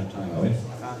 We're out of time, are we?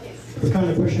 We're kind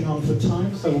of pushing on for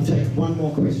time, so we'll take one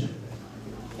more question.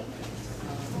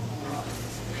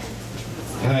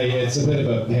 Hey, it's a bit of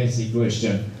a fancy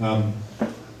question.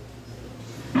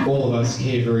 All of us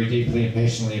care very deeply and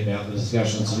passionately about the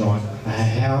discussion tonight.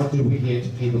 How do we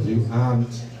get people who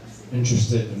aren't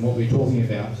interested in what we're talking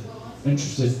about,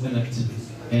 interested in it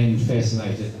and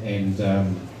fascinated and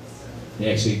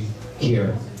actually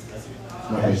care?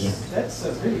 That's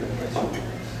a really good question.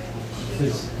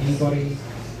 Does anybody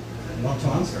want to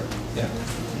answer it? Yeah.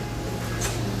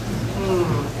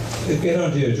 Get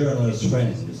on to your journalist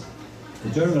friends. The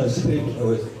journalist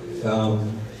people,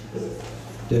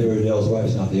 David Riddell's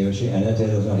wife's not here, and Ed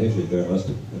Taylor's not here, she's a journalist,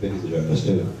 I think he's a journalist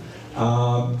too.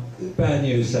 Bad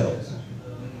news sells.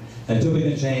 Until we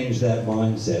can change that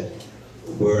mindset,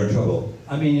 we're in trouble.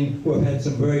 I mean, we've had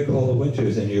some very cold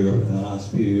winters in Europe in the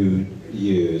last few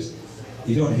years.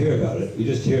 You don't hear about it, you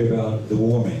just hear about the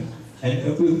warming. And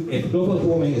if global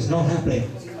warming is not happening,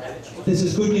 this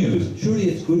is good news. Surely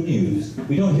it's good news.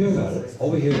 We don't hear about it. All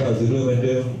we hear about is the gloom and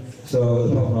doom. So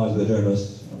the problem lies with the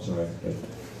journalists. I'm sorry. Thank you.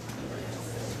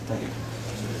 Thank you.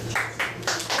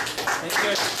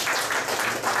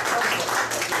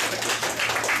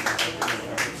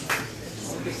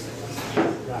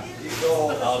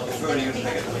 I'll defer to you to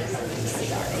take it.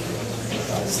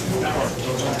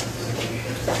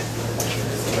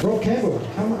 Rob Campbell,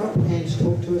 come up and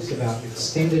talk to us about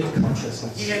extended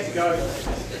consciousness. You have to go.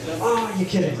 Oh, you're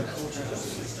kidding.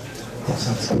 That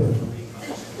sounds good.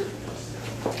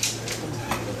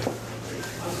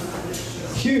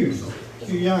 Hugh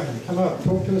Young, come up,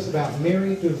 talk to us about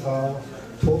Mary Duval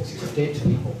talks to dead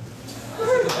people.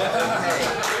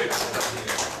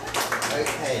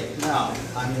 Okay, now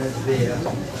I'm going to be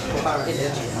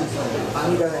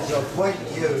I'm going to appoint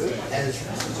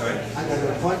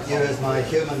you as my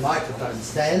human microphone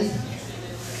stand,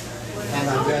 and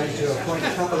I'm going to appoint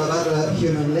a couple of other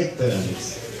human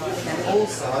lecterns. And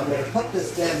also I'm going to put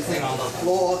this damn thing on the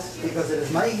floor because it is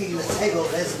making the table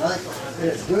less nice and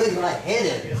it's doing my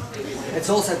head in. It's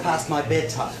also past my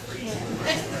bedtime.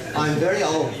 I'm very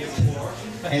old.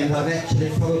 And I'm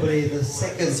actually probably the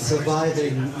second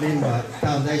surviving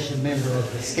foundation member of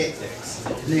the Skeptics,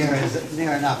 near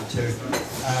enough to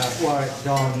Warwick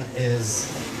Don is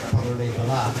probably the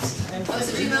last. Oh, is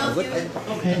it you, Mel?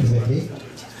 And Vicky.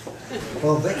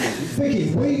 Well, Vicky,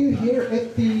 were you here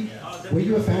at the... Were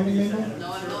you a founding member?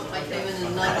 No, I'm not. I came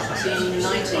in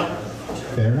 1990.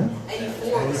 Fair enough.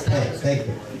 84 was Okay, founded. thank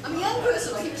you. I'm a young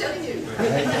person, I keep telling you.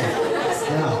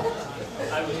 Now,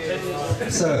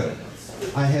 so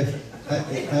I have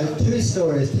two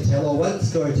stories to tell, or one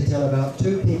story to tell about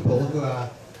two people who are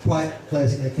quite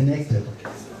closely connected.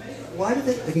 Why do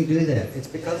they do that? It's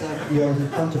because you're in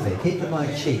front of me. Keep the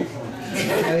mic cheek.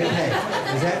 Okay,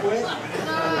 is that work?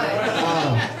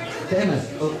 Oh, damn it.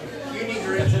 Oh.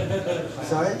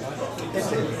 Sorry?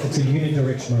 It's a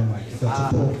unidirectional mic. You've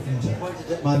got to talk into it.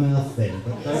 Pointed at my mouth then,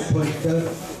 but don't point, don't.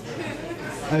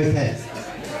 Okay.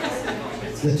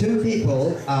 The two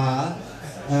people are,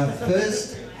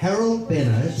 first, Harold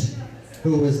Bennett,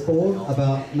 who was born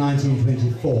about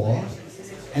 1924,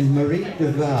 and Marie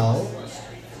Duval,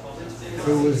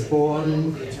 who was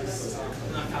born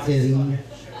in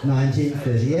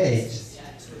 1938.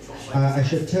 I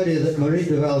should tell you that Marie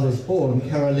Duval was born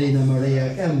Carolina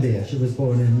Maria Gambia. She was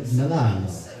born in Milan.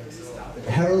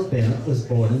 Harold Bennett was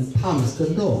born in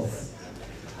Palmerston North.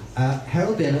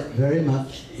 Harold Bennett very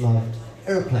much loved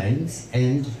aeroplanes,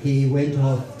 and he went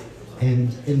off,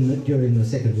 and during the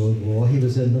Second World War he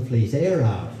was in the Fleet Air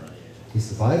Arm. He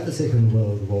survived the Second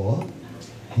World War,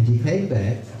 and he came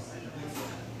back,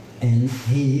 and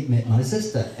he met my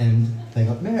sister, and they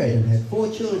got married and had 4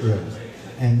 children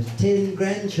and 10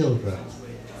 grandchildren,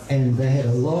 and they had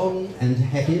a long and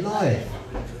happy life.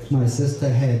 My sister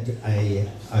had a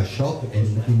shop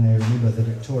in, you may remember, the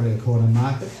Victoria Corner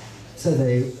Market, so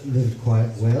they lived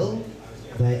quite well.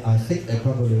 I think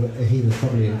he was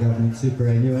probably in government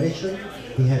superannuation.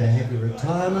 He had a happy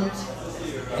retirement,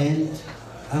 and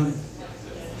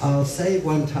I'll save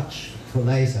one touch for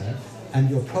later, and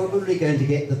you're probably going to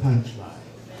get the punchline.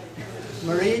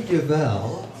 Marie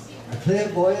Duval, a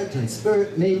clairvoyant and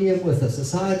spirit medium with the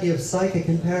Society of Psychic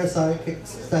and Parapsychic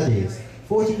Studies.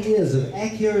 40 years of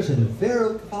accurate and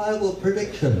verifiable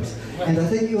predictions. And I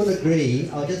think you'll agree,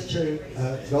 I'll just show you,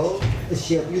 Joel, is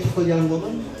she a beautiful young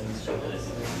woman?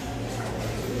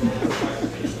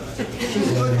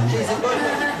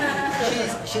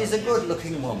 She's a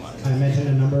good-looking woman. I imagine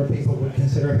a number of people would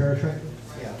consider her attractive.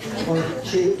 Yeah. Well,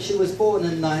 she was born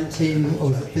in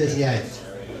 1938.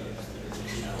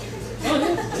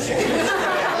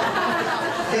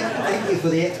 Thank you for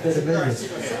the expert opinion.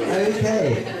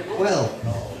 Okay, well,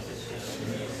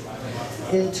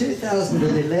 in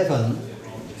 2011,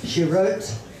 she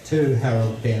wrote to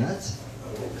Harold Bennett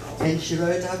And she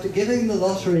wrote, after giving the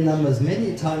lottery numbers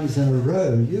many times in a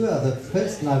row, you are the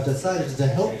person I've decided to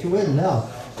help to win now.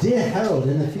 Dear Harold,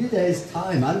 in a few days'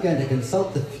 time, I'm going to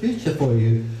consult the future for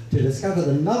you to discover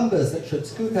the numbers that should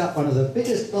scoop out one of the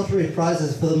biggest lottery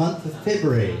prizes for the month of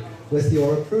February, with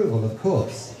your approval, of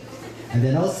course. And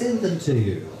then I'll send them to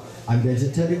you. I'm going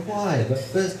to tell you why, but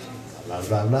first, blah,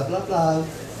 blah, blah, blah, blah.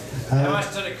 How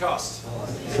much did it cost?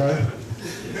 So,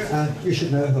 you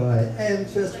should know who I am.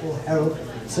 First of all, Harold.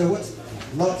 So what's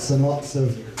lots and lots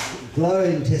of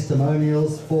glowing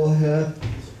testimonials for her.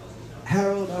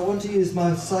 Harold, I want to use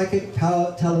my psychic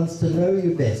power talents to know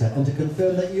you better and to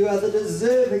confirm that you are the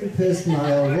deserving person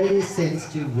I already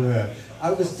sensed you were.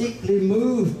 I was deeply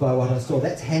moved by what I saw.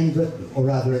 That's handwritten, or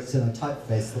rather it's in a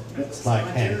typeface that looks like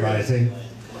handwriting.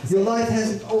 Your life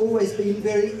hasn't always been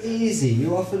very easy.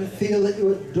 You often feel that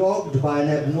you are dogged by an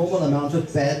abnormal amount of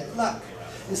bad luck.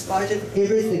 In spite of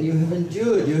everything you have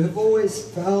endured, you have always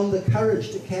found the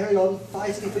courage to carry on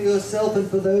fighting for yourself and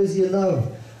for those you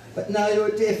love. But now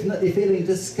you're definitely feeling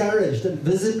discouraged and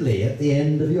visibly at the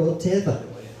end of your tether.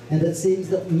 And it seems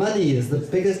that money is the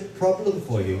biggest problem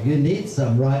for you. You need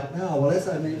some right now. Well, as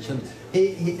I mentioned,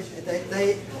 they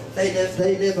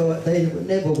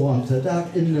never wanted.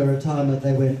 Out in their retirement,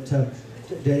 they went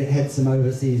they had some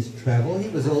overseas travel. He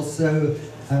was also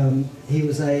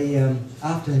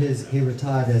after he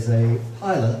retired as a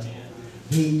pilot,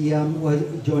 he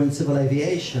joined civil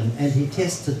aviation and he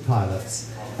tested pilots.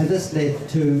 And this led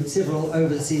to several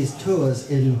overseas tours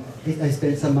they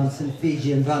spent some months in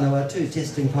Fiji and Vanuatu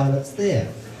testing pilots there.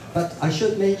 But I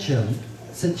should mention,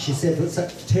 since she said with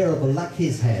such terrible luck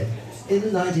he's had, in the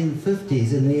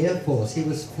 1950s in the Air Force he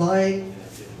was flying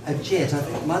a jet, I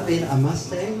think it might have been a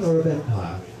Mustang or a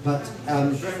Vampire, but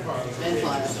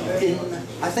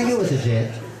I think it was a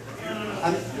jet,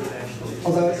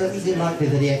 although it doesn't seem likely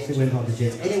that he actually went on the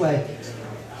jet. Anyway,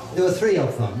 there were 3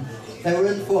 of them. They were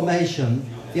in formation.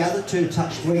 The other 2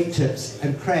 touched wingtips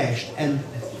and crashed, and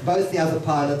both the other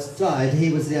pilots died.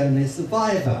 He was the only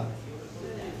survivor.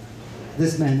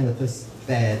 This man with this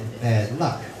bad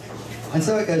luck. And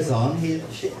so it goes on.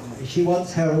 She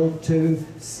wants Harold to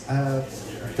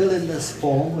fill in this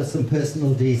form with some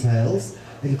personal details,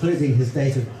 including his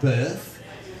date of birth.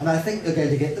 And I think you're going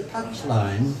to get the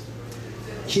punchline.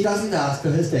 She doesn't ask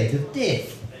for his date of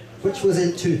death, which was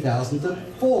in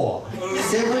 2004,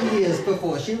 7 years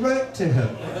before she wrote to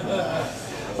him.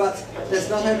 But there's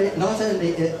not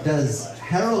only does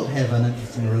Harold have an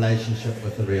interesting relationship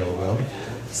with the real world,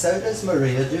 so does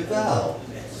Maria Duval.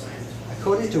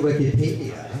 According to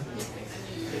Wikipedia,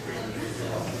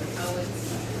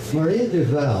 Maria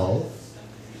Duval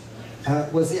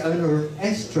was the owner of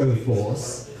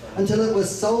Astroforce until it was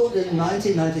sold in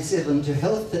 1997 to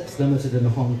Health Tips Limited in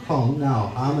Hong Kong, now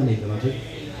Harmony Limited.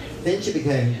 Then she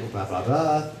became blah blah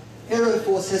blah.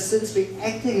 Aeroforce has since been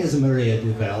acting as Maria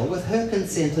Duval with her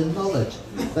consent and knowledge.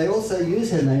 They also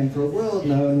use her name for a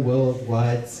well-known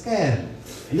worldwide scam.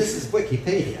 And this is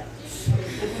Wikipedia.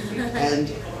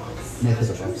 And method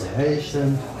of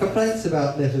operation. Complaints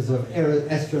about letters of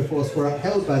Astroforce were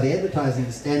upheld by the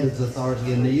Advertising Standards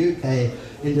Authority in the UK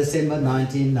in December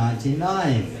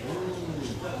 1999.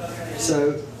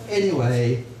 So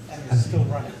anyway, still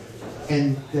running.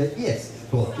 And yes.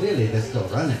 Well, clearly they're still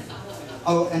running.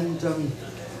 Oh, and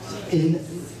in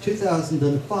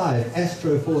 2005,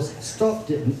 Astroforce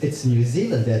stopped its New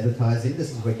Zealand advertising,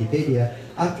 this is Wikipedia,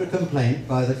 after a complaint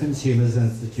by the Consumers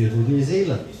Institute of New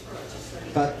Zealand.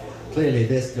 But clearly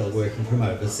they're still working from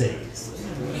overseas.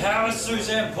 How is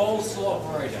Suzanne Paul still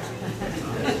operating?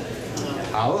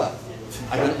 How?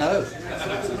 I don't know.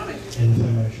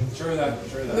 Information. True that.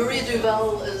 Maria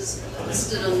Duval is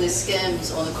listed on the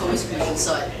scams on the Commerce Commission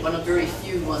site, one of very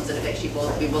few ones that have actually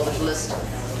been bothered to list.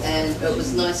 And it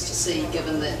was nice to see,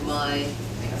 given that my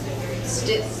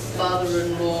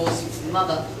stepfather-in-law's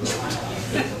mother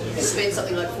spent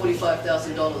something like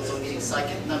 $45,000 on getting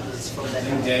psychic numbers from that.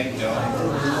 Dang dog.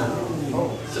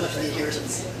 So much for the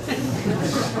inheritance.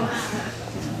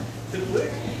 Did it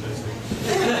work?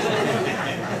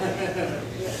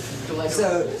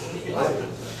 So,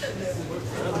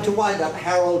 to wind up,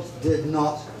 Harold did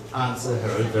not answer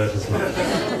her advertisement.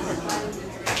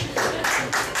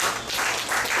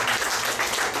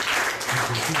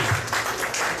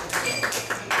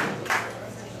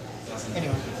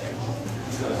 Anyway.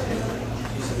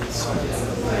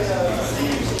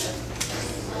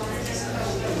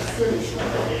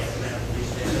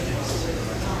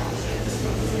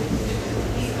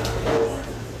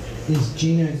 Is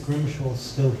Gina Grimshaw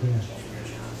still here?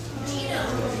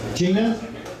 Gina?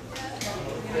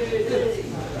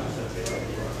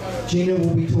 Gina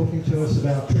will be talking to us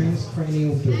about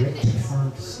transcranial direct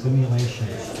current stimulation.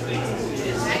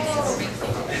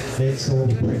 Let's all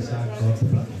press our God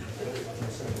button.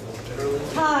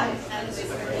 Hi,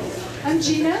 I'm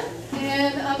Gina,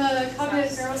 and I'm a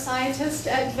cognitive neuroscientist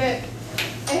at Vic.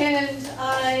 And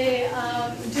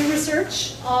I do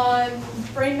research on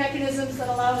brain mechanisms that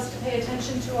allow us to pay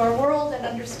attention to our world and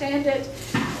understand it,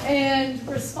 and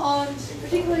respond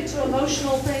particularly to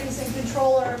emotional things and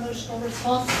control our emotional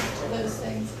responses to those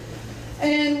things.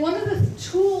 And one of the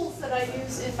tools that I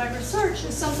use in my research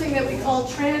is something that we call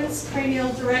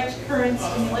transcranial direct current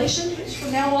stimulation, which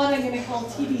from now on I'm going to call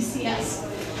TDCS,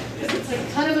 because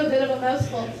it's kind of a bit of a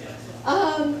mouthful.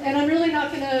 And I'm really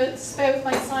not going to spout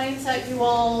my science at you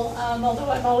all,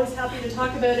 although I'm always happy to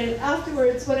talk about it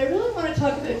afterwards. What I really want to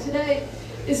talk about today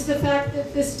is the fact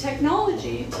that this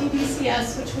technology,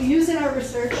 TDCS, which we use in our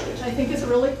research, which I think is a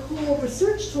really cool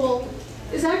research tool,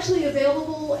 is actually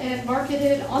available and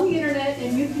marketed on the internet,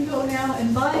 and you can go now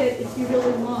and buy it if you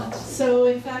really want. So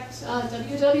in fact,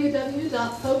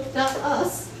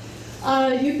 www.folk.us,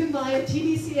 you can buy a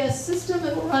TDCS system.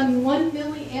 It will run 1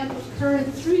 milliamp of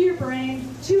current through your brain,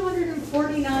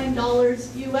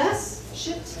 $249 US,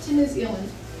 shipped to New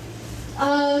Zealand.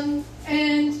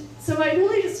 And so I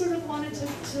really just sort of wanted to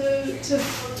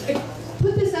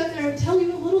put this out there and tell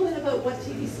you a little bit about what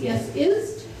TDCS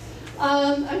is.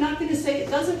 I'm not going to say it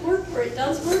doesn't work or it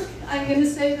does work. I'm going to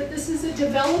say that this is a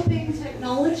developing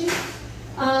technology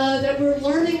that we're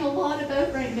learning a lot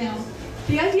about right now.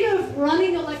 The idea of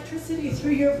running electricity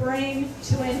through your brain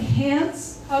to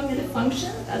enhance cognitive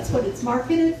function, that's what it's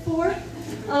marketed for,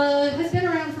 has been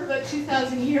around for about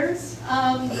 2,000 years.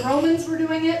 The Romans were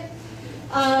doing it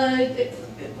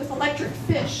with electric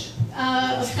fish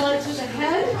applied to the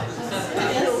head.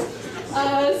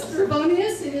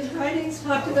 Scribonius in his writings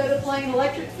talked about applying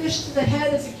electric fish to the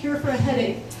head as a cure for a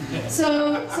headache.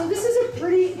 So this is a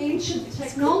pretty ancient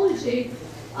technology.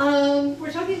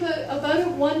 We're talking about a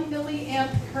 1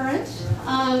 milliamp current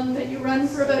that you run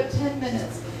for about 10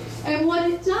 minutes. And what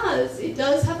it does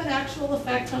have an actual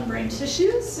effect on brain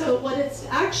tissue. So what it's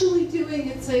actually doing,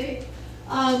 it's a,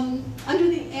 under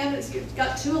the anodes, you've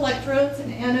got two electrodes,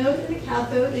 an anode and a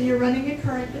cathode, and you're running a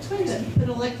current between them. You put an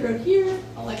electrode here,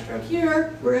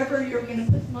 wherever you're going to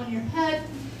put them on your head,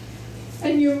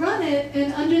 and you run it,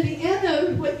 and under the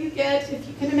anode, what you get, if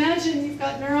you can imagine, you've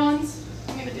got neurons.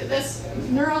 I'm going to do this.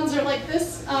 Neurons are like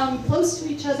this, close to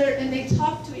each other, and they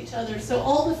talk to each other. So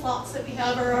all the thoughts that we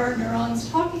have are our neurons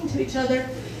talking to each other.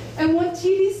 And what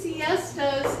TDCS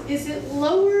does is it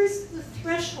lowers the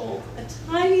threshold a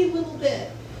tiny little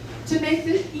bit to make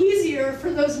it easier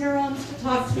for those neurons to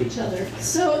talk to each other.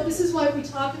 So this is why we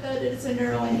talk about it as a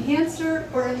neuroenhancer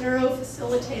or a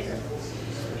neurofacilitator.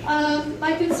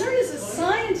 My concern as a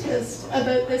scientist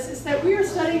about this is that we are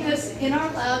studying this in our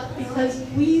lab because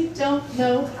we don't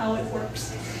know how it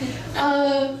works.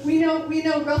 We know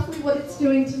roughly what it's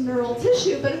doing to neural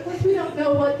tissue, but of course we don't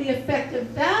know what the effect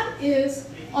of that is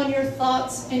on your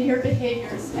thoughts and your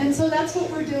behaviors. And so that's what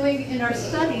we're doing in our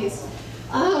studies.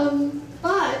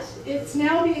 But it's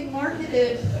now being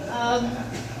marketed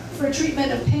for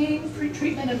treatment of pain, for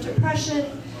treatment of depression,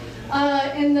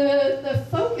 and the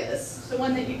Focus, the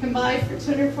one that you can buy for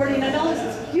 $249,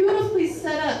 is beautifully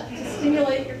set up to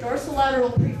stimulate your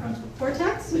dorsolateral prefrontal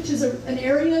cortex, which is an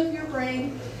area of your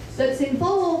brain that's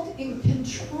involved in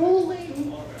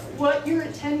controlling what you're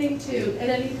attending to at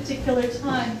any particular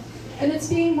time. And it's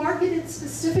being marketed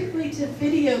specifically to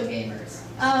video gamers.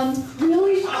 I'm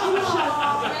really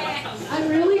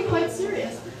quite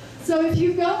serious. So if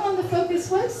you go on the Focus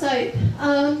website,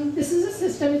 this is a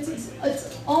system, it's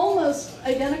almost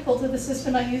identical to the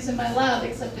system I use in my lab,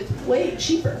 except it's way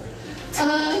cheaper.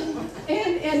 And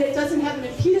it doesn't have an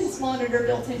impedance monitor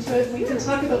built into it. We can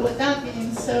talk about what that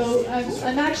means. So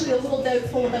I'm actually a little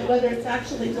doubtful about whether it's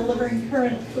actually delivering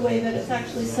current the way that it's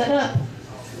actually set up.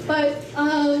 But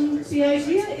the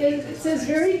idea is, it says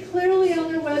very clearly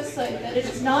on their website that it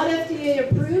is not FDA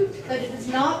approved, that it is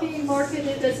not being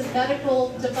marketed as a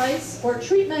medical device or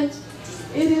treatment.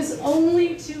 It is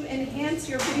only to enhance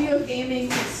your video gaming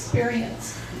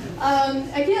experience.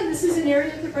 Again, this is an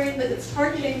area of the brain that it's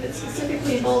targeting that's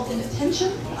specifically involved in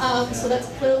attention. So that's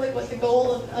clearly what the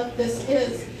goal of this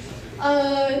is.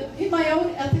 In my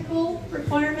own ethical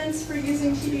requirements for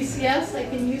using TDCS, I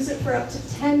can use it for up to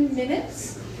 10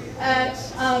 minutes at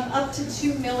up to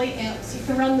 2 milliamps. You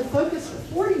can run the Focus for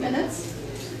 40 minutes.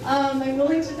 I'm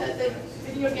willing to bet that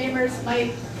video gamers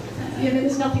might,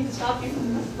 there's nothing to stop you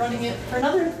from running it for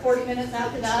another 40 minutes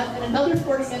after that, and another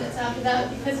 40 minutes after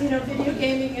that, because video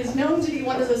gaming is known to be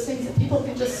one of those things that people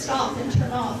can just stop and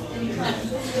turn off anytime.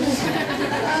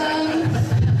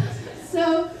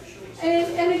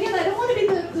 And again, I don't want to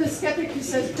be the skeptic who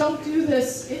says, don't do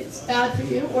this, it's bad for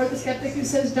you, or the skeptic who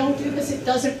says, don't do this, it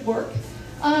doesn't work.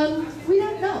 We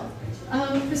don't know.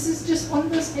 This is just one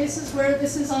of those cases where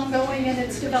this is ongoing and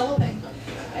it's developing.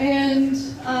 And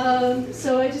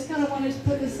so I just kind of wanted to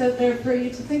put this out there for you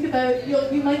to think about.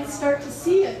 You might start to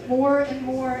see it more and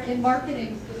more in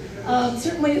marketing.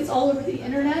 Certainly it's all over the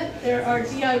internet. There are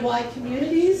DIY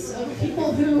communities of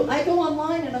people who, I go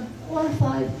online and I'm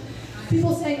horrified.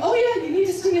 People saying, oh yeah, you need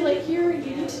to stimulate here and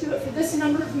you need to do it for this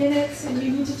number of minutes and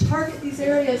you need to target these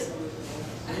areas.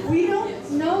 We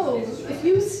don't know. If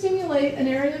you stimulate an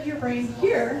area of your brain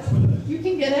here, you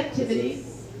can get activity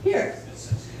here.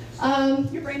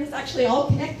 Your brain is actually all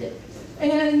connected.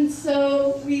 And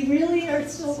so we really are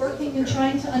still working and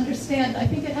trying to understand. I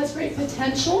think it has great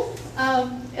potential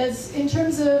as in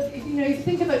terms of, you know, you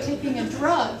think about taking a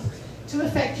drug to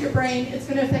affect your brain, it's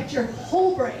going to affect your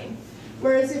whole brain.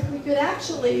 Whereas if we could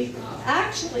actually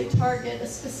target a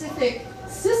specific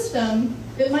system,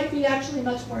 it might be actually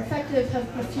much more effective,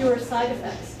 have fewer side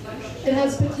effects. It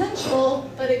has potential,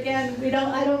 but again,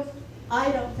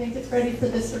 I don't think it's ready for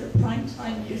this sort of prime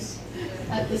time use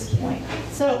at this point.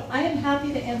 So I am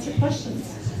happy to answer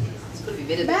questions.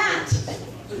 Matt!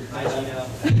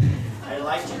 I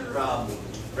liked your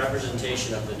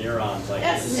representation of the neurons. Like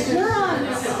yes,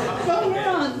 neurons! Go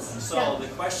neurons! So yeah. The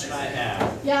question I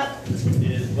have yeah.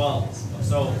 is, well,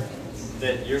 so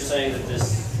that you're saying that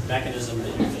this mechanism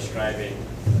that you're describing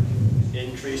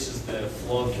increases the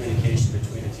flow of communication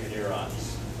between the two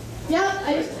neurons. Yeah,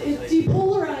 it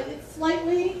depolarizes. It's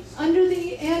slightly under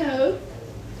the anode.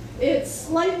 It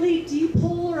slightly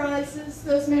depolarizes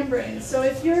those membranes. So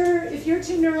if you're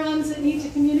two neurons that need to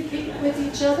communicate with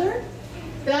each other,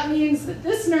 that means that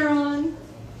this neuron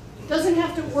doesn't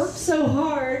have to work so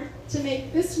hard to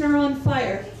make this neuron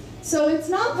fire. So it's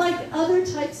not like other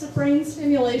types of brain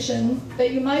stimulation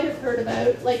that you might have heard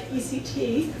about, like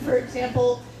ECT, for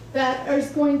example, that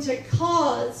is going to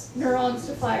cause neurons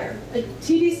to fire. A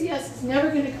TDCS is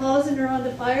never going to cause a neuron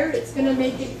to fire. It's going to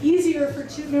make it easier for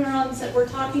two neurons that were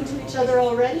talking to each other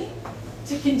already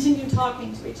to continue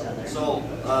talking to each other. So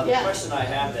the question I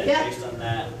have then, based on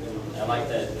that, I like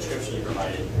the description you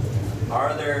provided,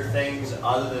 are there things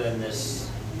other than this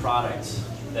product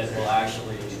that will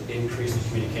actually increase the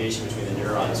communication between the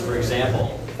neurons? For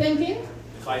example, thinking.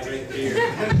 If I drink beer,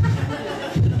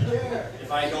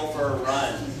 if I go for a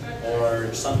run,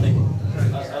 or something,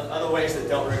 other ways that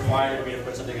don't require me to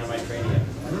put something on my cranium.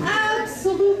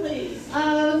 Absolutely.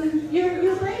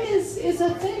 Your brain is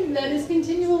a thing that is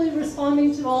continually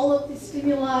responding to all of the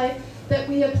stimuli that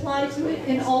we apply to it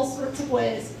in all sorts of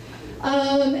ways.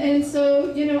 And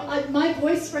so, you know, my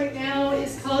voice right now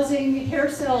is causing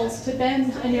hair cells to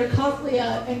bend in your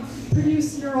cochlea and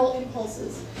produce neural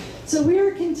impulses. So we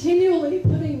are continually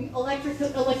putting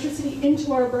electricity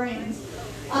into our brains.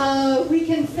 We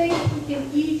can think, we can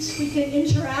eat, we can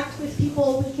interact with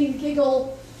people, we can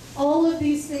giggle. All of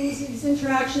these things, these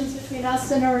interactions between us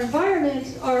and our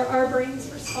environment, are our brains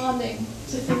responding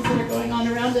to things that are going on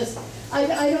around us.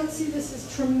 I don't see this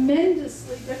as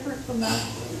tremendously different from that.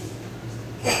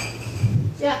 Yeah.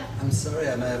 Yeah. I'm sorry,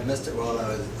 I may have missed it while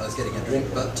I was getting a drink,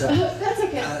 but that's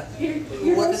okay.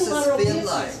 Your what does lateral this feel piece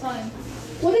like? is fine.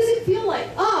 What does it feel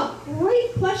like?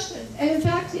 Great question. And in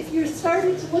fact, if you're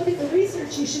starting to look at the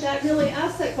research, you should really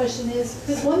ask that question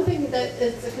because one thing that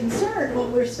is a concern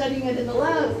when we're studying it in the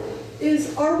lab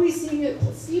is, are we seeing a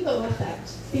placebo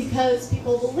effect? Because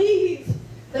people believe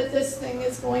that this thing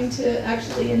is going to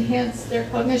actually enhance their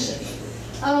cognition.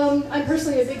 I'm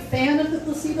personally a big fan of the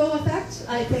placebo effect.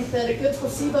 I think that a good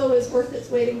placebo is worth its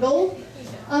weight in gold.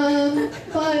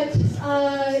 But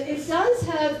it does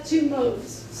have two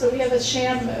modes. So we have a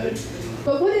sham mode.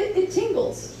 But it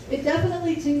tingles. It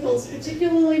definitely tingles,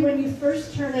 particularly when you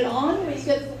first turn it on, where you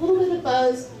get a little bit of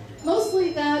buzz.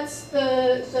 Mostly that's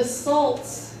the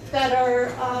salts that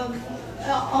are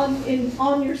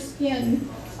on your skin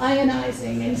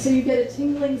ionizing, and so you get a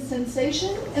tingling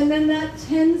sensation, and then that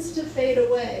tends to fade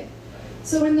away.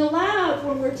 So in the lab,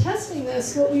 when we're testing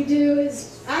this, what we do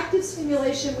is active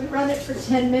stimulation, we run it for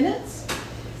 10 minutes.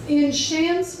 In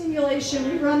sham stimulation,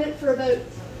 we run it for about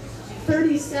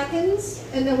 30 seconds,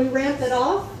 and then we ramp it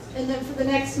off, and then for the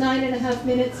next 9.5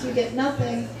 minutes, you get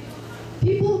nothing.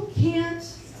 People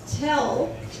can't tell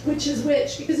which is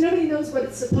which, because nobody knows what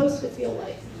it's supposed to feel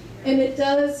like. And it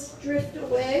does drift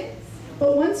away.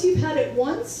 But once you've had it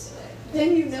once,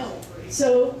 then you know.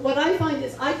 So what I find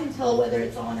is I can tell whether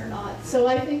it's on or not. So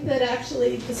I think that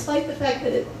actually, despite the fact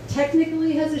that it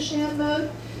technically has a sham mode,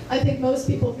 I think most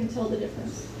people can tell the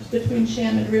difference between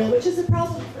sham and real, which is a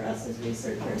problem for us as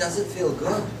researchers. Does it feel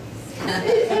good?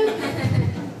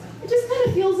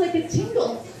 of feels like a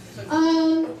tingle.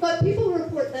 But people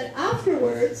report that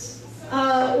afterwards,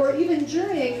 or even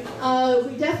during,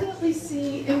 we definitely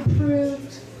see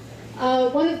improved.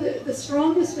 One of the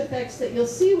strongest effects that you'll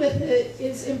see with it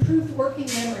is improved working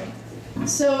memory.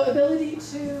 So ability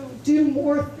to do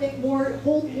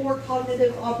hold more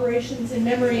cognitive operations in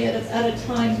memory at a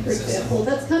time, for example.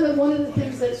 That's kind of one of the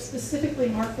things that's specifically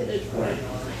marketed for.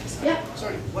 Yeah?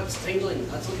 Sorry, what's tingling?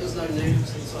 I thought there's no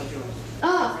nerves inside your...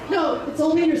 Ah, no, it's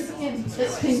only your skin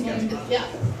that's tingling. Yeah,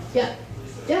 yeah,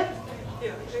 yeah.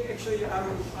 Yeah, actually,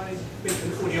 I've been to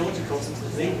an audiology conference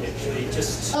in Dunedin, actually,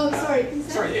 just... Oh, sorry.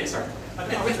 Sorry.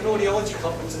 I went to an audiology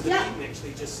conference in Dunedin,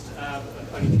 actually, just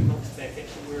only a few months back.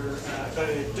 Actually, we're going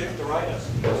to Dirk de Ruyter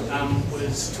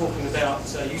was talking about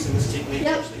using this technique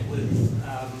actually with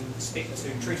respect to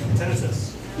treating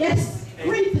tinnitus. Yes,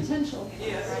 great potential.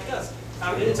 Yeah, it does.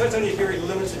 It's only a very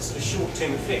limited sort of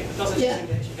short-term effect. It doesn't seem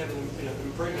to actually have an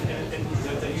improvement, and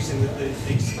they're using the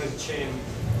supposed sham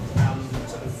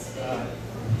sort of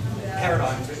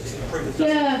paradigm to improve the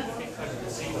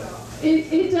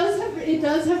It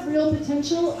does have real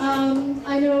potential.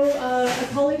 I know a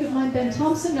colleague of mine, Ben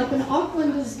Thompson, up in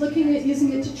Auckland, is looking at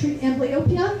using it to treat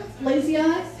amblyopia, lazy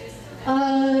eye.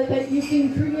 That you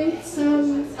can create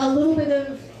a little bit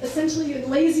of, essentially,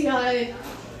 lazy eye,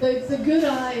 the good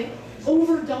eye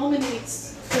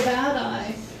over-dominates the bad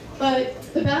eye, but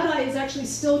the bad eye is actually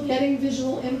still getting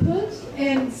visual input,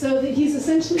 and so that he's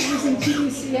essentially using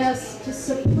TDCS to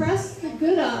suppress the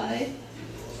good eye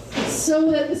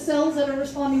so that the cells that are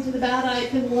responding to the bad eye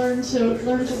can learn to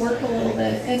work a little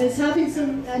bit, and is having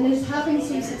some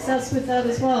success with that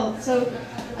as well. So,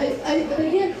 but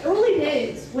again, early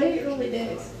days, way early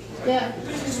days. Yeah.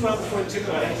 Just one other point too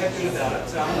that I had to about it.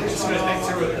 Just goes back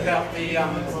to about the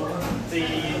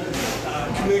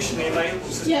commercially available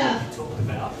system that you talked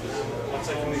about. I'd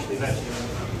say commercially available.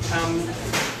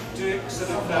 Dirk sort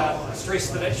of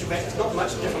stress that actually it's not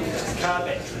much different from just a car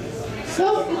battery.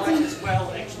 So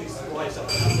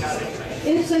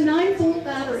it's a 9-volt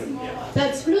battery.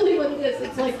 That's really what it is.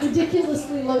 It's like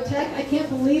ridiculously low tech. I can't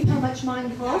believe how much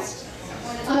mine cost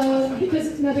because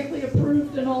it's medically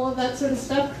approved and all of that sort of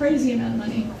stuff. Crazy amount of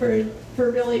money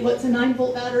for really what's a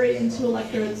 9-volt battery and 2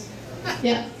 electrodes.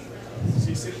 Yeah. So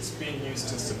you said it's being used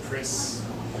to suppress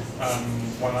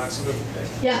one eye sort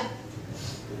of? Yeah.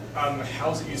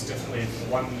 How is it used differently?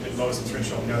 One it lowers the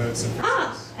threshold, the other it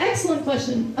suppresses? Excellent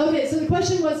question. Okay, so the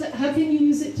question was, how can you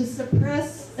use it to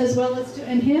suppress as well as to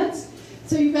enhance?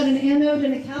 So you've got an anode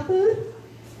and a cathode,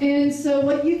 and so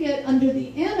what you get under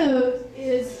the anode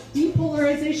is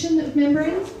depolarization of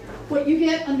membranes. What you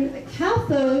get under the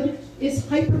cathode is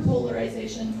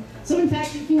hyperpolarization. So in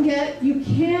fact, you can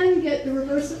get the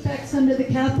reverse effects under the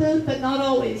cathode, but not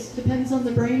always. Depends on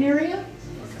the brain area.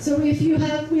 So we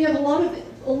have a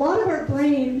lot of our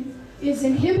brain is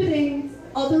inhibiting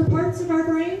other parts of our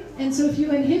brain, and so if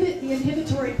you inhibit the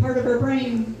inhibitory part of our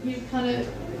brain,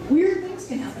 weird things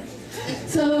can happen.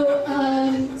 So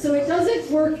it doesn't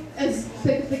work as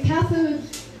the cathode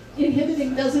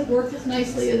inhibiting doesn't work as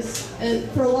nicely as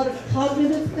for a lot of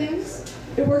cognitive things.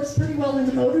 It works pretty well in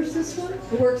the motor system.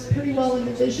 It works pretty well in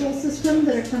the visual system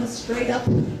that are kind of straight up.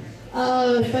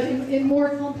 But in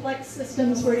more complex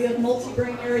systems where you have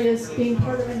multi-brain areas being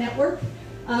part of a network,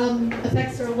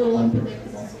 effects are a little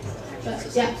unpredictable. But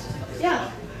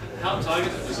yeah. How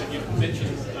targeted is it? You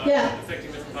mentioned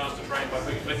affecting different parts of the brain by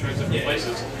putting electrodes in different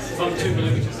places. If I'm 2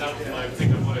 millimeters out from my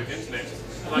finger optic internet,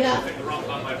 will I affect the wrong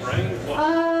part of my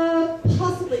brain?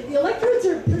 Possibly. The electrodes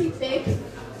are pretty big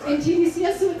in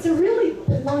TDCS, so it's a really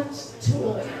blunt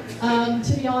tool,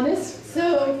 to be honest.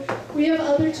 So we have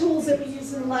other tools that we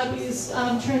use in the lab. We use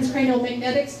transcranial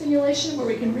magnetic stimulation, where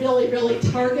we can really, really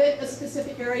target a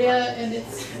specific area, and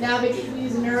it's we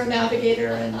use a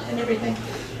neuronavigator and everything.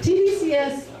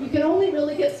 TDCS, you can only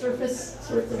really get surface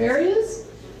sorts of areas,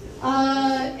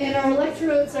 and our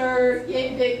electrodes are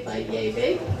yay big by yay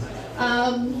big.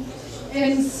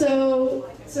 And so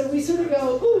we sort of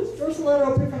go, ooh,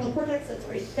 dorsolateral prefrontal cortex, that's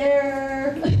right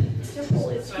there. Temple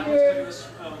is so here.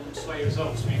 How much does this sway your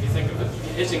results? If you think of it,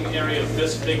 you're hitting an area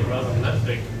this big rather than that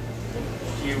big,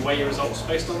 do you weigh your results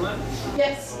based on that?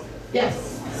 Yes.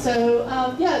 So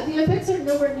the effects are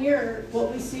nowhere near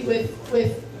what we see with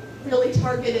really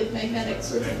targeted magnetic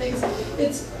sorts of things.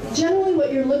 It's generally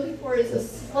what you're looking for is a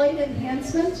slight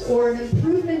enhancement or an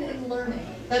improvement in learning.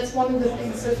 That's one of the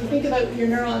things. So if you think about your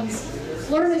neurons,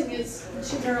 learning is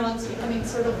 2 neurons becoming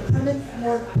sort of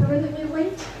more permanently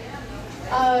linked.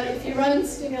 If you run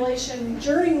stimulation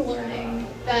during learning,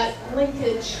 that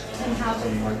linkage can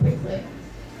happen more quickly.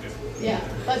 Yeah,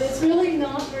 but it's really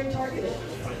not very targeted.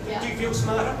 Yeah. Do you feel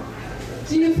smarter?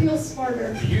 Do you feel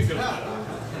smarter? Do you feel smarter?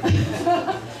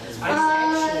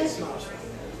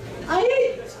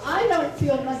 I don't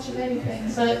feel much of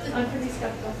anything, but I'm pretty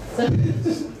skeptical. So.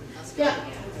 Yeah.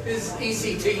 Is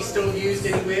ECT still used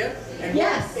anywhere? And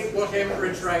yes. What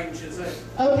amperage range is it?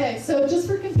 Okay, so just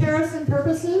for comparison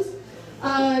purposes,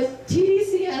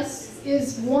 TDCS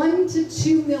is 1 to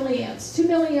 2 milliamps. 2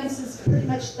 milliamps is pretty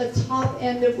much the top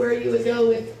end of where you would go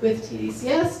with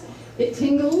TDCS. It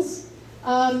tingles.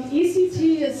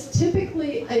 ECT is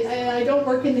typically, I don't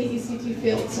work in the ECT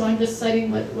field, so I'm just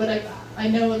citing what I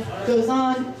know goes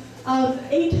on,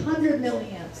 800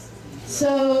 milliamps.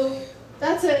 So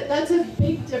that's a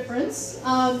big difference.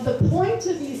 The point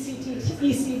of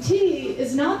ECT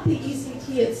is not the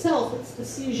ECT itself, it's the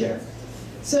seizure.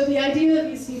 So the idea of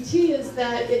ECT is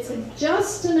that it's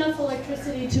just enough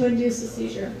electricity to induce a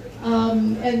seizure,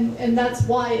 and that's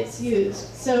why it's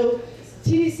used. So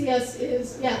TDCS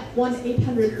is,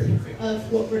 1/800th of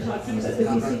what we're talking about with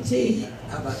ECT.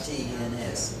 How about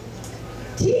TENS?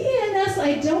 TENS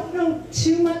I don't know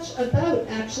too much about,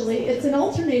 actually. It's an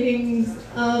alternating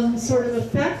sort of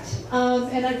effect,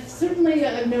 and I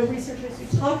know researchers who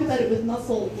talk about it with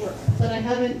muscle work, but I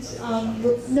haven't,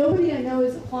 nobody I know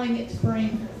is applying it to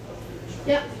brain.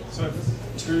 Yeah? So if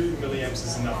 2 milliamps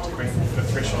is enough to bring the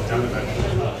threshold down a bit,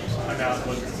 amount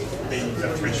would be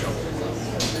the threshold?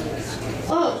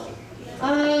 I've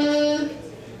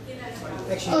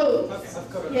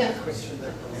got a question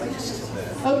that relates to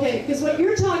that. Okay, because what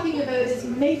you're talking about is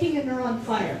making a neuron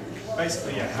fire.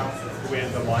 Basically, yeah, where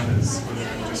the line is, whether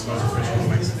it just knows the threshold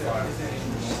makes it fire.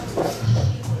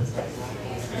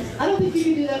 I don't think you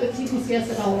can do that with TDCS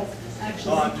at all,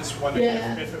 actually. I'm just wondering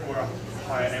if it were a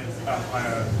higher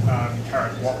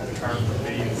current, what the current would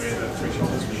be where the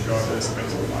threshold is when you go over this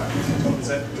makes it fire. Does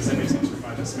that make sense to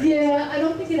find this? Yeah, I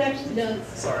don't think it actually does.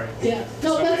 Sorry. Yeah.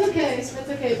 No, that's okay. That's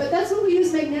okay. But that's what we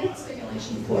use magnetic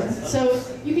stimulation for. So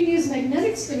you can use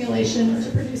magnetic stimulation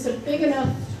to produce a big enough,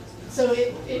 so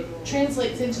it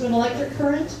translates into an electric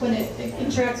current when it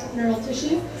interacts with neural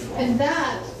tissue, and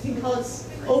that can cause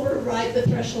override the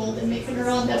threshold and make a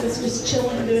neuron that was just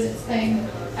chilling doing its thing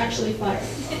actually fire.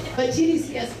 But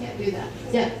TDCS can't do that.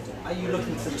 Yeah. Are you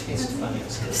looking for test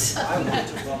funders? I want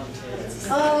to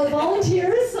volunteer.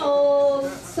 Volunteers,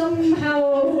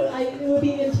 it would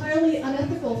be entirely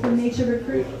unethical for me to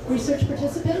recruit research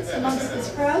participants amongst this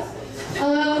crowd.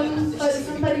 But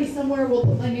somebody somewhere will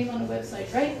put my name on a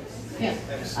website, right? Yeah.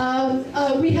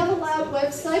 We have a lab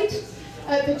website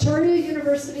at Victoria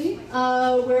University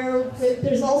where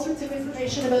there's all sorts of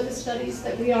information about the studies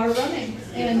that we are running.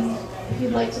 And if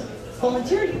you'd like to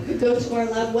volunteer, you could go to our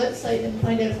lab website and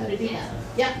find out how to do that.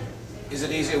 Yeah? Is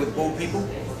it easier with bald people?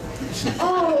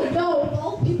 Oh, no,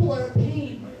 bald people are a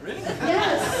pain. Really?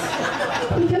 Yes.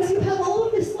 Because you have all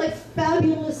of this,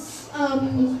 fabulous,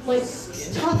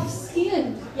 tough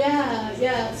skin.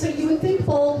 Yeah. So you would think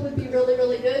bald would be really,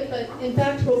 really good, but in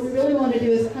fact, what we really want to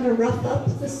do is kind of rough up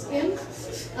the skin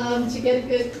to get a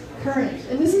good current.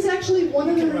 And this is actually one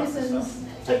of the reasons,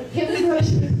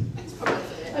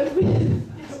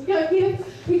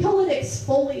 we call it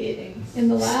exfoliating in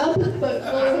the lab, but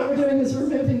what we're doing is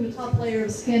removing the top layer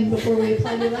of skin before we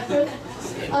apply the electrode.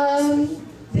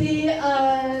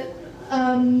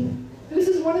 This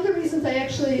is one of the reasons I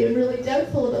actually am really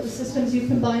doubtful about the systems you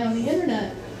can buy on the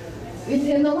internet.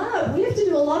 In the lab, we have to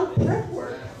do a lot of prep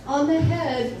work on the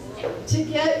head to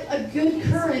get a good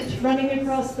current running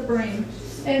across the brain.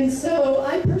 And so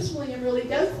I personally am really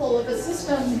doubtful of a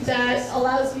system that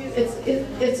allows you,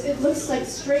 it looks like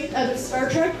straight out of Star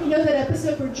Trek. You know that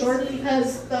episode where Geordi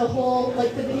has the whole, the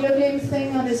video game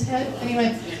thing on his head?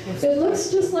 Anyway, it looks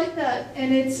just like that,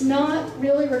 and it's not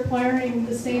really requiring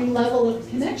the same level of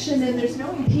connection, and there's no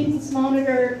impedance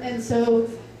monitor, and so,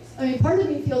 part of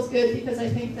me feels good because I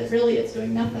think that really it's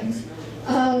doing nothing.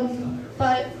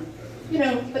 But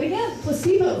again,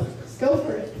 placebo, go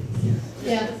for it.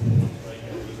 Yeah.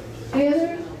 Any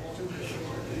other?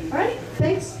 All right,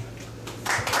 thanks.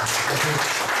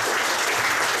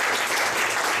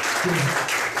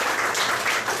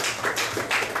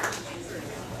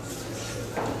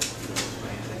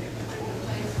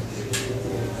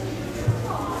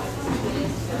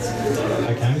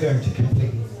 Okay, I'm going to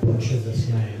completely butcher this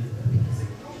name.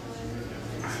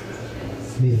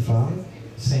 Mirfan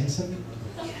Sanson.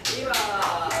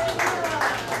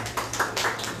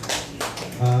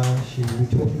 She will be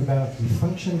talking about the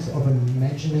functions of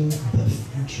imagining the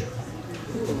future.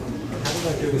 How did I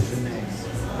do with the name?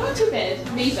 Not too bad.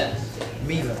 Miva.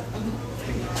 Miva.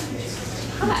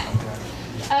 Hi.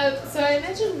 So I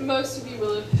imagine most of you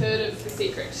will have heard of The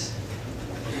Secret.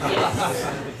 Yes.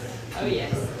 Oh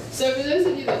yes. So for those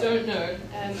of you that don't know,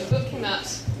 a book came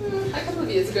out a couple of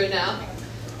years ago now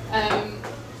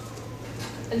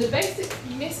And the basic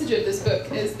message of this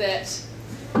book is that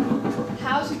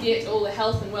how to get all the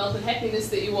health and wealth and happiness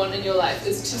that you want in your life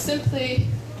is to simply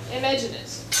imagine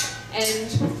it.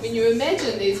 And when you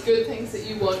imagine these good things that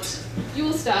you want, you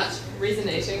will start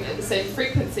resonating at the same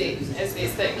frequency as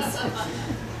these things.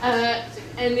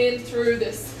 And then through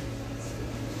this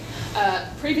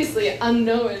previously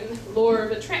unknown law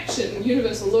of attraction,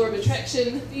 universal law of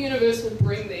attraction, the universe will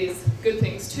bring these good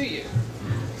things to you.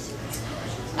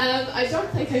 I don't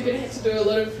think I'm going to have to do a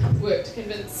lot of work to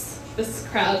convince this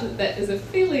crowd that that is a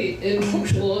fairly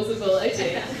implausible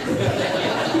idea.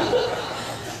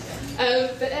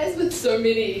 But as with so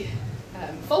many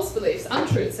false beliefs,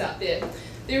 untruths out there,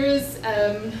 there is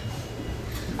a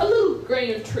little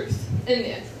grain of truth in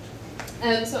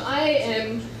there. So I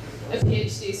am a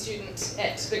PhD student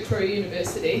at Victoria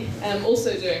University,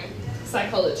 also doing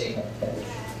psychology.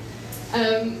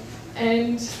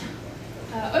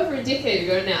 Over a decade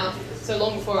ago now, so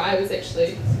long before I was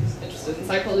actually interested in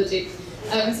psychology,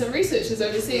 some researchers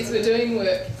overseas were doing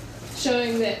work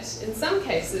showing that in some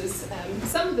cases,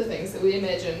 some of the things that we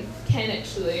imagine can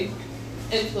actually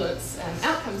influence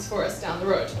outcomes for us down the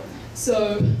road.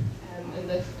 So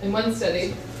in one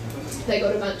study, they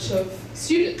got a bunch of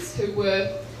students who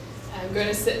were going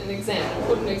to sit an exam, an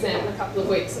important exam in a couple of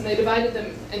weeks, and they divided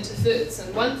them into thirds.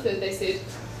 And one third they said,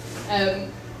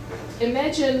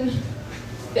 imagine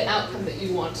the outcome that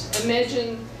you want.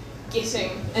 Imagine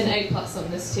getting an A+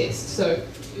 on this test. So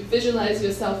you visualize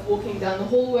yourself walking down the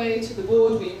hallway to the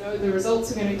board where you know the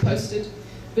results are going to be posted.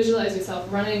 Visualize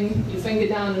yourself running your finger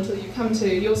down until you come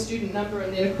to your student number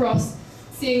and then across,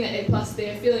 seeing that A+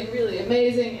 there, feeling really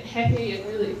amazing and happy and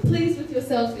really pleased with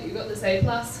yourself that you got this A+.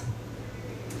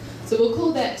 So we'll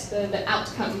call that the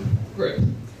outcome group.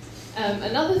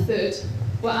 Another third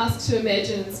were asked to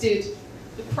imagine instead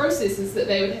the processes that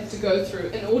they would have to go through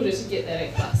in order to get that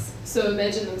A+. So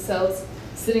imagine themselves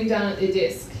sitting down at their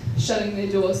desk, shutting their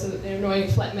door so that their annoying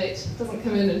flatmate doesn't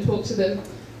come in and talk to them,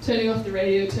 turning off the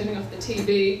radio, turning off the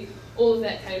TV, all of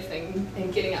that kind of thing,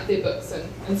 and getting out their books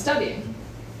and studying.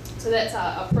 So that's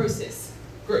our process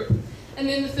group. And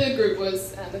then the third group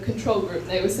was the control group.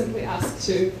 They were simply asked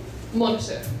to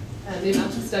monitor the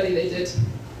amount of study they did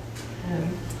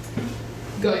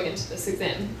going into this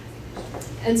exam.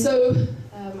 And so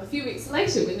a few weeks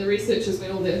later, when the researchers,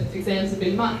 when all the exams had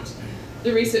been marked,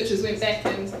 the researchers went back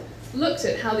and looked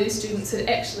at how these students had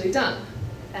actually done.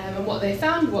 And what they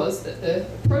found was that the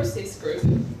process group,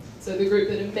 so the group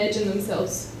that imagined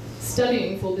themselves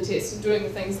studying for the test and doing the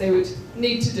things they would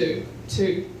need to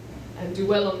do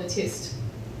well on the test,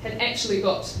 had actually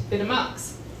got better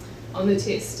marks on the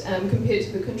test compared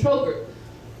to the control group.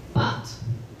 But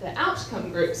the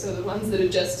outcome group, so the ones that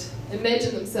had just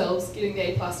imagined themselves getting the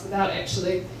A+ without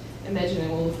actually imagining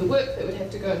all of the work that would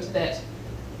have to go into that,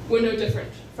 were no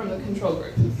different from the control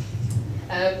group.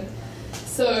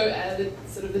 So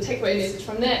the takeaway message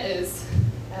from that is,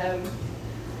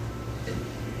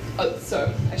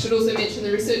 so I should also mention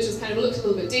the researchers kind of looked a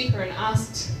little bit deeper and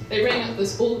asked, they rang up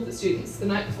all of the students the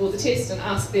night before the test and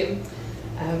asked them,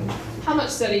 how much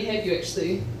study have you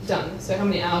actually done? So how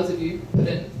many hours have you put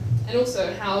in? And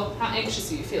also how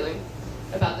anxious are you feeling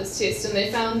about this test? And they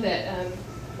found that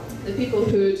the people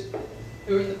who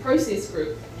were in the process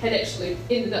group had actually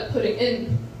ended up putting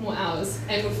in more hours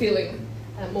and were feeling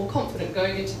more confident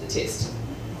going into the test.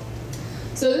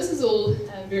 So this is all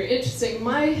very interesting.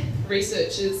 My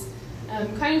research is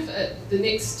kind of the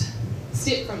next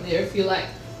step from there, if you like,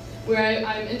 where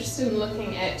I'm interested in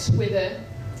looking at whether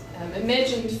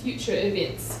imagined future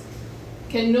events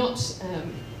can not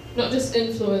just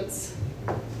influence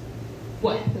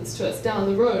what happens to us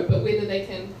down the road, but whether they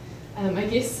can, I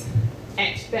guess,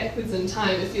 act backwards in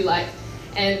time, if you like,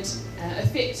 and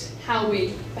affect how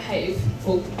we behave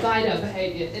or guide our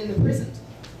behaviour in the present.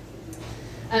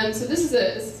 So this is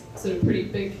a sort of pretty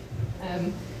big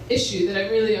issue that I'm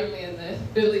really only in the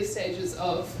early stages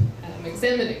of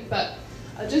examining, but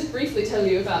I'll just briefly tell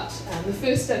you about the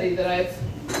first study that I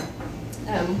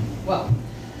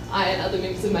and other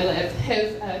members of my lab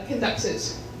have conducted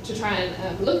to try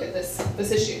and look at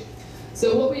this issue.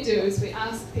 So what we do is we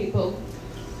ask people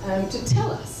to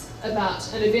tell us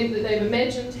about an event that they've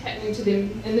imagined happening to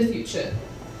them in the future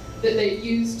that they've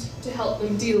used to help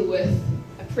them deal with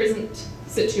a present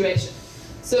situation.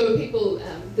 So people,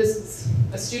 this is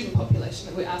a student population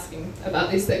that we're asking about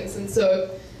these things, and so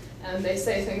they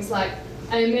say things like,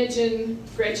 I imagine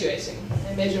graduating,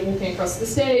 I imagine walking across the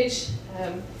stage,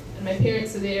 and my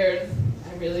parents are there, and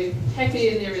I'm really happy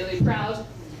and they're really proud.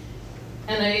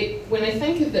 And when I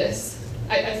think of this,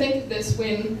 I think of this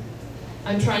when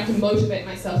I'm trying to motivate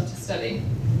myself to study.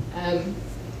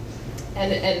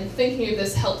 And thinking of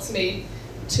this helps me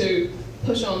to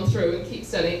push on through and keep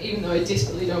studying even though I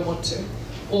desperately don't want to.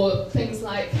 Or things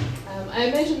like, I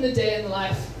imagine the day in the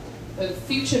life of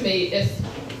future me if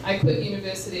I quit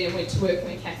university and went to work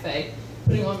in a cafe,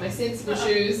 putting on my sensible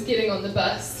shoes, getting on the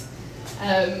bus,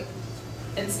 and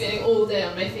spending all day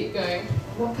on my feet going,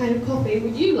 what kind of coffee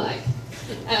would you like?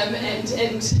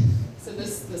 And so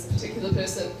this particular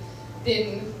person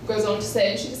then goes on to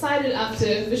say, and she decided after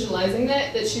visualizing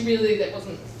that that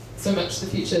wasn't so much the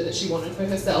future that she wanted for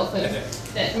herself, and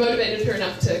that motivated her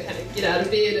enough to kind of get out of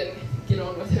bed and get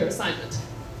on with her assignment.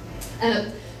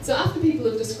 So after people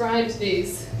have described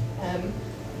these,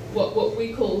 what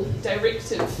we call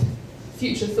directive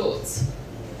future thoughts,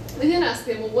 we then ask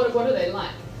them, well, what are they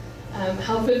like?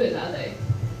 How vivid are they?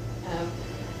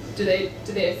 Do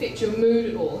they affect your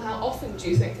mood at all? How often do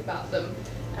you think about them?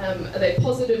 Are they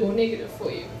positive or negative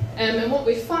for you? And what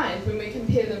we find when we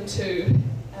compare them to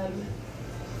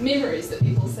memories that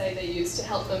people say they use to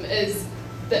help them is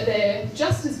that they're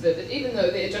just as vivid, even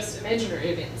though they're just imaginary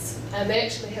events. And they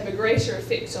actually have a greater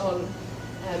effect on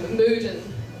mood and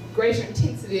greater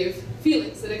intensity of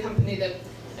feelings that accompany them.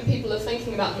 And people are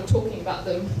thinking about them, talking about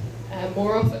them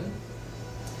more often.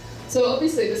 So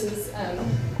obviously this is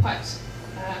quite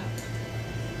a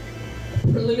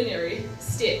preliminary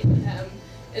step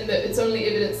in that it's only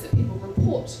evidence that people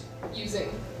report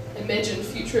using imagined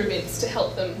future events to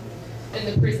help them in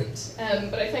the present.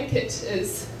 But I think it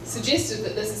is suggestive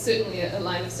that this is certainly a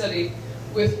line of study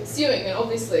worth pursuing, and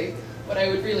obviously what I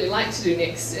would really like to do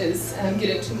next is get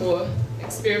into more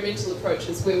experimental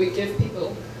approaches where we give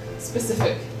people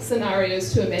specific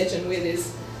scenarios to imagine where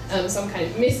there's some kind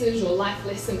of message or life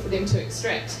lesson for them to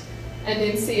extract, and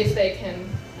then see if they can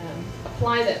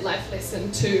apply that life lesson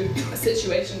to a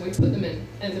situation we put them in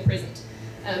the present.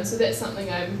 So that's something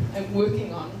I'm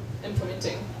working on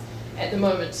implementing at the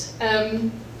moment.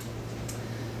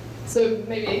 So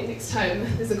maybe next time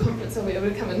there's a conference I'll be able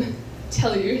to come and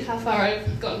tell you how far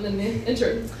I've gotten in the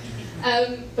interim.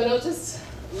 But I'll just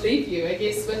leave you, I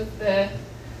guess, with the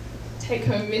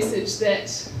take-home message that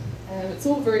it's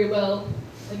all very well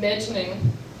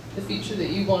imagining the future that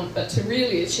you want, but to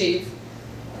really achieve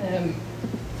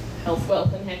health,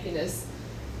 wealth and happiness,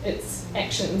 it's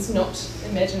actions, not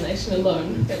imagination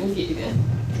alone, that will get you there.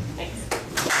 Thanks.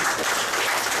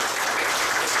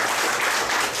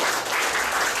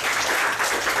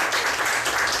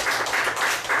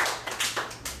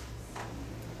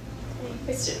 Any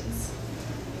questions?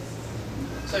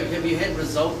 So have you had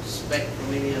results back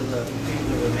from any of the people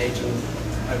who imagined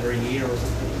over a year or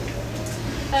something?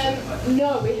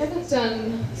 No, we haven't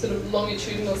done sort of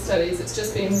longitudinal studies. It's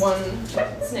just been one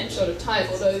snapshot of time,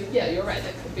 although, yeah, you're right,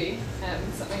 that could be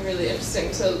something really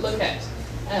interesting to look at.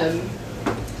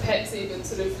 Perhaps even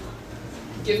sort of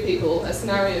give people a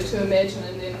scenario to imagine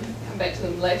and then come back to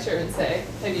them later and say,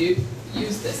 have you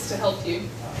used this to help you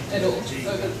at all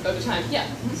over time? Yeah.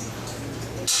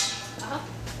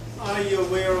 Are you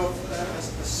aware of a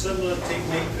similar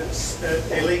technique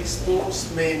that elite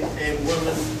sportsmen and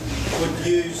women would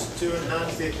use to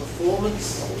enhance their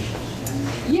performance?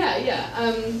 Yeah.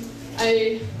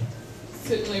 I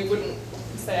certainly wouldn't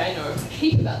say I know a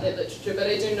heap about that literature, but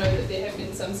I do know that there have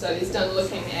been some studies done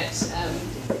looking at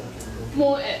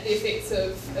more at the effects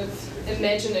of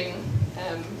imagining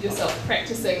yourself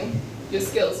practicing your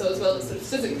skill, so as well as sort of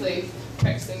physically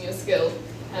practicing your skill.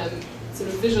 Sort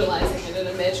of visualizing it and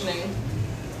imagining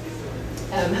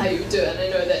how you would do it. And I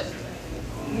know that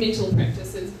mental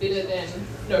practice is better than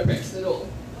no practice at all.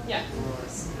 Yeah.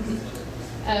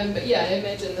 But yeah, I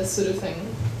imagine this sort of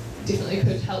thing definitely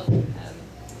could help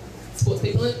sports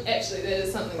people. And actually, that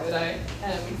is something that I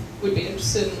would be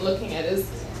interested in looking at, is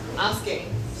asking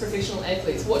professional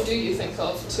athletes, what do you think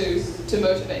of to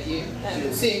motivate you?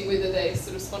 And seeing whether they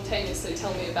sort of spontaneously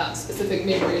tell me about specific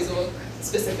memories or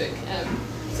specific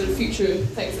sort of future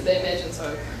things that they imagine.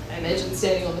 So I imagine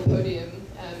standing on the podium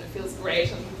and it feels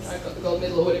great and I've got the gold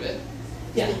medal or whatever.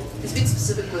 Yeah. There's been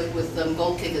specific work with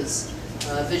goal kickers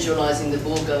visualising the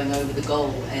ball going over the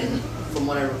goal, and from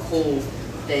what I recall,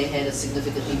 they had a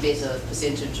significantly better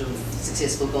percentage of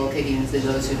successful goal kicking than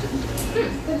those who didn't.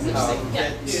 That's interesting.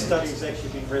 That study has actually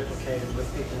been replicated with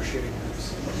people shooting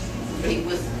hoops.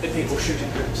 With the people shooting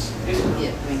hoops.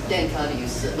 Yeah, I mean, Dan Carter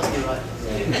uses it, must be right.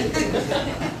 I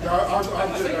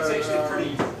did a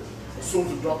sort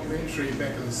of documentary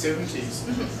back in the 70s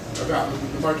about the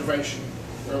motivation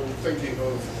or thinking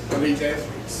of elite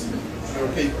athletes. There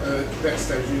were people, at that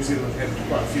stage New Zealand had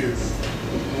quite a few.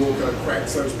 Walker,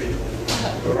 Cracks, those people.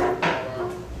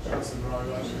 Johnson Rowe,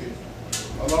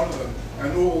 a lot of them,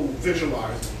 and all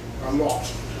visualised a lot.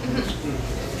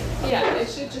 Yeah, I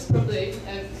should just probably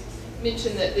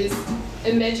mention that there's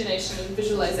imagination and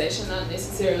visualization aren't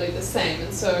necessarily the same,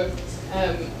 and so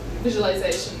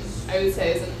visualization, I would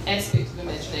say, is an aspect of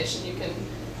imagination. You can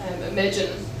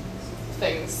imagine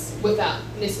things without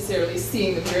necessarily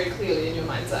seeing them very clearly in your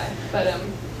mind's eye. But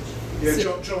yeah,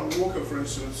 John Walker, for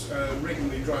instance,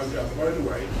 regularly drove down the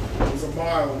motorway. There was a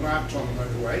mile marked on the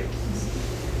motorway,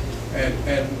 and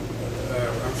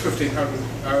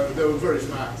 1,500. There were various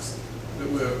marks that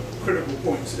were critical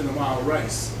points in a mile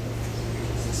race,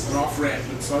 an off-ramp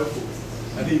and so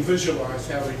forth. And he visualised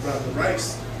how he'd run the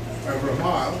race over a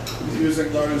mile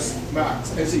using those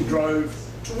marks as he drove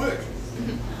to work.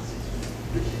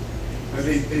 And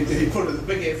he put a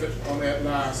big effort on that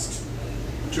last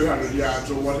 200 yards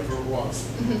or whatever it was.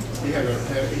 He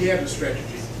had a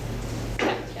strategy.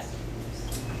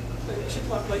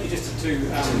 I'd like you just to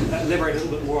elaborate a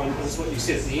little bit more on what you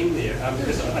said at the end there,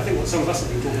 because I think what some of us have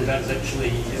been talking about is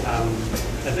actually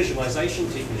a visualization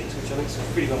techniques, which I think is a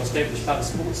pretty well established part of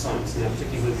sports science now,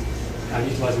 particularly with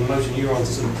utilising motor neurons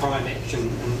to sort of prime action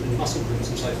in muscle groups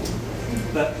and so forth.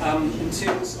 But in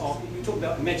terms of, you talk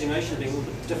about imagination being a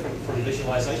little bit different from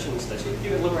visualization and stuff. Can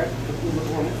you elaborate a little bit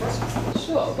more on that for us?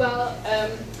 Sure. Well,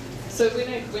 so when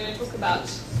I talk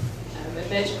about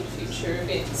imagined future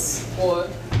events, or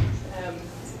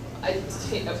I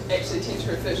actually tend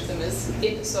to refer to them as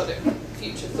episodic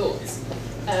future thoughts.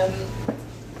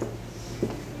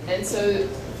 And so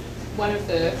one of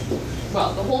the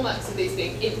hallmarks of these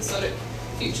being episodic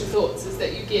future thoughts is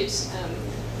that you get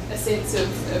a sense of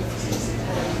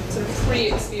sort of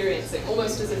pre-experiencing,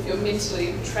 almost as if you're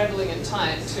mentally travelling in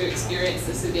time to experience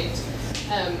this event.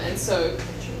 And so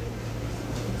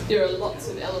there are lots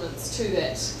of elements to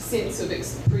that sense of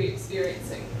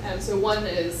pre-experiencing. So one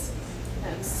is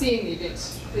seeing the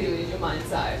event clearly in your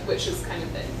mind's eye, which is kind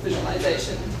of that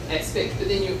visualization aspect, but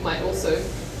then you might also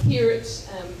hear it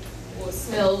or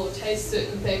smell or taste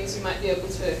certain things. You might be able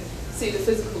to see the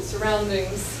physical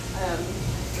surroundings,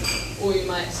 or you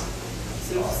might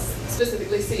sort of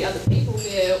specifically see other people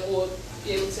there, or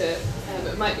be able to,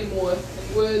 it might be more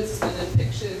in words than in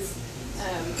pictures,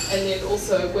 and then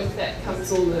also with that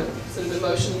comes all the sort of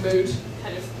emotion, mood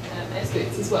kind of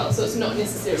aspects as well. So it's not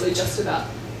necessarily just about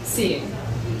seeing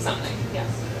something, yeah.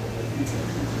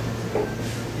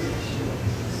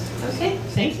 Okay,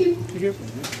 thank you. Thank you.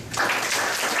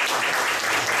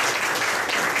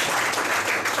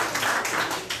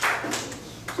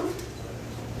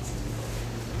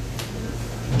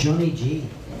 Johnny G.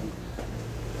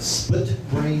 Split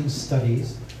brain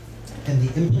studies and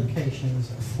the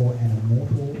implications for an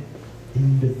immortal,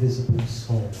 indivisible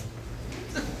soul.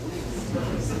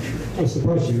 I'm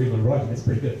surprised you read my writing, that's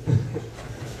pretty good.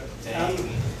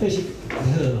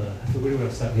 Where do I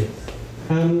start here?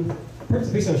 Perhaps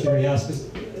the first one I should already ask is,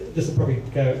 this will probably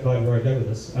go by where I go with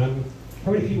this. How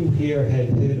many people here had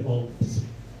heard of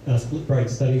split brain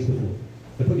studies before?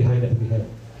 So put your hand up if you have.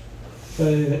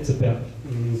 So that's about,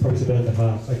 probably about the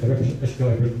half. Okay, I should go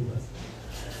over it.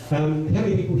 How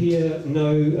many people here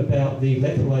know about the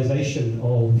lateralization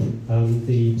of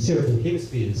the cerebral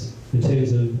hemispheres in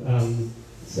terms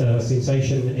of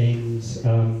sensation and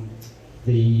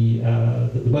the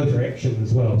motor action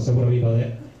as well? So what do I mean by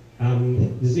that?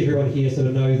 Does everyone here sort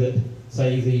of know that,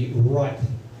 say, the right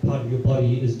part of your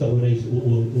body is dominated,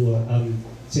 or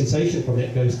sensation from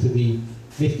that goes to the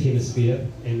left hemisphere,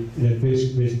 and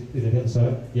versus the other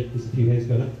side? Yep, there's a few hands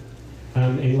going up.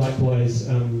 And likewise,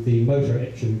 the motor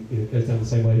action goes down the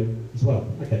same way as well.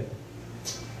 Okay.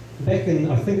 Back in,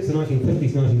 I think it's the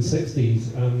 1950s,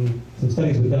 1960s, some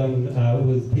studies were done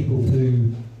with people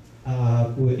who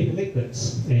were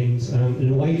epileptics, and in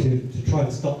a way to try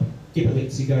and stop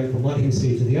epilepsy going from one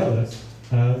hemisphere to the other,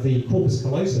 the corpus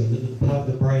callosum, the part of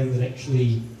the brain that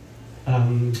actually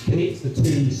connects the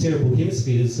two cerebral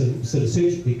hemispheres, sort of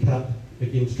surgically cut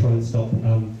again to try and stop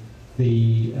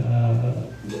the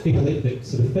epileptic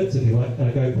sort of fits, if you like,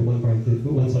 going from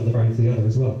one side of the brain to the other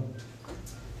as well.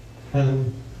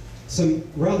 Some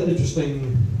rather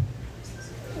interesting,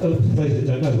 for those that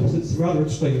don't know, it's rather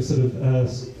interesting sort of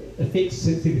effects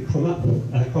seem to crop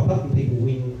up in people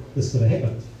when this sort of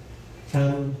happens.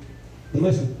 The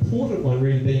most important one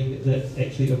really being that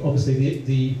actually, obviously,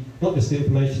 the not just the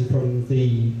information from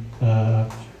the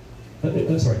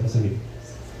sorry, that's on you.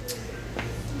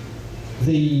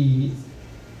 The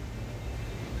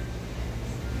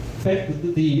fact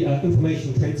that the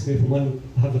information transfer from one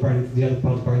part of the brain to the other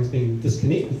part of the brain is being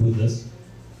disconnected with this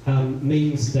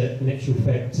means that, in actual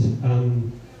fact,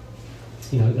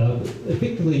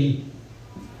 effectively,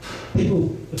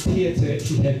 people appear to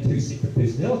actually have two separate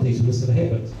personalities when this sort of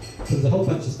happens. So there's a whole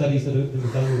bunch of studies that have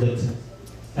been done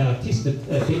that tested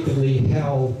effectively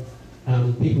how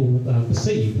people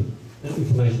perceive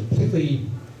information, particularly,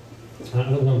 I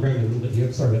don't know, I'm rambling a little bit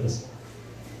here, sorry about this.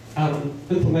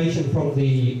 Information from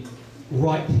the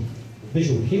right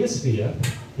visual hemisphere,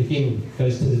 again,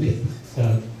 goes to the left,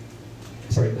 the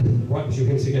right visual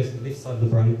hemisphere goes to the left side of the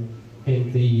brain,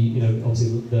 and the,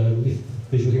 obviously the left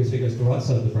visual hemisphere goes to the right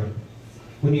side of the brain.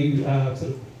 When you sort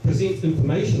of present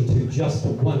information to just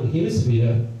one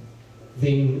hemisphere,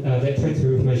 then that transfer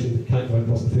of information can't go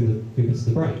across between the two bits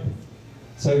of the brain.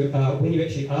 So when you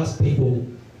actually ask people,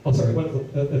 a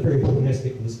very important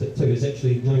aspect of this bit too is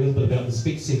actually knowing a little bit about the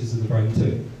speech centres of the brain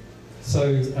too. So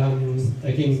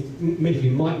again, many of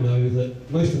you might know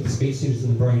that most of the speech centres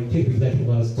in the brain tend to be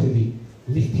lateralised to the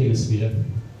left hemisphere,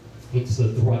 hence the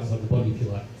right side of the body, if you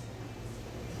like.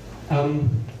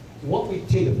 What we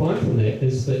tend to find from that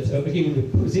is that, again,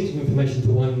 when we're presenting information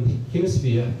to one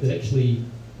hemisphere, that actually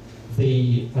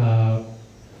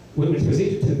when it's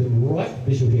presented to the right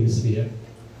visual hemisphere,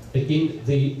 again,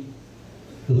 the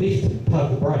left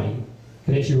part of the brain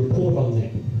can actually report on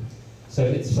that. So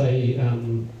let's say, I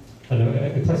don't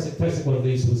know, a classic one of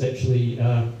these was actually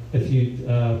if you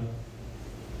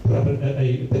put up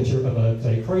a picture of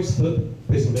a crow's foot,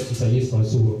 the person would actually say, yes, I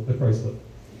saw a crow's foot.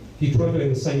 If you try doing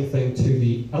the same thing to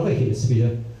the other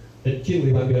hemisphere, it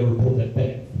generally won't be able to report that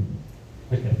back.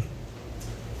 Okay.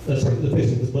 Sorry, the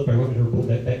person with the split brain won't be able to report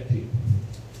that back to you.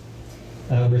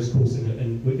 Whereas, of course,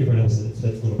 in everyone else,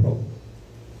 that's not a problem.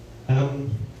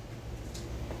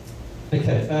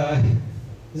 Okay.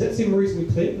 Does that seem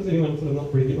reasonably clear? Does anyone sort of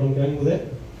not really get where I'm going with that?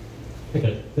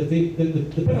 Okay. The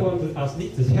bit I wanted to ask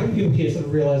next is how many people here sort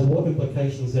of realise what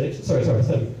implications that actually...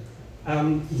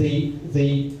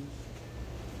 The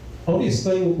obvious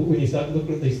thing when you start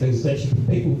looking at these things is actually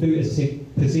people do, as I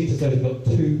said, present as though they've got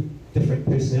two different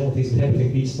personalities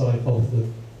inhabiting each side of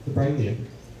the brain there.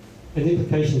 And the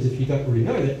implications, if you don't already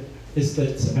know that, is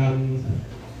that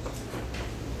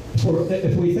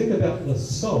if we think about the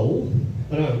soul,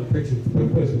 I know I'm preaching for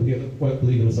people here that won't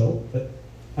believe in the soul, but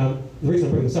the reason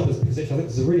I bring this up is because actually I think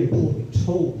it's a really important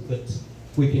tool that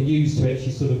we can use to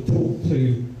actually sort of talk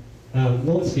to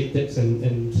non-skeptics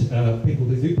and people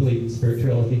who do believe in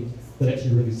spirituality, that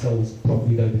actually really souls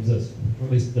probably don't exist. Or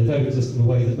at least they don't exist in the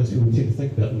way that most people tend to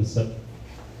think about them as such.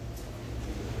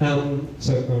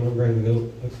 So I'm going to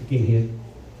go again here.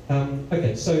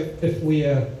 Okay, so if we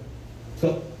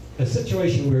got a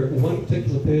situation where one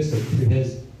particular person who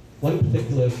has one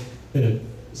particular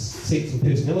sense and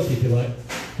personality, if you like,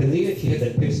 can then actually have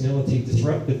that personality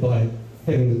disrupted by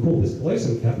having the corpus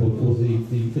callosum cut or the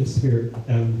in-spirit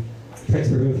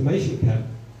transfer of information cut,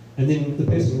 and then the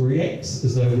person reacts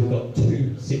as though they've got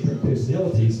two separate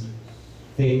personalities,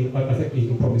 then I think you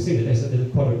can probably see that as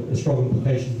quite a strong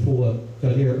implication for the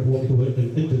idea of what we call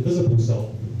an indivisible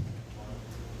soul.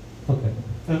 Okay.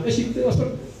 Actually, I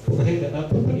suppose put your hand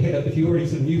up if you already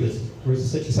sort of knew this, or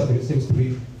is this actually something that seems to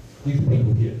be new to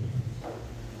people here?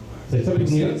 So somebody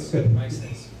knew it? Good. Makes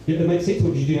sense. Yeah, it makes sense,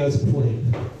 or did you know this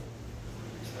beforehand?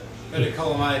 Bit of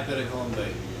column A, bit of column B.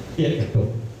 Yeah, okay,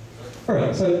 cool. All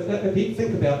right, so if you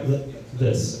think about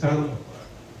this,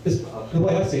 the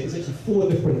way I see it, there's actually four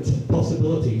different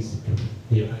possibilities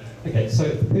here. Okay, so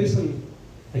if the person,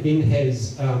 again,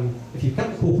 has, if you cut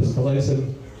the corpus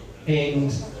callosum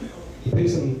and the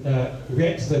person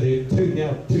reacts so there are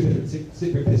two different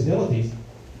separate personalities,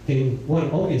 then one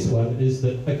obvious one is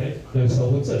that, okay, no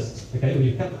soul exists. Okay, when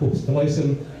you cut the corpus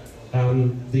callosum,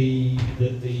 you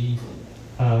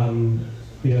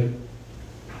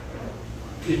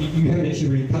haven't actually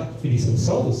really cut any sort of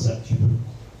soul as such.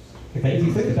 Okay, if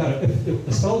you think about it, if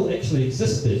the soul actually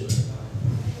existed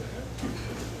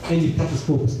and you cut this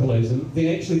corpus callosum,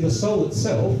 then actually the soul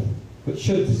itself, which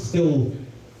should still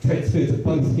transfer to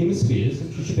both hemispheres,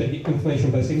 which should have information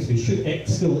on both hemispheres, should act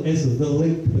still as the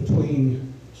link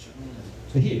between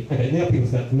the head. Okay, now people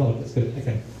start to nod, that's good,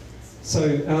 okay. So,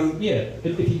 yeah,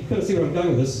 if you kind of see where I'm going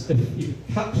with this, if you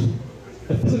cut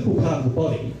a physical part of the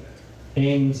body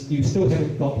and you still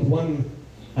haven't got one,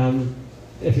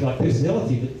 if you like,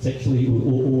 personality that's actually,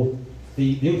 or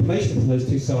the information from those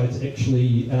two sides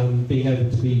actually being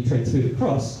able to be transferred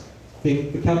across,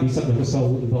 then there can't be something like a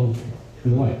soul involved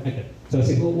in the way. Okay. So I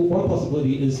said, well, one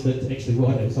possibility is that actually,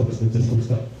 well, it's obviously an existing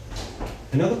stuff.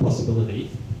 Another possibility,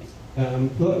 a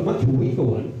much weaker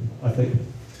one, I think,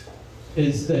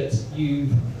 is that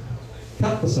you've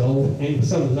cut the soul, and for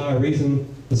some bizarre reason,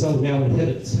 the soul now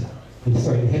inhabits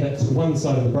one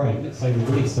side of the brain. Let's say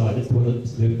the left side is the one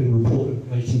that's can report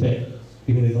information back,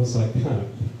 even though the other side can't.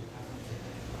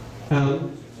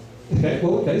 Okay,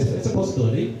 well, okay, so that's a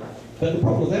possibility. But the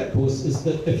problem with that, of course, is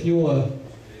that if you're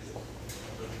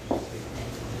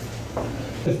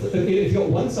if you've got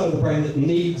one side of the brain that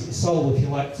needs the soul, if you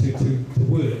like, to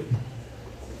work,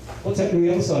 what's happening on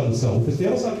the other side of the soul? Because the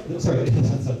other side, sorry,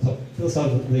 the other side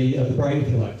of the brain, if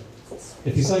you like.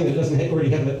 If you're saying that it doesn't already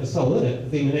have a soul in it,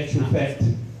 then in actual fact,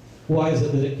 why is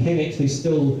it that it can actually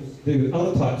still do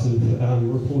other types of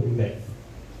reporting back?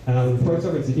 For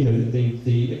example, you know,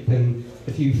 it can,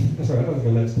 if you, sorry, I don't think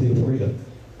I'm allowed to do it for either.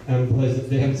 For those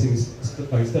that haven't seen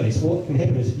those studies, what can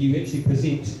happen is if you actually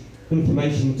present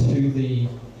information to the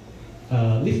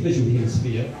left visual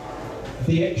hemisphere,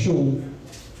 the actual,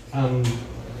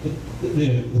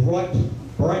 the right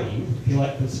brain, if you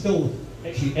like, can still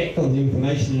actually act on the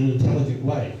information in an intelligent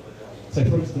way. So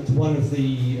for instance, one of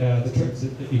the tricks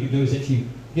that you can do is actually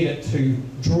get it to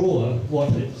draw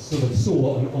what it sort of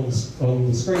saw on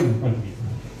the screen in front of you.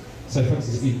 So for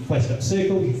instance, if you flashed up a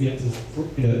circle, you can get it to,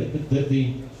 you know,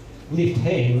 the left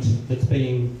hand that's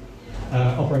being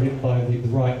operated by the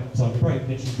right side of the brain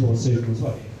can actually draw a circle as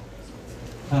well.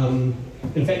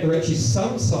 In fact, there are actually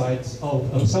some sides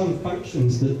of some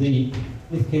functions that the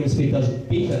left hemisphere does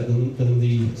better than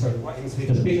the, sorry, the right hemisphere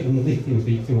does better than the left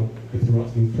hemisphere, if you want, with the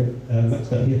right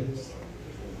mixed up here.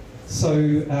 So,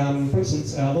 for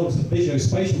instance, a lot of the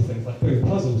visuospatial things, like doing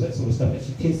puzzles, that sort of stuff,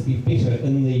 actually tends to be better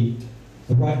in the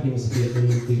right hemisphere than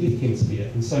the left hemisphere.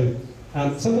 And so,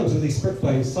 sometimes with these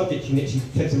script-playing subjects, you can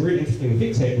actually have some really interesting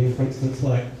effects happening. For instance,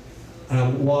 like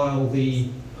while the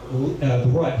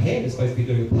right hand is supposed to be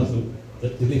doing a puzzle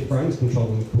that the left brain is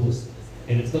controlling, of course,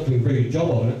 and it's not doing a very good job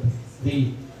on it,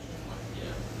 the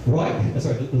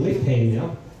left hand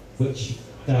now, which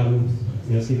you know,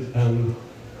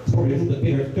 it's probably a little bit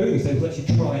better at doing these things, will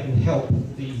actually try and help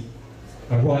the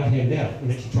right hand out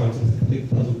and actually try and sort of complete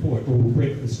the puzzle for it, or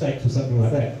break the stakes or something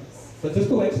like that. But this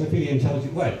still acts in a fairly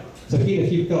intelligent way. So again,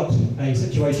 if you've got a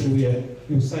situation where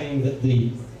you're saying that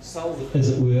the soul, as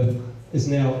it were, is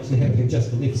now actually having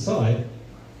just the left side,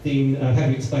 then how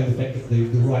do you explain the fact that the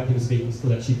right hemisphere can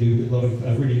still actually do a lot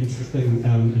of really interesting,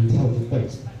 intelligent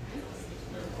things?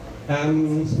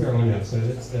 So where am I now? So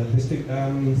let's do,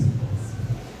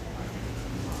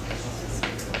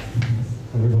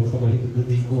 everyone's got my head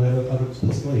the all other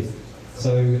possibilities.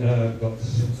 So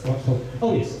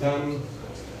oh yes,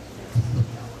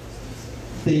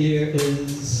 there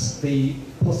is the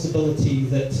possibility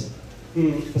that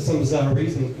for some bizarre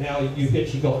reason now you've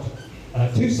actually got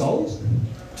two souls,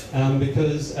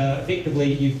 because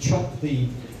effectively you've chopped the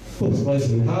corpus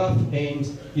callosum in half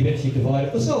and you've actually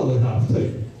divided the soul in half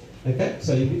too. Okay,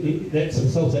 so that sort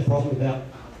of solves that problem about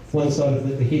one side of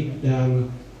the head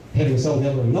having a soul, the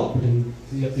other one not, and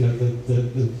you know,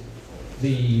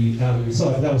 the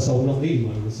side of the other soul not needing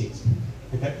one in a sense.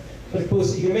 Okay, but of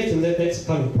course you can imagine that that's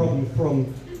kind of a problem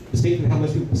from the perspective of how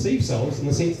most people perceive souls, in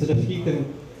the sense that if you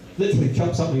can literally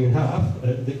chop something in half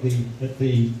at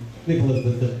the level of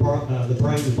the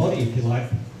brain and body, if you like,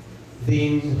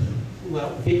 then,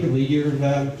 well, effectively you're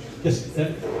just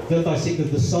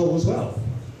dissected the soul as well.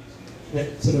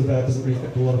 That sort of doesn't really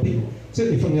fit a lot of people.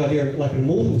 Certainly from the idea of like an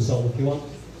immortal soul, if you want,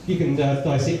 you can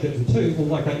dissect it in two, well,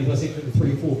 why can't you dissect it in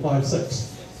 3, 4, 5,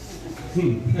 6?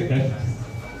 Okay.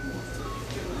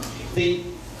 The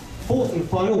fourth and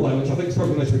final one, which I think is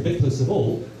probably the most ridiculous of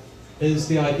all, is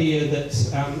the idea that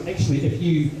actually if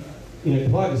you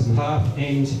divide this in half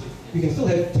and you can still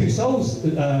have two souls,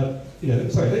 let's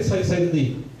say that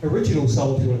the original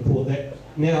soul, if you want to call it that,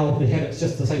 now inhabits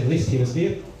just the same left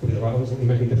hemisphere, could be the right one, doesn't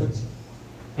make any difference.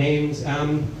 And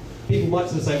people might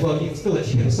sort of say, well, you can still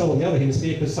actually have a soul in the other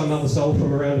hemisphere because some other soul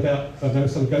from around about, I don't know,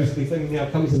 some ghostly thing now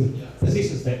comes and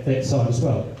possesses that side as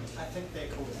well. I think they're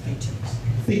called thetans.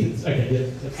 Thetans, okay, yeah,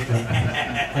 that's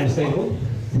okay. Understandable.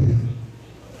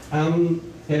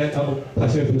 I'll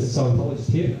pass you over to Mr. Scientologist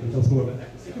here and tell us more about that.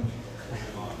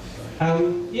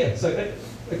 Yeah, so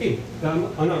again, I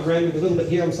know I'm rambling a little bit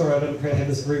here. I'm sorry I don't have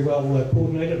this very well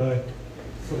coordinated. I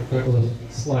sort of got a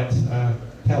slight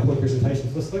PowerPoint presentation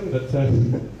for this thing, but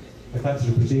I can't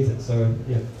sort of present it, so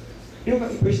yeah. Anyone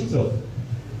got any questions at all?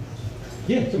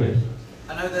 Yeah, come in.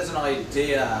 I know there's an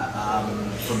idea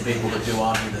from people that do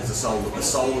argue there's a soul, that the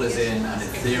soul is in an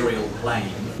ethereal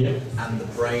plane, and the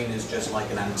brain is just like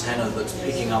an antenna that's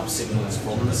picking up signals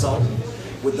from the soul.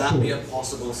 Would that be a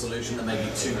possible solution, that maybe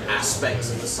two aspects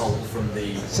of the soul from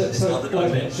this other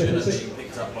dimension are being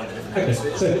picked up by the different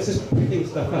hemispheres? So let's just picking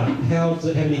stuff up. How does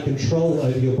it have any control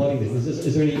over your body then?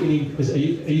 Is there are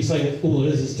you saying that all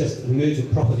it is just an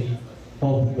emergent property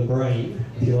of the brain,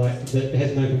 if you like, that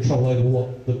has no control over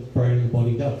what the brain and the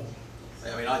body does?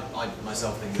 I mean, I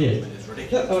myself think the argument is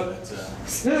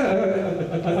ridiculous. I'm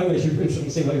actually interested in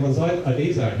seeing what everyone's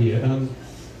ideas are here.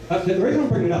 The reason I'm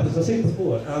bringing it up, as I said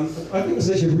before, I think this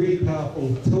is actually a really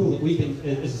powerful tool that we can,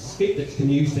 as skeptics, can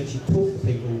use to actually talk to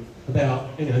people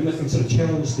about, make them sort of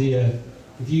challenge their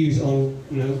views on,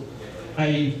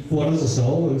 what is a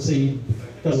soul, and see,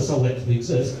 does a soul actually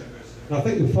exist? And I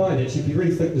think you'll find actually, if you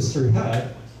really think this through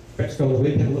hard, perhaps go on the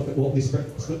web, have a look at what these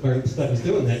split-brain studies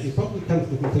do on that, you'll probably come to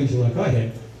the conclusion like I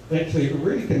had, that actually it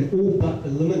really can all but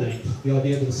eliminate the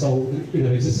idea that the soul,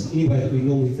 exists any way that we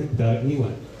normally think about it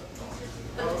anyway.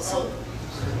 But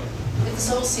if the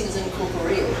soul's seen as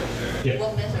incorporeal,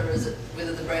 what matter is it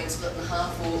whether the brain's split in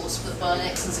half or split by an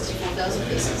axe in 64,000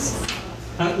 pieces?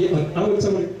 Okay,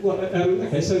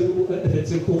 so if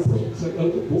it's incorporeal, so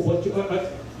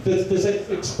does that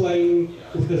explain,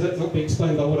 or does that not be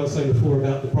explained by what I was saying before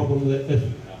about the problem that if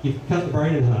you cut the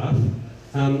brain in half,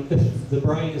 if the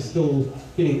brain is still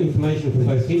getting information from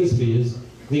both hemispheres,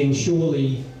 then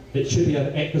surely it should be able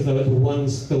to act as though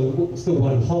it's still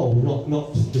one whole,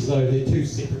 not as though they're two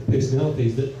separate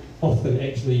personalities that often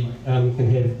actually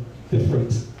can have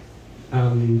different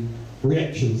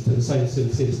reactions to the same set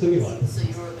of stimuli. So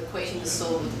you're equating the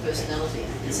soul with the personality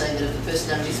and saying that if the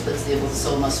personality splits, therefore the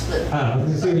soul must split. I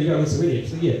can see where you're going with this already,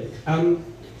 actually,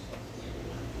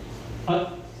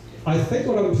 I think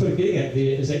what I'm sort of getting at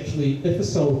there is actually, if a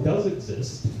soul does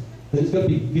exist, then it's going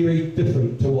to be very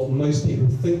different to what most people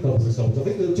think of as a soul. So I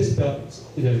think they'll just about,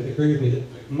 agree with me that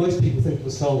most people think of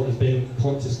the soul as being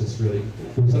consciousness, really,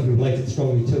 or something related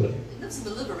strongly to it. It lives in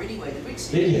the liver anyway, the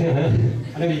Greeks. Yeah,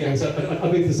 I know you're going. So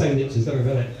I've been to the same lectures. Don't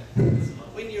worry about that.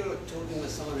 When you're talking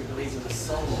with someone who believes in a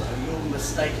soul, you're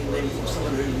mistaking them for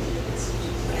someone who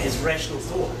has rational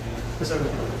thought.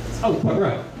 Oh, quite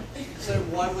right. So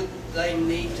why would they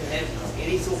need to have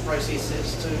any thought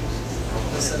processes to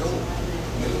this at all?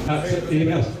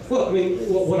 Anything else? Well, I mean,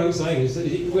 what I'm saying is that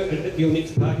at your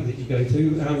next party that you go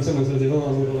to, someone says,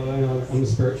 I'm a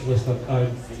spiritualist, I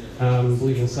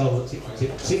believe in soul,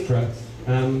 etc., etc.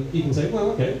 You can say,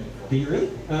 well, okay, do you really?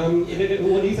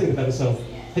 What do you think about a soul?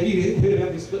 Have you heard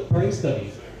about these split brain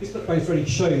studies? These split brain studies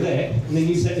show that, and then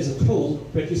use that as a tool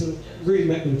to actually sort of really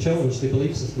make them challenge their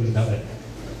belief systems about that.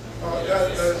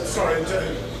 Sorry,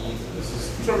 this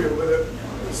is trivial, but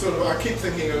I keep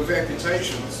thinking of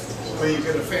amputations where you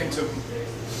get a phantom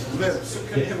limb. So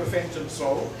can you have a phantom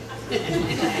soul? I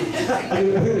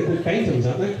think they're called phantoms,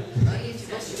 aren't they? Oh,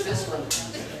 you've lost your first one.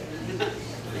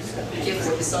 Careful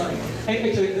what you're saying.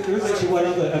 Actually, there is actually one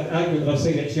other argument that I've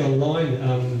seen actually online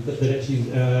that actually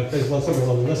goes something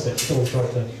along this. Someone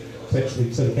tried to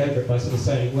actually sort of counter it by sort of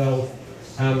saying, well,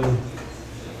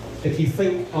 if you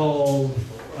think of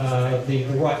the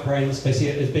right brain space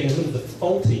here as being a little bit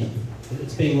faulty,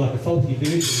 it's being like a faulty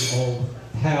version of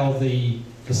how the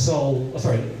soul,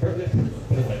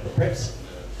 perhaps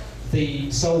the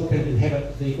soul can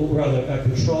inhabit or rather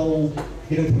control,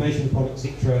 get information from,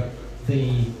 etc.,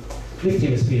 the left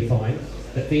hemisphere fine,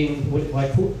 but then by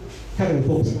cutting the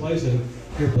corpus callosum,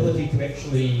 your ability to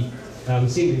actually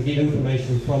send and get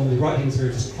information from the right hemisphere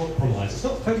is just compromised. It's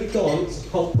not totally gone, it's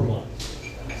compromised.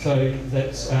 So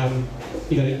that's,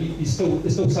 there's still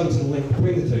some sort of link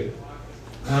between the two.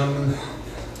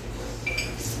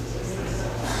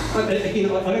 Again, I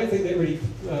don't think that really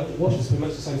washes for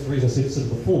much the same reason I said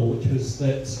before, which was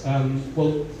that,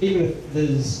 well, even if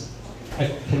there's a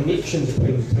connection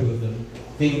between the two of them,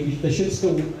 then they should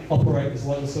still operate as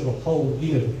one sort of whole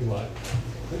unit, if you like.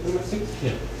 Does that make sense?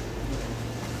 Yeah.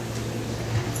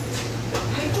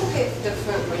 People have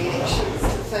different reactions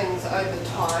to things over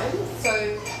time, so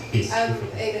and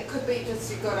it could be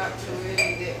just you got up too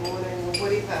early that morning or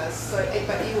whatever. So,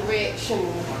 but your reaction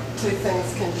to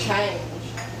things can change.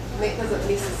 And that doesn't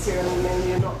necessarily mean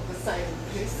you're not the same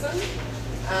person.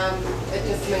 It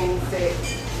just means that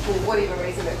for whatever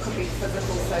reason, it could be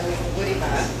physical things or whatever,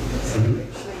 actually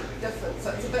different.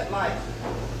 So it's a bit like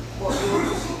what you're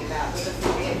talking about, the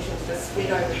different reactions just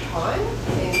spread over time.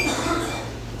 And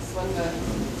just wonder.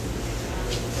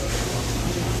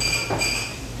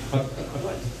 I'd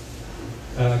like to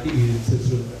get you to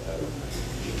sort of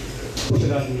push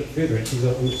it out a bit further, actually,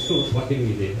 because I'm still not quite getting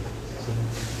you there. So,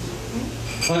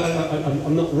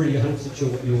 I'm not really 100% sure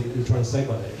what you're trying to say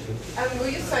by that, actually. Well,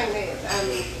 you're saying that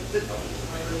the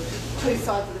two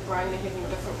sides of the brain are having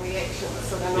different reactions,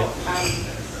 so they're not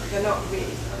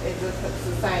really as if it's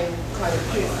the same kind of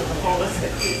person, a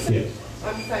holistic person. Yeah.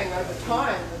 I'm saying over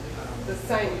time, the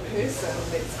same person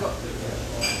that's got the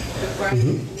brain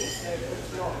connected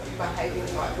is not behaving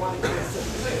like one person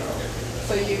too.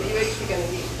 So you're actually going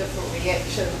to get different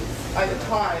reactions over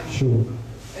time. Sure.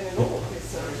 In a normal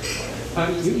person. I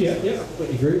completely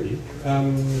agree with you. I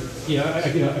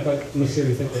don't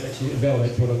necessarily think that actually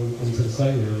validates what I'm sort of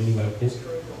saying there in any way, of course.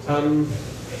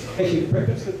 Actually,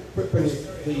 perhaps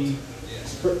the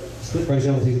split brain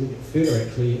analysis a little bit further,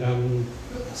 actually.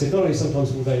 So not only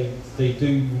sometimes will they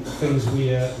do things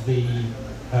where the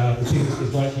two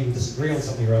participants might actually even disagree on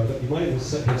something or other, but you might even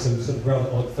have some sort of rather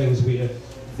odd things where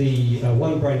the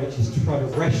one brain which is trying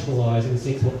to rationalise in a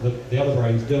sense what the other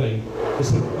brain's doing to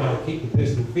sort of keep the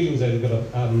person feeling as though they've got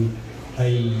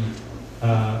a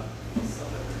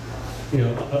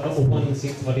one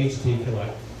sense of identity, if you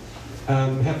like. How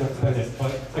can I explain that?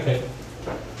 Okay.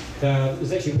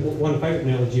 There's actually one favourite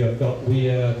analogy I've got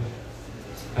where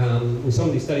with some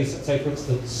of these studies, say for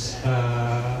instance,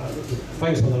 the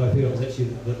famous one that I've heard of is actually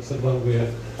the sort of one where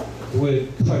the word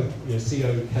coke,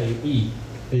 C-O-K-E,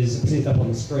 is presented up on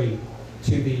the screen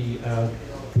to the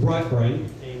right brain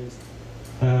and,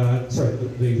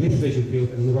 the left visual field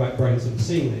and the right brain sort of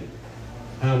seeing that.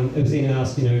 It was then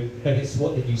asked, okay, so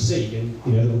what did you see? And,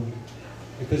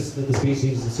 because the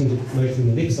species is centred mostly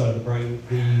on the left side of the brain,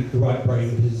 the right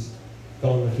brain has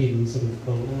gone ahead and sort of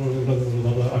gone, blah, blah,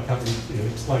 blah, blah, I can't really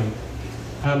explain.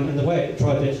 And the way it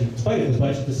tried to actually explain it was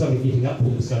basically just somebody getting up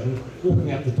all of a sudden,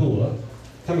 walking out the door,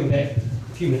 coming back a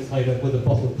few minutes later with a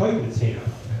bottle of Coke in its hand.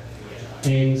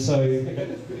 And so,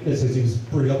 okay, this is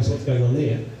pretty obvious what's going on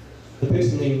there. The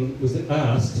person then was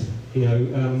asked,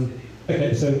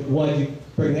 okay, so why did you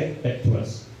bring that back to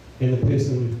us? And the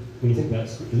person, when you think about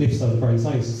it, the left side of the brain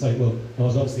saying, is to say, well, I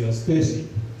was thirsty.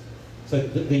 So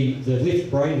the left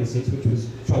brain, in a sense, which was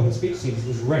trying to speech sense,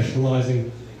 was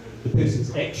rationalising the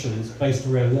person's actions based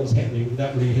around what was happening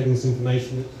without really having this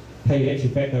information that, hey, actually,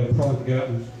 in fact, they were trying to go out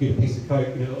and get a piece of Coke, a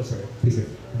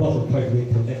bottle of Coke and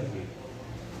then come back again.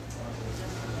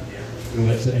 And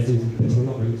that's not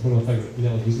really, it's one of my favourite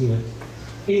analogies anyway.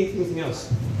 Anything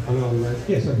else?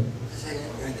 Yeah, sorry.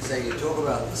 So you talk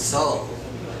about the soul,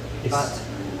 yes. But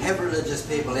have religious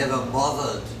people ever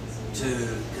bothered to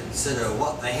consider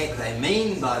what the heck they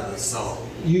mean by the soul?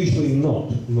 Usually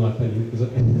not, in my opinion, because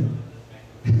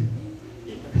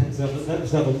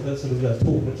that's sort of talk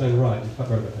in its own right. Quite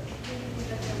right about that.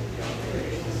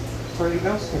 Sorry, anything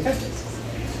else? Okay.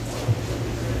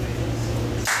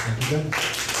 Thank you, Ben.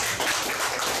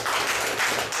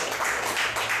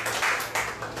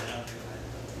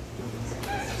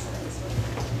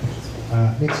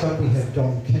 Next up we have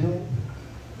Don Kinnell.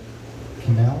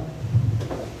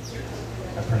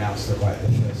 I pronounced it right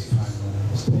the first time when I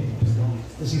was talking to Don.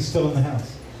 Is he still in the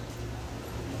house?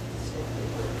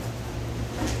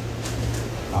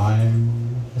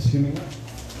 I'm assuming that.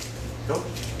 Cool.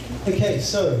 Okay,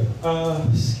 so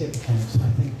Skepticamps, I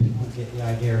think people get the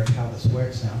idea of how this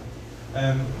works now.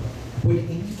 Would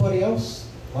anybody else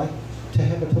like to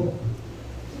have a talk?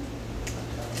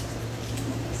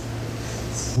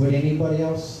 Would anybody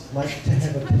else like to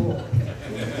have a talk?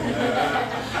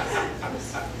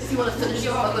 If you want to finish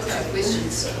your other two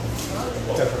questions.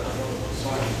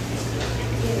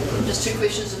 Just two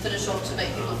questions to finish off to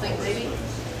make people think, maybe.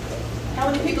 How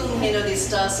many people in here know their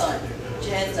star sign? Put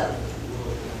your hands up.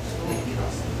 Pretty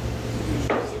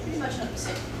much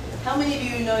 100%. How many of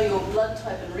you know your blood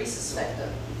type and rhesus factor?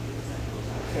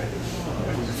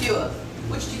 Fewer.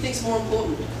 Which do you think is more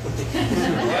important?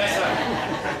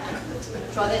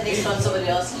 Try that next time somebody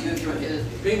asks you if you're here.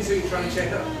 Being who you're trying to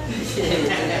check up?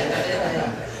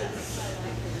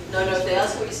 No, if they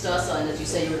ask what your star sign is, you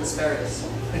say you're an asparagus.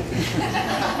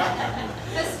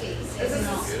 Is this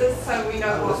so we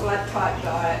know what blood type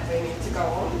diet we need to go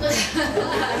on? No,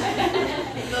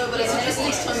 but I suggest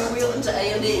next time you wheel into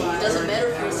A&E, it doesn't matter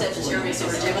if you're a Sagittarius or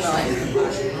a Gemini.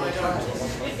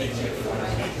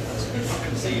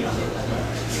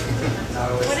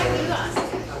 Whatever you ask.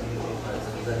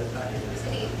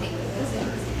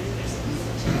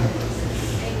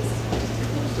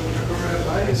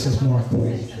 This is more a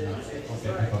question.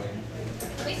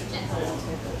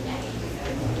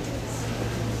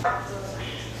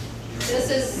 This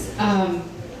is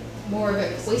more of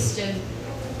a question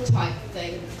type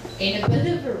thing and a bit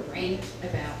of a rant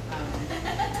about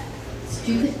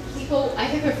stupid people. I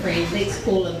have a friend, let's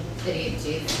call him Idiot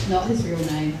Jeff, not his real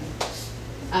name.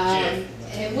 And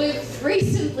we've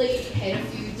recently had a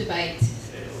few debates.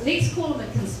 Let's call him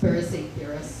a conspiracy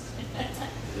theorist.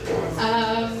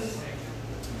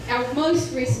 Our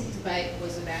most recent debate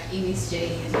was about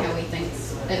MSG and how he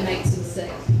thinks it makes him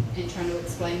sick, and trying to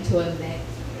explain to him that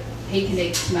he can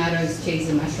eat tomatoes, cheese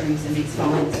and mushrooms and he's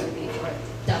fine, so therefore it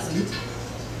doesn't,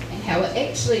 and how it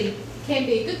actually can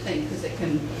be a good thing because it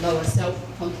can lower salt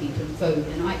content in food.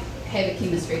 And I have a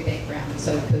chemistry background,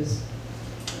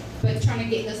 but trying to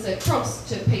get this across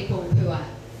to people who are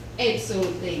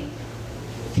absolutely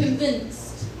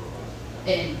convinced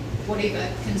in whatever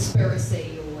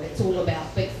conspiracy, or it's all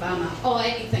about big pharma,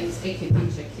 anything's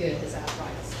acupuncture cure his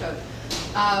arthritis. show.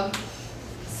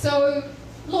 So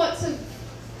lots of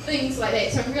things like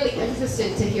that. So I'm really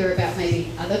interested to hear about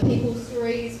maybe other people's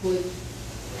stories with.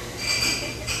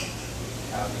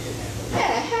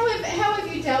 Yeah, how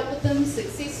have you dealt with them?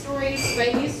 Success stories,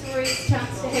 failure stories,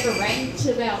 chance to have a rant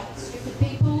about stupid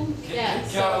people. Can I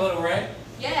have a little rant?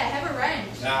 Yeah, have a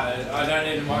rant. No, I don't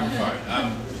need a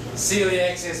microphone.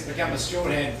 Celiacs has become a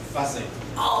shorthand for fussy.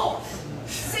 Oh,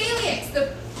 celiacs,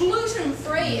 the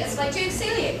gluten-free. It's like, do you have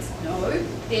celiacs? No.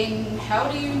 Then how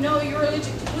do you know you're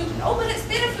allergic to gluten? Oh, but it's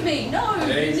better for me. No,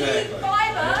 you need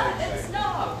fibre. It's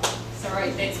not.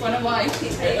 Sorry, that's one of my pet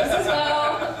peeves as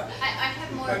well. I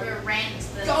have more of a rant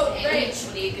than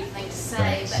actually a good thing to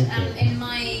say, but in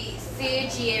my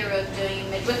third year of doing a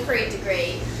midwifery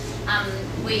degree,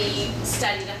 we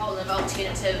studied a whole lot of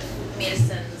alternative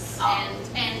medicines,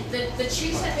 and the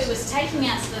tutor who was taking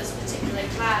us this particular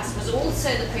class was also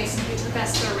the person who took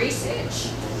us through research,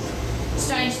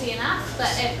 strangely enough. But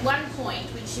at one point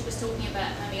when she was talking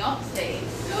about homeopathy,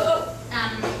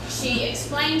 she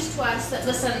explained to us that,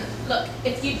 listen, look,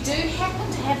 if you do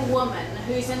happen to have a woman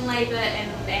who's in labour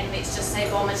and let's just say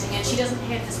vomiting, and she doesn't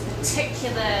have this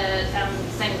particular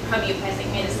thing, homeopathic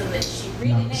medicine that she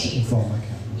really needs,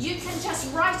 you can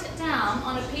just write it down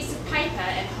on a piece of paper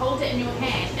and hold it in your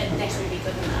hand, and that will be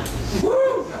good enough.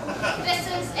 Woo! This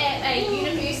is at a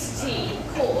university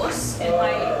course in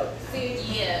my third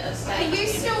year of studying. Are you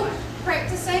still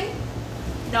practicing?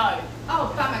 No.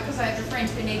 Oh, bummer, because I have a friend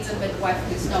who needs a midwife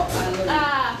who's not.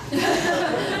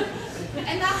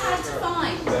 And they're hard to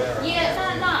find.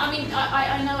 Yeah, no, I mean,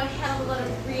 I know a hell of a lot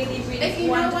of really, really if you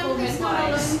wonderful know one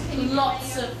midwives.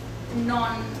 Lots of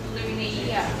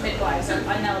non-loony midwives.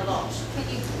 I know a lot.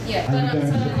 Yeah, but a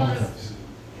lot of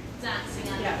dancing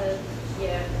under the,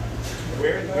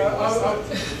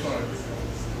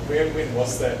 When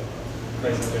was that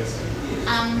presentation?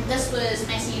 This was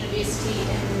Massey University in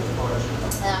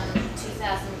 2010.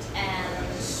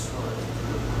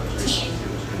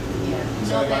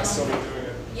 So they might still be doing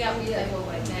it. Yeah, they will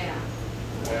wait now.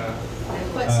 Yeah.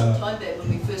 Quite some time back, when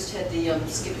we first had the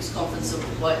Skeptics Conference at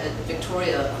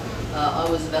Victoria, I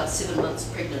was about 7 months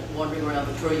pregnant, wandering around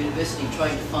Victoria University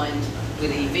trying to find where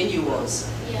the venue was.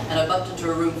 Yeah. And I bumped into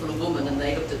a room full of women, and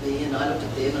they looked at me, and I looked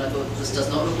at them, and I thought, this does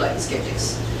not look like the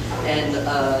Skeptics. And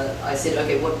I said,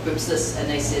 okay, what group's this? And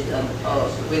they said, oh,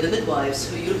 we're the midwives,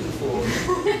 who are you looking for?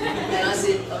 And I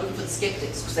said, I'm looking for the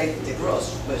Skeptics, because they were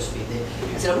supposed to be there.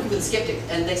 I said, I'm looking for the Skeptic.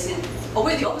 And they said, oh,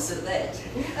 we're the opposite of that.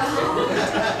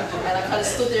 And I kind of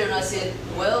stood there and I said,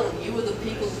 well, you were the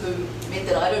people who meant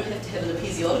that I don't have to have an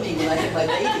episiotomy when I have my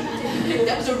baby.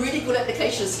 That was a really good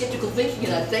application of skeptical thinking,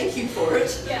 and I thank you for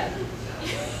it. Yeah.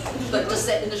 But just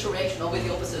that initial reaction, oh, we're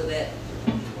the opposite of that,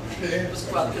 was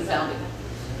rather confounding.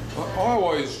 I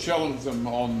always challenge them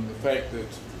on the fact that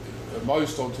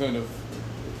most alternative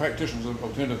practitioners of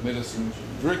alternative medicine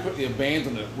very quickly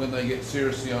abandon it when they get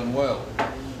seriously unwell.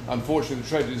 Unfortunately, the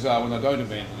tragedies are when they don't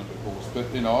abandon it, of course. But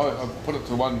you know, I put it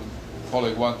to one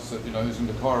colleague once that who's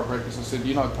into chiropractic. I said,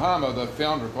 Palmer, the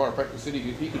founder of chiropractic, said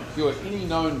he could cure any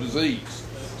known disease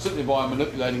simply by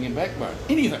manipulating his backbone.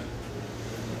 Anything.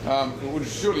 It would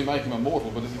surely make him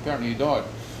immortal, but apparently he died.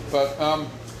 But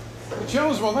the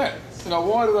challenge on that.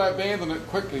 Why do they abandon it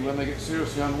quickly when they get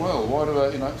seriously unwell? Why do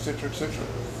they, etc., etc.?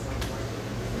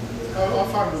 I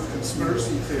find with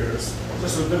conspiracy theorists,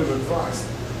 just a bit of advice,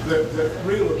 that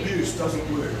real abuse doesn't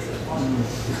work.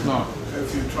 No.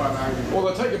 If you try and argue. Well,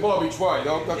 they take it by each way.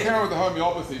 They'll carry with the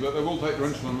homeopathy, but they will take their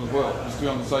insulin as well, just to be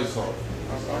on the safe side.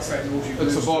 I'll say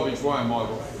it's a by each way in my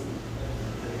book.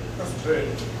 That's bad.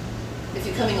 If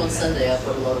you're coming on Sunday, I've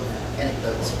got a lot of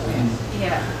anecdotes for you.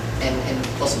 Yeah. And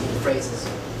possible phrases,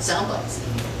 sound bites.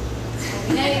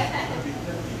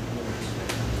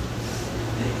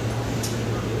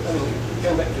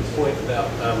 Going back to the point about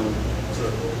sort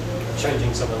of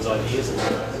changing someone's ideas and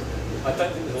I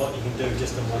don't think there's a lot you can do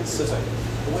just in one sitting.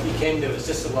 But what you can do is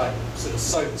just sort of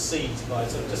sow the seeds by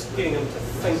sort of just getting them to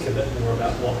think a bit more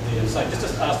about what they're saying.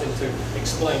 Just ask them to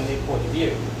explain their point of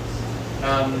view.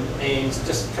 And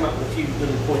just come up with a few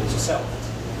little points yourself.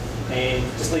 And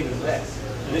just leave it at that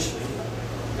initially.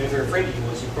 And if they're a friend of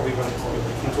yours, you probably want to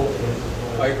talk to them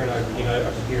over and over, over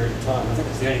a period of time. I think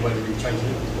it's the only way to really change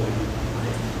anyone's point of view.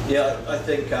 Yeah, I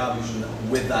think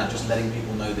with that, just letting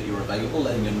people know that you're available,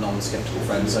 letting your non-skeptical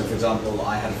friends. So, for example,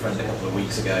 I had a friend a couple of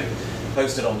weeks ago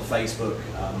posted on Facebook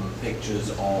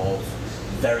pictures of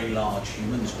very large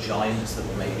humans, giants that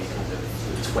were maybe kind of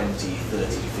 20, 30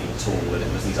 feet tall, and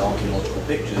it was these archaeological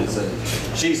pictures. And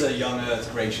she's a young Earth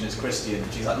creationist Christian.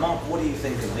 She's like, Mark, what do you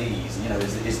think of these?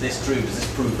 Is this true? Does this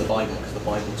prove the Bible? Because the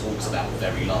Bible talks about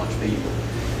very large people.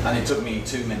 And it took me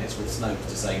 2 minutes with Snopes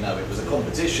to say no. It was a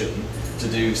competition to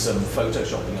do some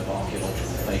photoshopping of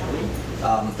archaeological fakery.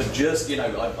 But just, you know,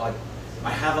 I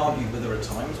have argued with her at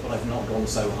times, but I've not gone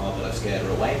so hard that I've scared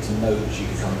her away. To know that she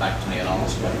could come back to me and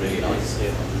ask went really nice.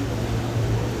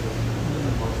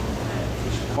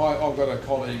 I've got a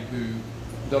colleague who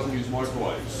doesn't use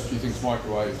microwaves. She thinks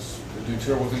microwaves do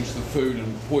terrible things to the food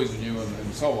and poison you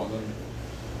and so on. And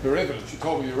her evidence, she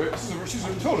told me, she's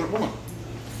an intelligent woman.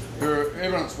 Her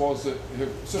evidence was that her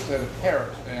sister had a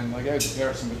parrot and they gave the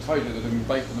parrot some potato that had been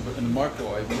baked in the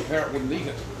microwave and the parrot wouldn't eat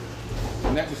it.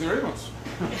 And that was her evidence.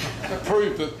 That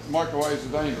proved that microwaves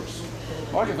are dangerous.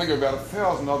 I can think of about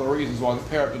 1,000 other reasons why the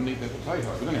parrot didn't eat that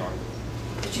potato, but anyway.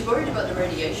 But you're worried about the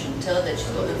radiation. Tell her that she's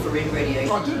got infrared radiation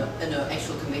in her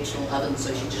actual conventional oven,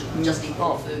 so she just eat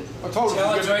more food. I told her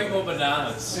Tell her to eat more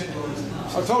bananas.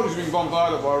 I told her she's being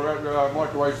bombarded by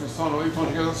microwaves in the sun all the time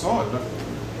to go outside. But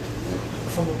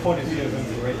from the point of view of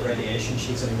infrared radiation,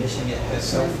 she's emitting it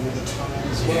herself all the time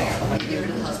as well. Get rid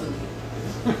of the husband.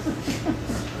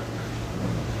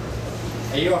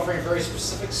 Are you offering very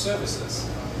specific services?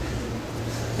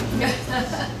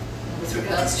 With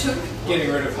regards to?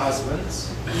 Getting rid of husbands.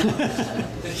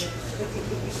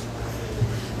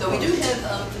 Though we do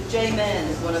have, Jay Mann,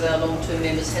 one of our long-term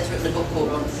members, has written a book called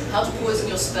on How to Poison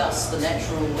Your Spouse the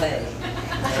Natural Way.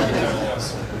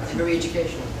 Very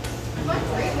educational. I'd like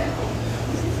to read that.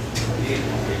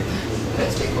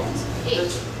 That's big ones.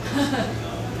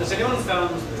 Has anyone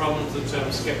found problems with the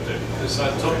term skeptic? Because I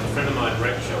talked to a friend of mine,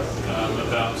 Rachel,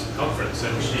 about a conference,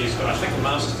 and she's got, I think, a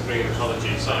master's degree in ecology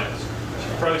and science.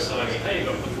 She's pro-science. Hey, you've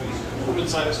got women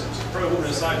scientists, pro-women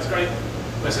in science, great.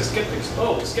 I said, skeptics,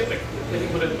 oh, skeptic. They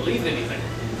think we don't believe in anything.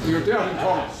 You're doubting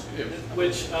Thomas.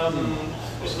 Which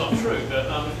is not true, but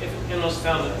if anyone's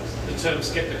found that the term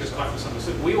skeptic is quite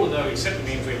misunderstood, we all know accepting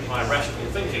means we apply rational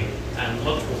thinking and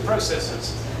logical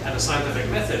processes and a scientific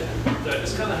method, but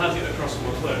it's kind of hard to get across in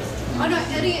one word. Oh no,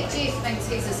 Idiot Jeff thinks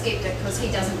he's a skeptic because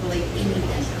he doesn't believe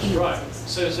anything. Right,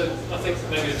 so I think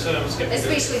maybe the term skeptic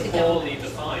especially is poorly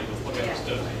defined with what it's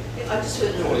doing. I just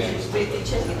heard an audience briefly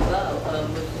chatting about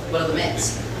with one of the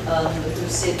Mats who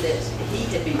said that he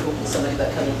had been talking to somebody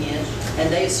about coming here, and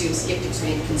they assumed skeptics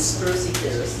meant conspiracy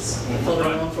theorists,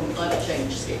 following on from climate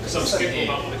change skeptics. So I'm skeptical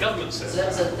about what the government says.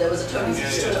 So that was a totally,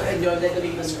 you know, they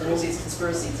believe in all these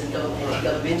conspiracies and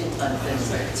governmental kind of things.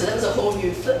 So that was a whole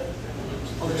new flip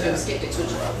on the term skeptics,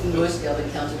 which mostly I've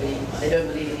encountered being they don't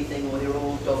believe anything or they're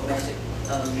all dogmatic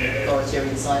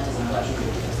authoritarian scientists and such.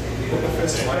 Well, the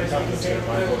first time I come to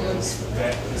my book was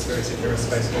that conspiracy theorist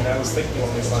space, and I was thinking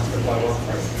on these lines for quite a while,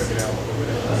 trying to figure out what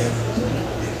we're doing.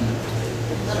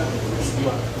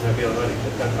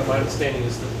 My understanding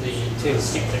is that the term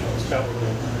skeptic was spelled with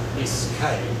an SK,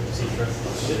 etc.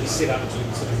 It's set up to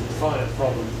sort of define it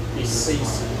from SC,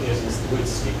 as the word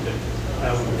skeptic,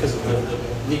 because of the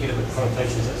negative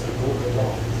connotations that sort of brought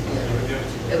along.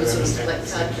 It was sort of like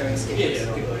card-carrying skeptics.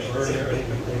 Yeah, people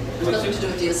It's nothing to do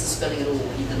with Dennis' spelling at all,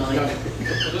 he denied it.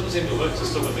 It doesn't seem to work, it's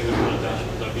still got negative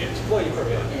connotations, don't yet. Well, you're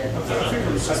probably right. Yeah. I think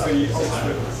it was just the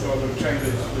Oxford or the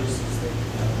Cambridge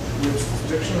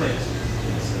dictionary.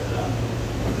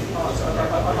 I've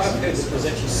heard that was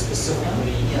actually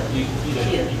specifically used.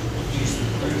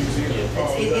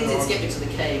 It's skeptics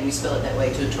with a K, and we spell it that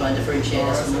way to try and differentiate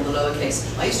us from all the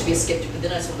lowercase. I used to be a skeptic, but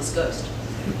then I saw this ghost.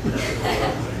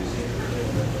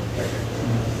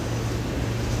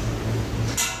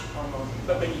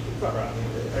 But you quite right.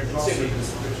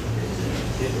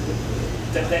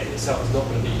 That in itself is not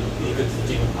going to be any good for the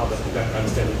general public who don't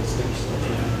understand the distinction.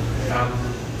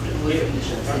 I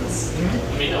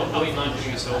mean, are we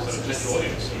imagining ourselves as a potential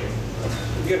audience?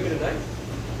 Have you got a bit of name?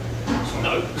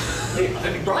 No. I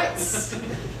think Brights.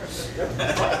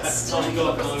 Brights. Oh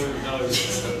God, no.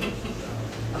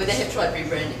 I mean, they have tried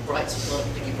rebranding Brights with a lot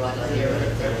of picky bright idea.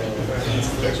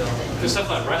 Because stuff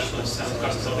like rationalist sounds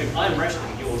quite something. I'm rational,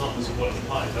 you're not, is what it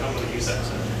implies. I don't want to use that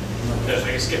to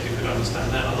make a skeptic could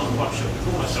understand that. I'm not quite sure to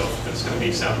call myself if it's going to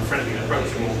be sound friendly and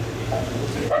approachable.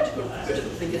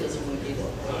 Critical thinker doesn't work either.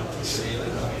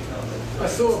 I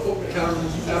saw a book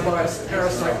by a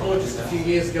parapsychologist a few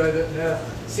years ago that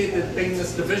said there'd been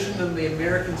this division in the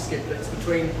American skeptics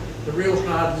between the real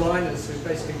hardliners who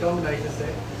basically dominated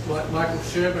that, like Michael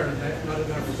Shermer and that, and I don't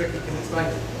know if Vicky can explain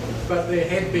it, but there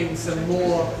had been some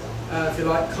more, if you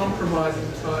like,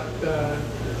 compromising type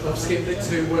of skeptics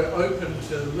who were open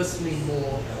to listening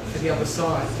more to the other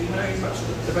side. Do you know much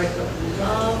debate about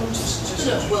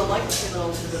that? Well, Michael came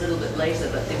along a little bit later,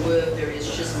 but there were various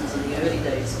schisms in the early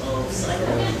days of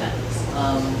psychopaths.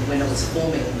 when it was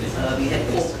forming. You had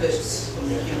Paul Kurtz from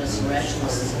the Humanists and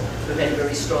Rationalists, who had a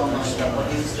very strong mind about what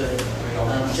he was doing.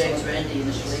 James Randi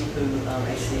initially, who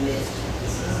actually left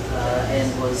and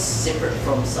was separate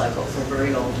from PSYCOP for a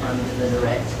very long time and didn't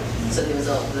interact. So there was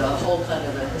a whole kind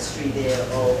of a history there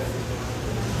of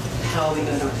how are we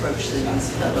going to approach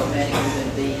things, how dogmatic are we going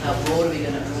to be, how broad are we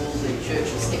going to rule the church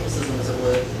of skepticism, as it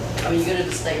were. I mean, you go to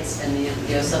the States and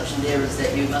the assumption there is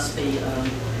that you must be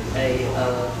a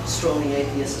strongly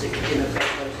atheistic, Democrat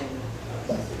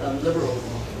voting liberal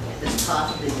as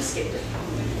part of being a skeptic.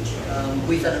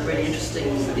 We found it really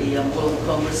interesting, the World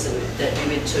Congress that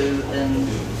we went to in,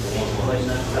 I don't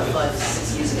know, about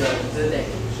 5-6 years ago in Burbank.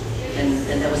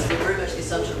 And that was very much the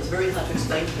assumption. It was very hard to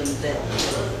explain to them that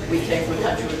we came from a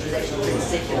country which was actually pretty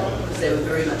secular, because they were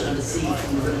very much under siege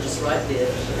from the religious right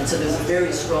there. And so there was a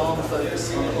very strong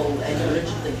focus on the whole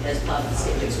anti-religion thing as part of the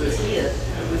skeptics, whereas here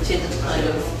we've tended to kind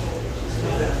of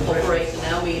operate in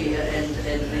our media and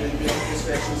the atheist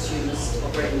rationalist humanists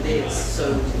operate in theirs.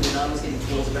 So when I was getting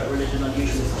calls about religion, I'd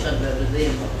usually shut it over to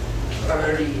them,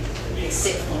 primarily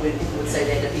except for when people would say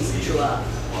they had a piece of true art.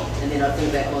 And then I'd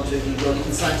think back onto it, well, you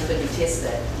can scientifically test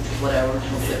that, which is what our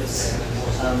original purpose,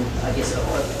 I guess,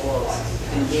 was.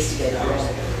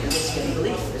 Investigating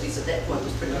belief, at least at that point,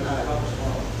 was pretty hard.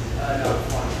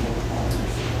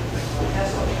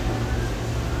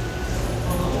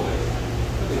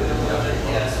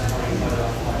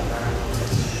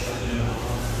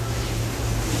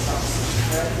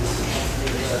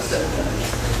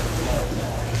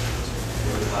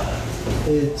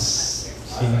 It's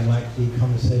seeming like the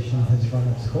conversation has run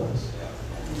its course.